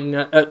harrowing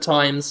at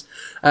times.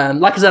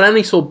 Like I said, I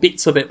only saw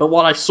bits of it, but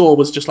what I saw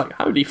was just like,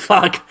 holy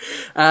fuck.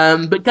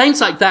 But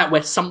games like that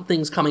where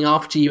something's coming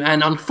after you,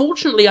 and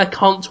unfortunately I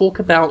can't talk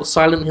about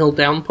Silent Hill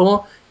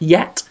Downpour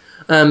yet,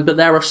 but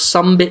there are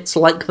some bits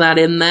like that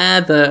in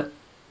there that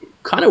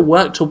kind of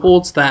work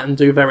towards that and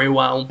do very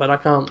well, but I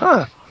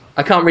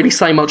can't really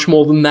say much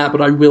more than that,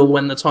 but I will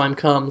when the time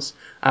comes.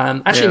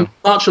 Actually,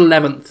 March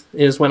 11th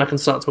is when I can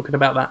start talking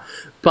about that.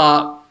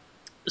 But,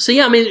 so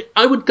yeah, I mean,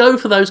 I would go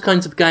for those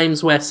kinds of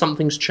games where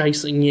something's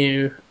chasing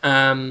you,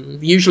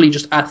 usually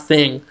just a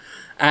thing.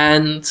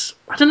 And,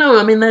 I don't know,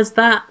 I mean, there's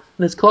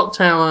Clock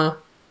Tower,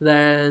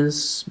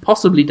 there's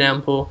possibly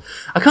Downpour.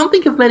 I can't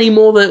think of many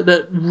more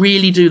that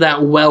really do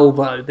that well,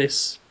 though,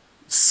 this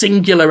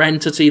singular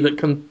entity that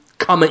can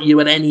come at you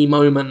at any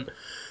moment.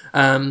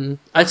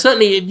 I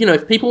certainly,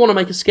 if people want to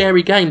make a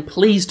scary game,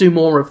 please do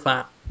more of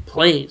that.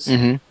 Please.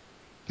 Mm-hmm.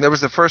 There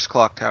was the first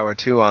clock tower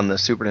too on the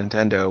Super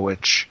Nintendo,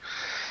 which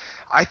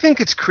I think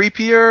it's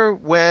creepier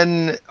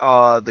when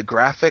the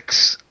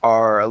graphics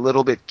are a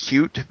little bit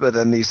cute, but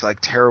then these like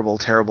terrible,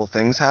 terrible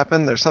things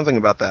happen. There's something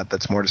about that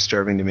that's more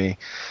disturbing to me.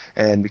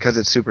 And because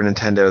it's Super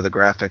Nintendo, the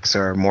graphics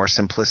are more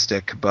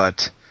simplistic,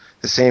 but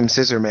the same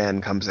Scissor Man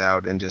comes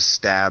out and just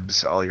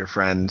stabs all your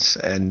friends,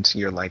 and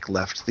you're like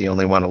left the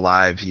only one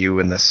alive, you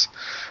and this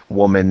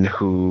woman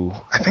who,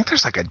 I think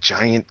there's like a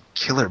giant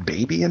killer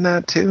baby in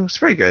that too. It's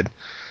very good.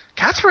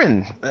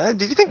 Catherine,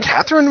 did you think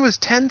Catherine was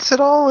tense at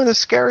all in a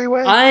scary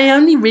way? I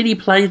only really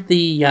played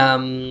the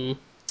demo,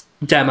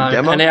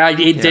 and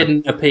it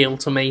didn't appeal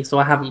to me, so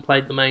I haven't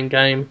played the main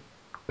game.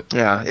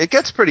 Yeah, it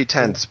gets pretty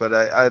tense, but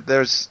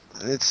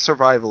it's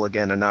survival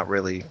again and not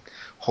really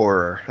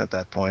horror at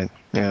that point.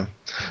 Yeah.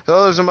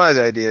 So those are my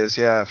ideas.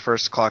 Yeah,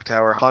 first Clock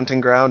Tower,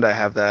 Haunting Ground, I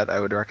have that. I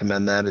would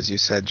recommend that, as you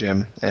said,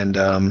 Jim. And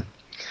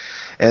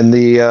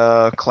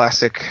the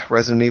classic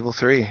Resident Evil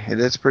 3. It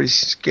is a pretty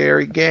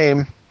scary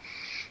game.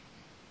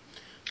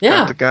 Yeah.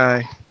 Got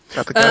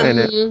the guy in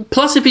it.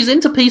 Plus, if he's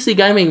into PC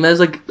gaming, there's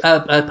a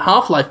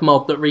Half-Life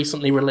mod that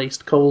recently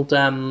released called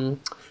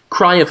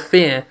Cry of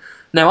Fear.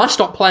 Now, I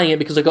stopped playing it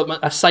because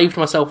I saved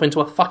myself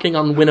into a fucking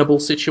unwinnable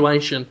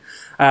situation.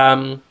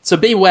 So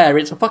beware,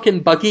 it's a fucking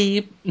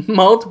buggy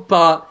mod,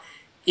 but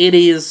it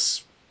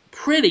is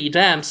pretty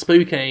damn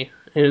spooky.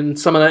 In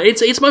some of the,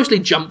 it's mostly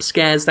jump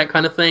scares, that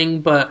kind of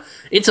thing, but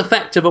it's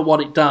effective at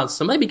what it does.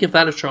 So maybe give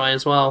that a try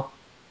as well.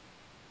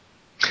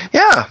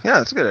 Yeah,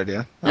 that's a good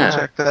idea. I'll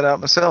check that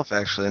out myself,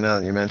 actually, now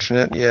that you mention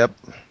it. Yep.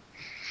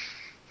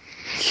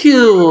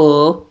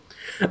 Cool.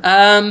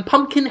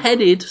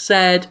 Pumpkin-Headed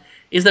said,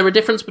 is there a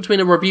difference between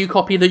a review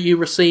copy that you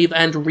receive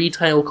and a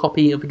retail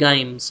copy of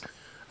games?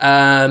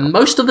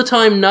 Most of the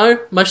time, no.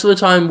 Most of the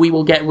time, we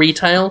will get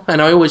retail,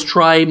 and I always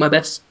try my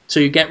best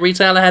to get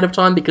retail ahead of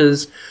time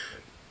because,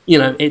 you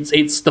know,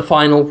 it's the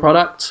final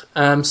product.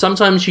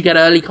 Sometimes you get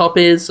early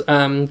copies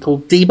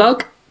called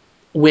Debug,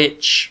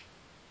 which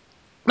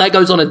that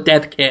goes on a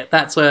dev kit.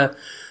 That's a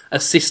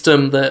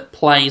system that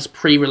plays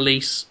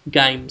pre-release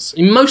games.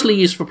 Mostly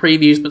used for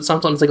previews, but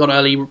sometimes they got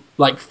early,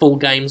 like, full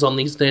games on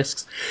these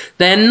discs.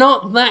 They're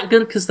not that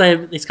good because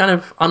it's kind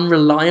of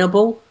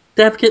unreliable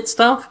dev kit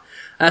stuff.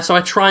 So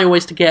I try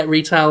always to get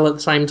retail at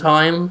the same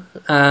time,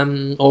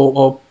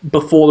 or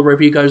before the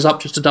review goes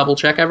up, just to double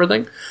check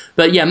everything.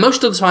 But yeah,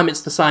 most of the time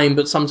it's the same,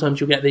 but sometimes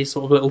you'll get these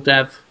sort of little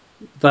dev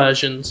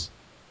versions.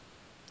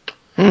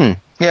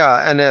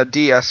 Yeah, and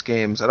DS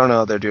games, I don't know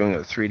how they're doing it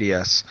with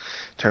 3DS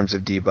in terms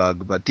of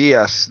debug, but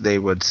DS, they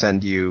would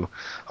send you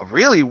a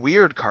really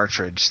weird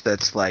cartridge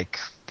that's like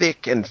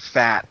thick and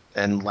fat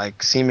and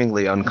like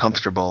seemingly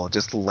uncomfortable. It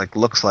just like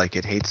looks like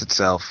it hates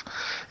itself.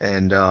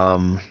 And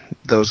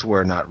those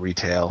were not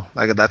retail.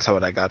 That's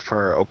what I got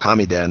for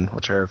Okami Den,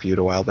 which I reviewed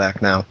a while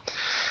back now.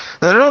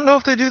 I don't know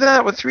if they do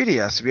that with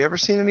 3DS. Have you ever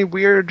seen any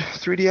weird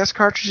 3DS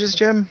cartridges,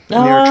 Jim, in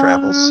your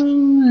travels?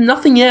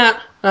 Nothing yet.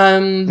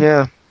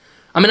 Yeah.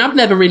 I mean, I've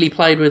never really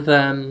played with...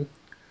 only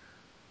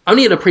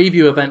at a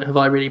preview event have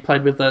I really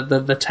played with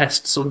the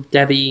test sort of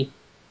Devi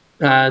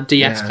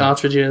DS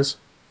cartridges.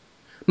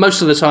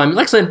 Most of the time,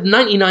 like I said,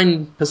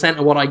 99%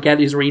 of what I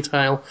get is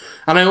retail,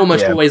 and I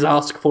almost always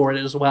ask for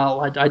it as well.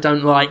 I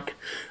don't like...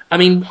 I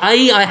mean,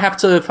 I have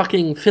to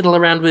fucking fiddle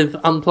around with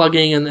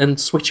unplugging and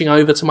switching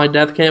over to my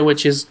dev kit,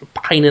 which is a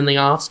pain in the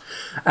ass.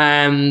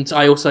 And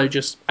I also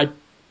just...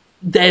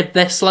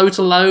 They're slow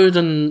to load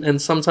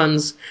and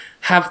sometimes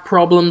have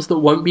problems that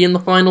won't be in the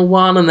final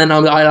one, and then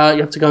I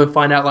have to go and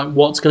find out like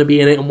what's going to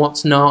be in it and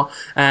what's not,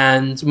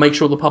 and make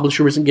sure the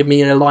publisher isn't giving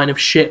me a line of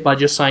shit by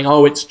just saying,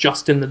 oh, it's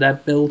just in the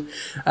dev build.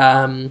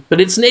 But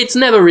it's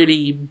never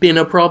really been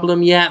a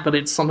problem yet, but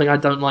it's something I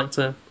don't like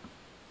the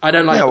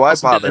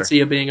possibility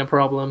of being a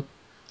problem.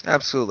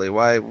 Absolutely.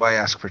 Why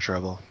ask for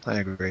trouble? I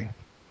agree.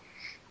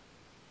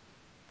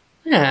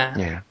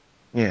 Yeah.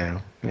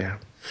 Yeah.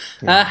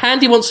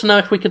 Handy wants to know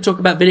if we could talk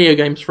about video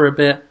games for a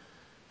bit.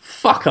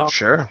 Fuck off.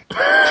 Sure.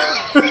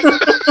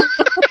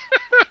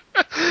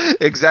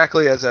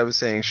 Exactly as I was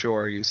saying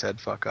sure, you said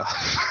fuck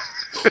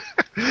off.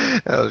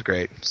 That was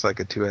great. It's like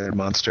a two-headed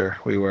monster.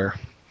 We were.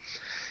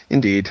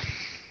 Indeed.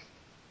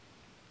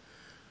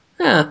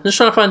 Yeah, just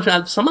trying to find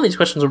out. Some of these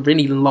questions are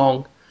really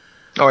long.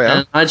 Oh, yeah?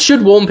 And I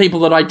should warn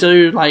people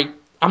that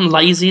I'm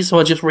lazy, so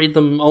I just read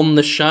them on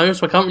the show,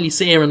 so I can't really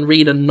sit here and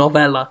read a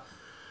novella.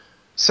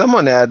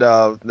 Someone had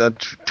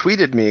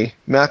tweeted me,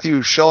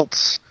 Matthew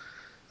Schultz.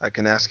 I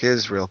can ask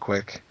his real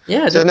quick.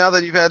 Yeah. So now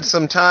that you've had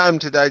some time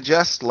to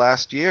digest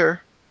last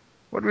year,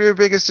 what were your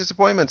biggest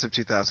disappointments of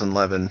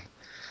 2011?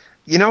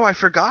 You know, I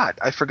forgot.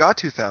 I forgot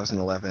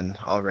 2011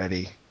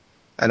 already.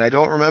 And I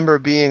don't remember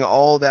being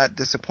all that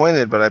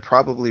disappointed, but I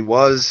probably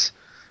was.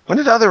 When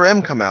did Other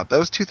M come out? That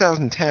was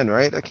 2010,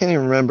 right? I can't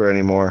even remember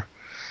anymore.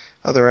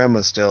 Other M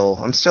was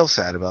I'm still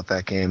sad about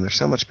that game. There's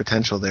so much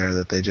potential there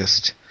that they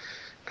just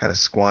kind of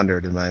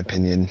squandered, in my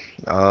opinion.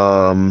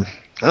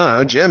 I don't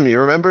know, Jim, you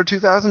remember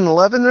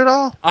 2011 at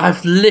all?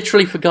 I've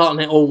literally forgotten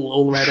it all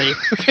already.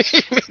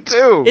 Me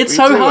too. It's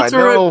so hard to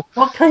remember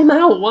what came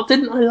out. What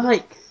didn't I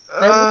like?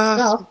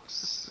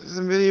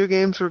 The video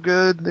games were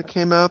good that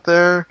came out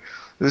there.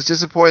 It was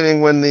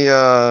disappointing when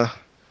the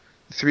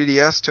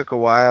 3DS took a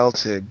while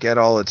to get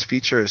all its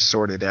features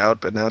sorted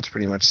out, but now it's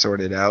pretty much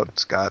sorted out.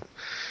 It's got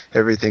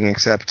everything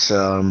except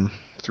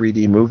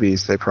 3D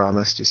movies they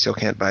promised. You still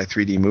can't buy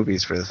 3D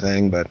movies for the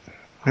thing, but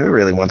who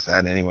really wants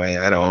that anyway?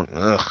 I don't.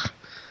 Ugh.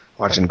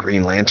 Watching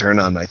Green Lantern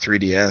on my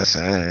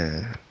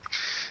 3DS.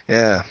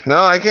 Yeah.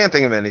 No, I can't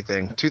think of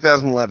anything.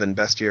 2011,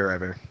 best year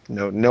ever.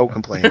 No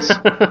complaints.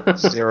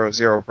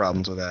 Zero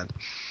problems with that.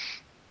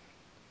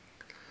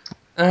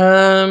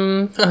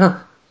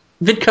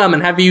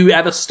 Vidkerman, have you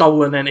ever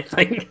stolen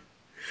anything?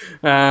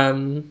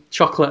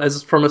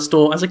 Chocolate from a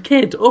store as a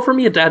kid, or from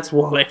your dad's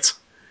wallet?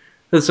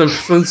 There's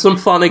some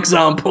fun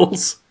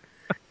examples.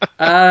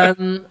 I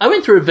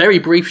went through a very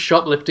brief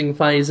shoplifting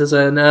phase as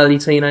an early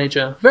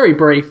teenager. Very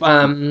brief.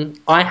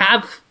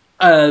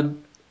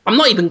 I'm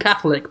not even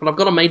Catholic, but I've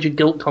got a major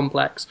guilt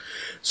complex.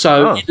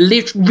 So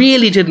it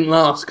really didn't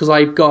last because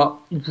I got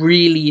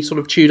really sort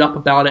of chewed up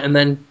about it and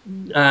then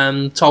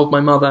told my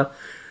mother.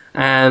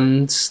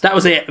 And that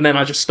was it, and then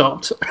I just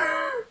stopped.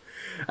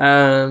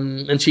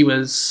 And she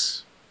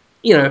was,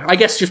 I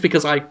guess just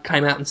because I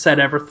came out and said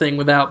everything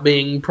without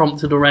being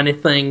prompted or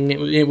anything,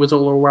 it was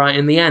all alright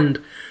in the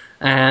end.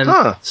 And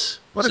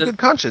what a good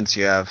conscience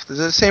you have. There's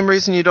the same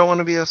reason you don't want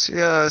to be a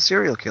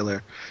serial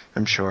killer,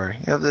 I'm sure.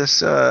 You have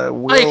this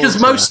will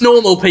because most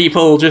normal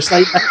people just,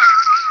 they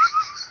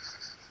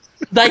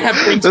have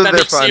dreams about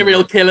being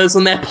serial killers,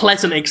 and they're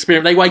pleasant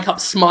experience. They wake up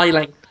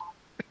smiling.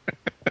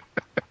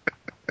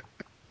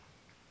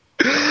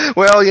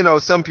 Well,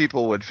 some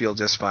people would feel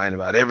just fine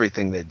about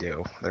everything they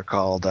do. They're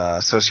called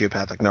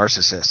sociopathic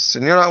narcissists.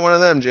 And you're not one of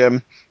them,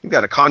 Jim. You've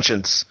got a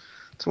conscience.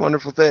 It's a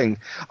wonderful thing.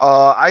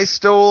 I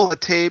stole a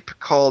tape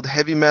called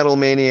Heavy Metal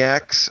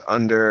Maniacs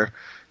under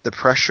the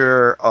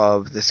pressure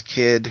of this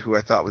kid who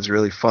I thought was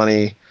really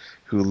funny,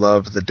 who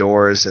loved the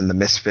Doors and the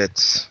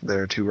Misfits.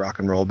 They're two rock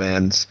and roll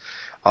bands.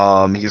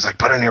 He was like,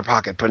 put it in your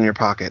pocket.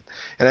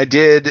 And I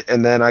did,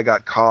 and then I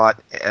got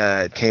caught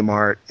at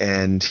Kmart,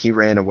 and he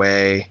ran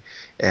away.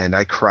 And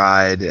I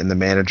cried, and the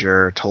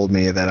manager told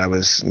me that I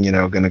was,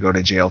 going to go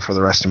to jail for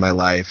the rest of my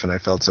life, and I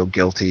felt so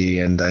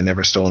guilty, and I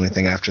never stole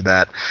anything after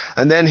that.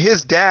 And then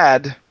his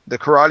dad, the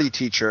karate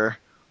teacher,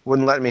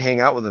 wouldn't let me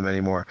hang out with him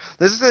anymore.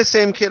 This is the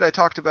same kid I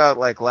talked about,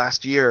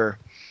 last year,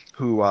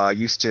 who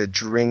used to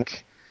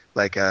drink,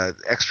 a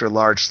extra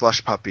large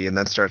slush puppy and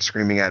then start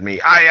screaming at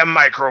me, I am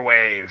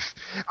microwave!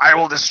 I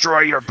will destroy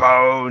your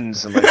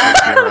bones! And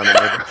chasing around the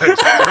neighborhood.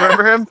 You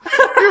remember him?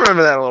 You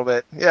remember that a little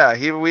bit. Yeah,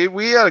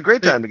 we had a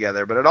great time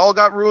together, but it all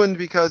got ruined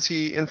because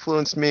he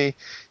influenced me.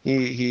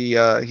 He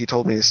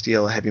told me to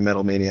steal a Heavy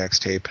Metal Maniacs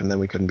tape, and then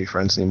we couldn't be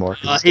friends anymore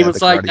because he was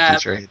the like karate that.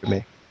 teacher hated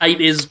me.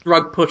 Ate his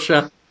drug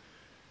pusher.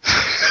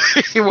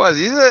 He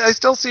was. I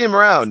still see him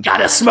around.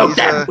 Gotta smoke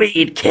that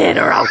weed, kid,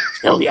 or I'll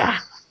kill ya.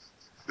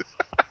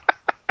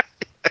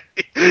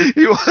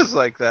 He was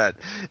like that.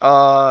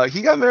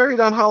 He got married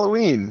on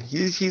Halloween.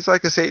 He's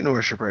like a Satan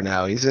worshiper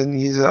now. He's an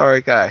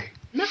alright guy.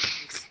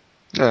 Nice.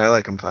 Yeah, I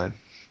like him fine.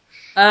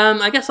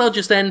 I guess I'll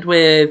just end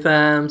with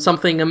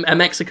something a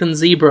Mexican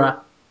zebra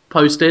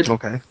posted.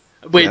 Okay.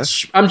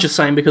 Which I'm just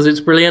saying because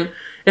it's brilliant.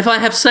 If I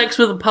have sex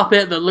with a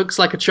puppet that looks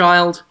like a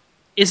child,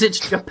 is it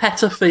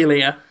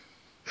Geppetophilia?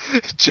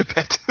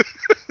 Geppet.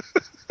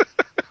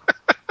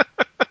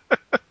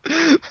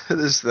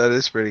 That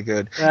is pretty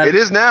good. It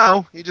is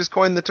now. You just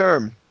coined the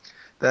term.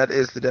 That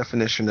is the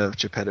definition of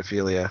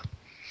Geppetophilia.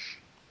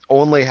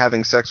 Only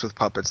having sex with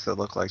puppets that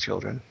look like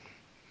children.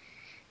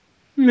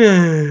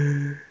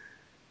 I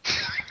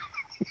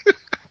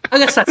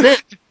guess that's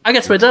it. I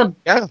guess we're done.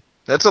 Yeah,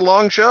 that's a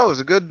long show. It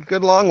was a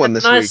good long one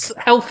this week. Nice,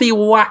 healthy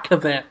whack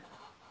of it.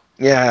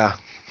 Yeah.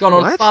 Gone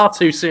on far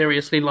too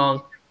seriously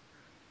long.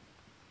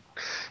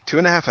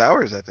 2.5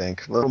 hours, I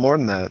think. A little more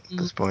than that at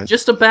this point.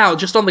 Just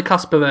on the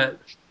cusp of it.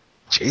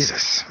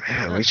 Jesus,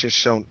 man, we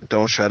just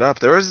don't shut up.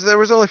 There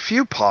was only a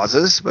few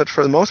pauses, but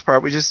for the most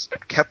part, we just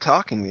kept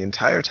talking the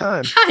entire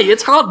time. Hey,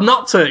 it's hard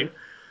not to.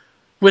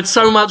 With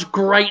so much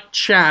great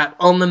chat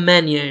on the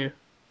menu,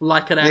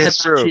 like at a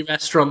hibachi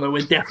restaurant that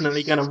we're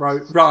definitely going to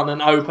run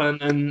and open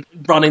and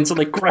run into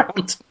the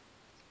ground.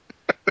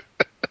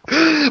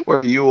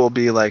 Where you will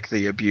be like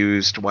the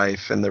abused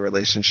wife in the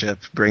relationship,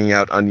 bringing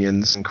out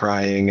onions and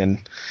crying, and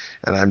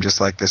I'm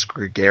just like this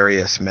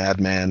gregarious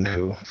madman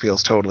who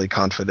feels totally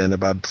confident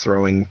about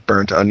throwing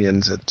burnt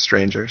onions at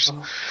strangers.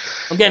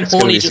 I'm getting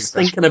horny just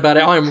thinking about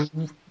it. I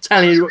am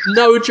telling you,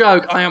 no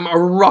joke, I am a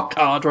rock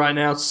hard right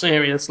now,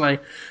 seriously.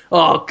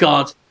 Oh,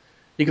 God.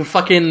 You can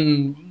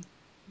fucking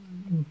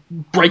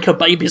break a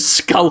baby's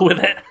skull with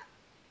it.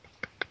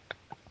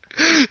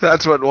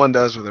 That's what one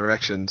does with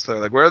erections. They're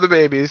like, where are the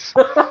babies?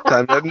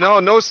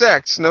 No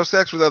sex. No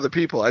sex with other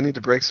people. I need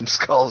to break some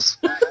skulls.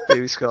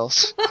 Baby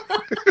skulls.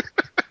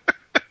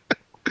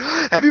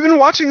 Have you been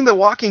watching The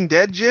Walking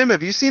Dead, Jim?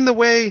 Have you seen the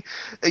way,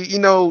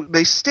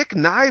 they stick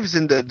knives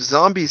into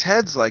zombies'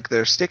 heads like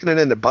they're sticking it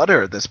into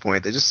butter at this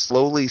point? They just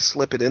slowly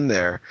slip it in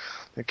there.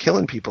 They're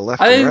killing people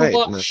left and right. I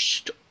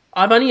watched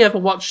I've only ever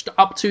watched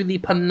up to the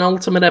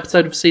penultimate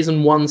episode of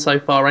season 1 so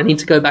far. I need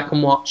to go back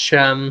and watch.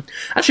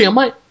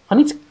 Actually, I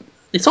need to.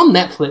 It's on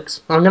Netflix.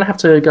 I'm gonna have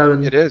to go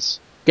and It is.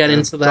 get Yeah,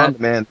 into it's on that.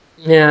 demand.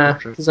 Yeah,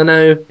 because I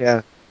know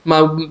Yeah.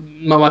 my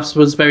wife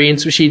was very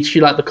into.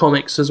 She liked the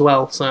comics as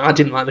well, so I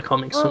didn't like the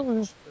comics. So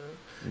Oh,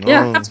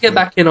 yeah, I have to get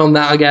back in on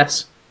that, I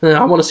guess.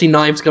 I want to see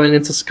knives going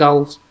into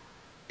skulls.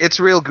 It's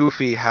real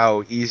goofy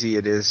how easy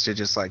it is to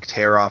just like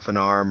tear off an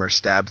arm or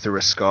stab through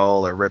a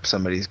skull or rip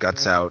somebody's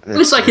guts out.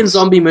 It's like in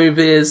zombie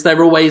movies,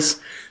 they're always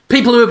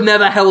people who have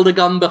never held a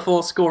gun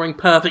before scoring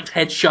perfect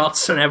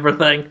headshots and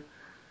everything.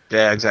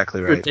 Yeah,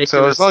 exactly right. Ridiculous.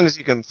 So as long as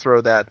you can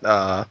throw that,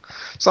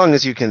 as long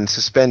as you can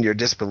suspend your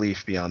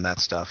disbelief beyond that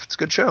stuff, it's a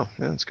good show.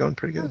 Yeah, it's going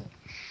pretty good.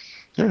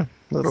 Yeah,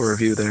 little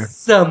review there.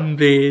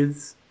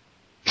 Zombies.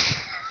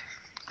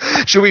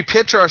 Should we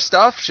pitch our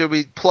stuff? Should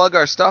we plug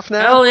our stuff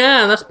now? Hell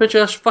yeah, that's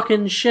picture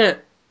fucking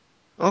shit.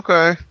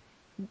 Okay.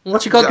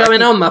 What you got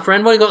going on, my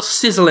friend? What you got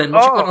sizzling?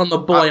 What you got on the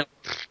boil?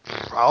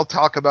 I'll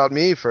talk about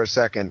me for a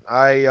second.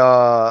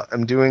 I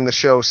am doing the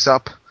show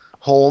Sup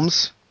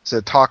Holmes. It's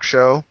a talk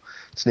show.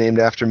 It's named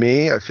after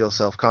me. I feel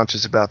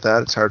self-conscious about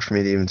that. It's hard for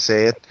me to even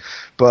say it.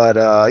 But,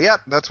 yeah,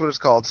 that's what it's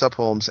called, Sup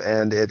Holmes.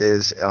 And it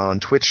is on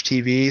Twitch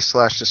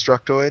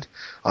TV/Destructoid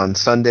on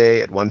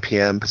Sunday at 1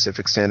 p.m.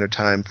 Pacific Standard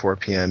Time, 4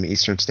 p.m.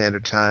 Eastern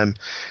Standard Time.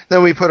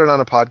 Then we put it on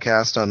a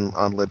podcast on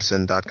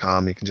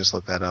Libsyn.com. You can just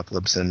look that up,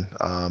 Libsyn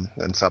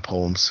and Sup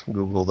Holmes.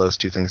 Google those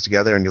two things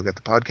together and you'll get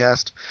the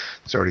podcast.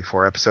 There's already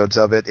 4 episodes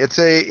of it. It's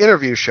a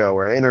interview show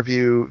where I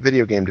interview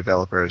video game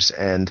developers.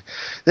 And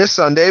this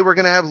Sunday we're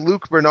going to have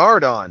Luke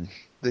Bernard on,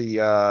 the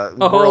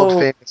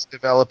world-famous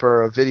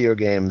developer of video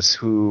games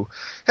who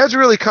has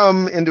really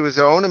come into his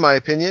own, in my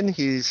opinion.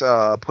 He's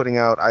putting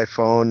out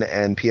iPhone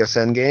and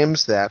PSN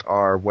games that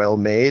are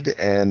well-made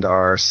and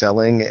are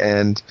selling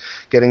and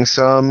getting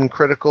some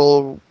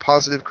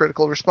positive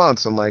critical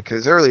response, unlike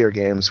his earlier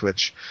games,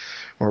 which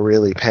were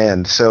really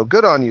panned. So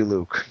good on you,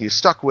 Luke. You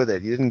stuck with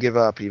it. You didn't give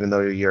up, even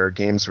though your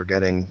games were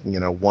getting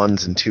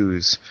 1s and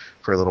 2s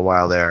for a little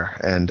while there.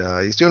 And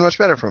he's doing much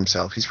better for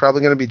himself. He's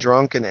probably going to be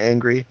drunk and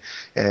angry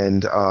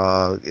and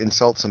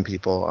insult some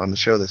people on the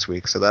show this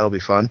week, so that'll be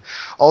fun.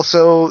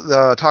 Also,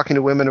 talking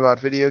to women about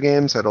video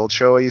games, that old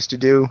show I used to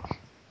do,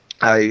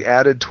 I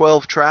added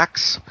 12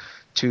 tracks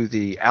to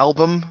the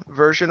album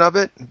version of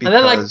it. And there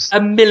are like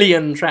a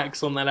million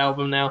tracks on that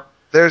album now.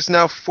 There's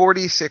now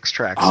 46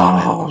 tracks on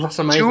it. Oh, that's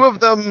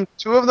amazing.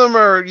 Two of them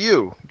are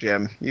you,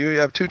 Jim. You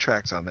have 2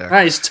 tracks on there.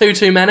 That is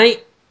too many.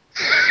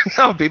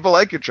 No, people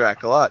like your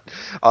track a lot.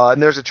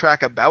 And there's a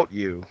track about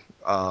you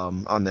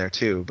on there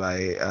too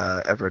by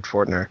Everett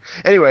Fortner.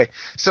 Anyway,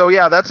 so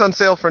yeah, that's on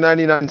sale for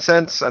 99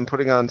 cents. I'm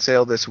putting on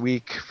sale this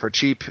week for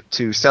cheap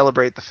to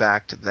celebrate the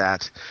fact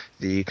that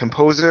the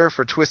composer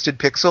for Twisted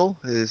Pixel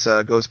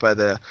goes by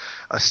the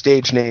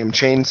stage name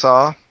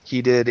Chainsaw.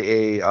 He did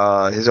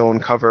his own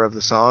cover of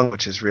the song,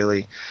 which is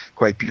really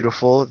quite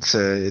beautiful.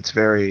 It's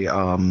very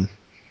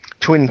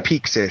Twin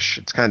Peaks-ish.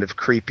 It's kind of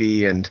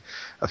creepy and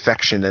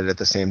affectionate at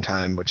the same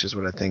time, which is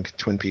what I think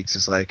Twin Peaks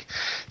is like.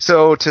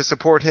 So to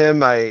support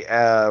him, I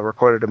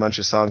recorded a bunch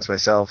of songs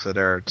myself that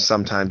are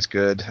sometimes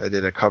good. I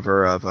did a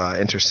cover of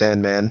Enter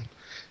Sandman.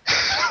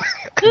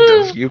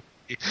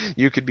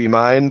 You Could Be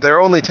Mine. They're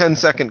only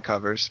 10-second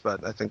covers,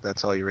 but I think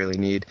that's all you really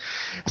need.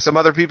 Some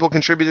other people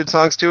contributed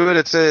songs to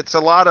it. It's a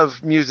lot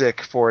of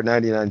music for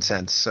 99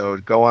 cents. So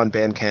go on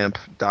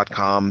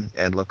bandcamp.com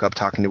and look up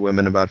Talking to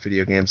Women About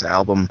Video Games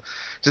album.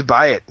 Just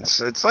buy it.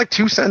 It's like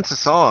 2 cents a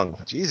song.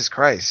 Jesus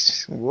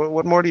Christ.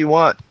 What more do you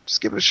want? Just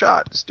give it a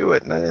shot. Just do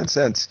it. 99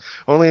 cents.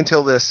 Only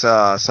until this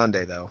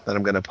Sunday, though. Then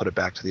I'm going to put it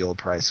back to the old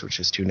price, which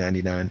is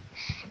 $2.99.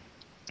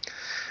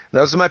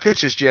 Those are my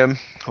pitches, Jim.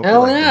 Hope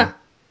Hell you like yeah. them.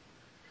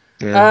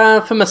 Yeah.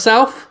 For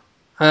myself,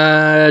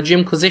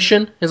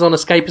 Jimquisition is on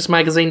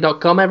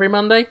escapistmagazine.com every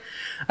Monday.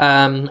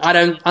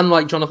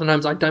 Unlike Jonathan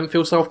Holmes, I don't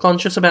feel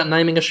self-conscious about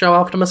naming a show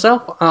after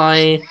myself.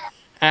 I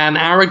am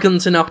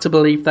arrogant enough to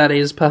believe that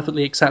is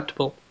perfectly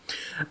acceptable.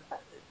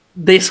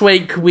 This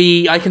week,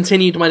 I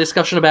continued my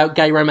discussion about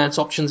gay romance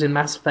options in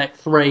Mass Effect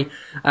 3,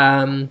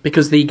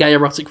 because the gay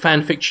erotic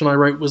fanfiction I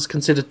wrote was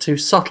considered too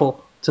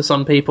subtle to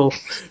some people.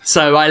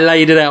 So I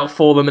laid it out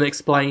for them and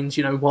explained,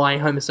 why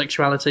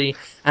homosexuality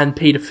and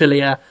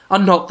paedophilia are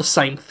not the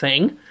same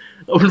thing.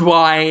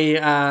 Why,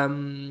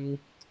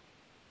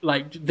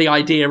 the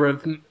idea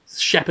of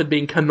Shepard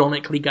being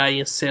canonically gay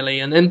is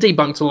silly, and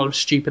debunked a lot of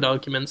stupid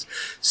arguments.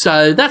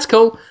 So that's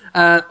cool.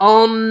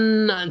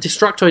 On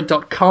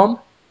Destructoid.com,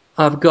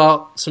 I've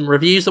got some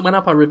reviews that went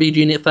up. I reviewed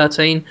Unit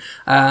 13.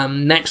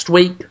 Next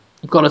week,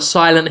 I've got a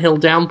Silent Hill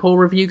Downpour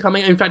review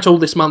coming. In fact, all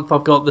this month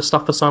I've got the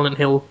stuff for Silent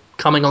Hill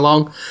coming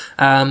along.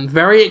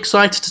 Very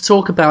excited to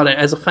talk about it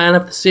as a fan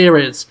of the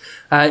series.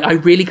 I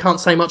really can't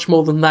say much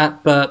more than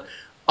that, but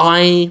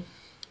I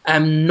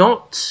am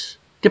not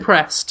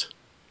depressed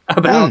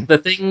about the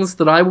things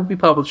that I will be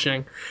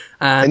publishing.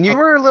 And you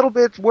were a little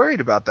bit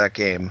worried about that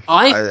game.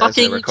 I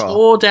fucking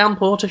tore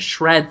Downpour to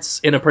shreds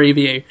in a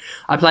preview.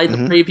 I played the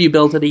preview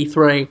build at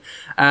E3.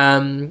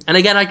 And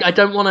again, I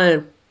don't want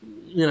to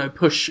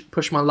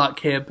push my luck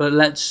here, but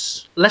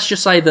let's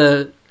just say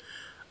that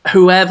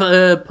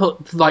whoever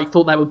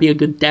thought that would be a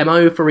good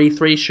demo for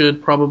E3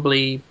 should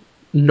probably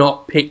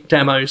not pick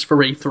demos for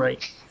E3.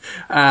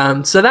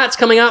 So that's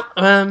coming up.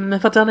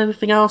 If I've done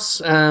anything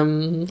else,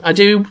 I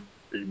do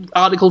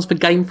articles for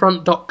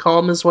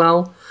Gamefront.com as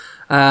well.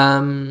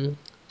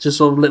 Just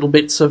sort of little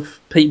bits and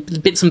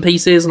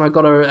pieces, and I've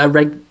got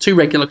two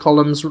regular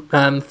columns,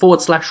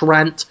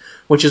 /rant,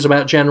 which is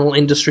about general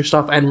industry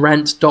stuff, and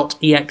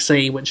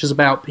rant.exe, which is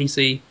about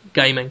PC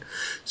gaming.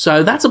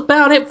 So that's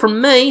about it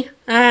from me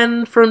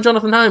and from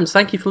Jonathan Holmes.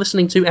 Thank you for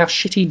listening to our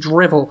shitty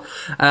drivel.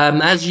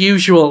 As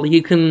usual,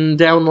 you can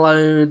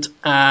download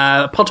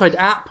Podtoid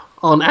app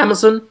on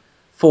Amazon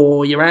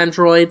for your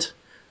Android.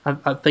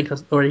 I think I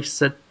already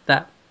said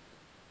that.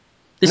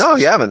 No,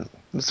 you haven't.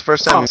 It's the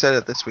first time you said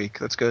it this week.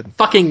 That's good.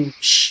 Fucking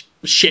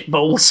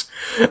shitballs.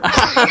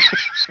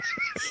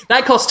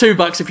 That costs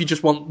 $2 if you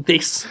just want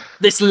this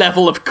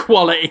level of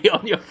quality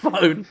on your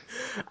phone.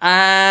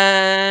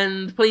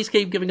 And please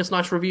keep giving us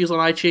nice reviews on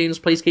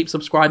iTunes. Please keep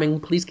subscribing.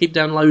 Please keep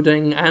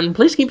downloading. And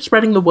please keep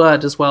spreading the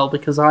word as well,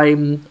 because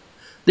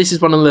this is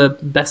one of the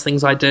best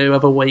things I do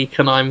every week,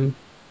 and I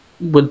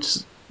would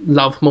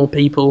love more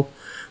people,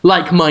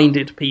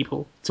 like-minded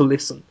people, to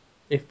listen,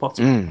 if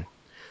possible.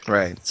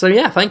 Right. So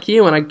yeah, thank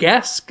you, and I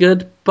guess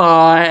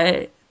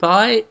goodbye.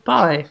 Bye.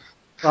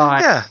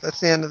 Yeah, that's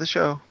the end of the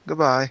show.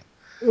 Goodbye.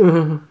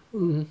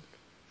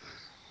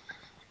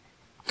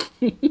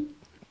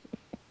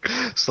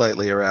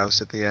 Slightly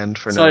aroused at the end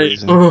for no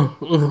reason.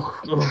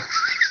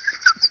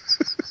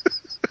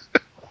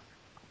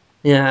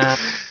 Yeah.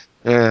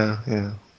 Yeah.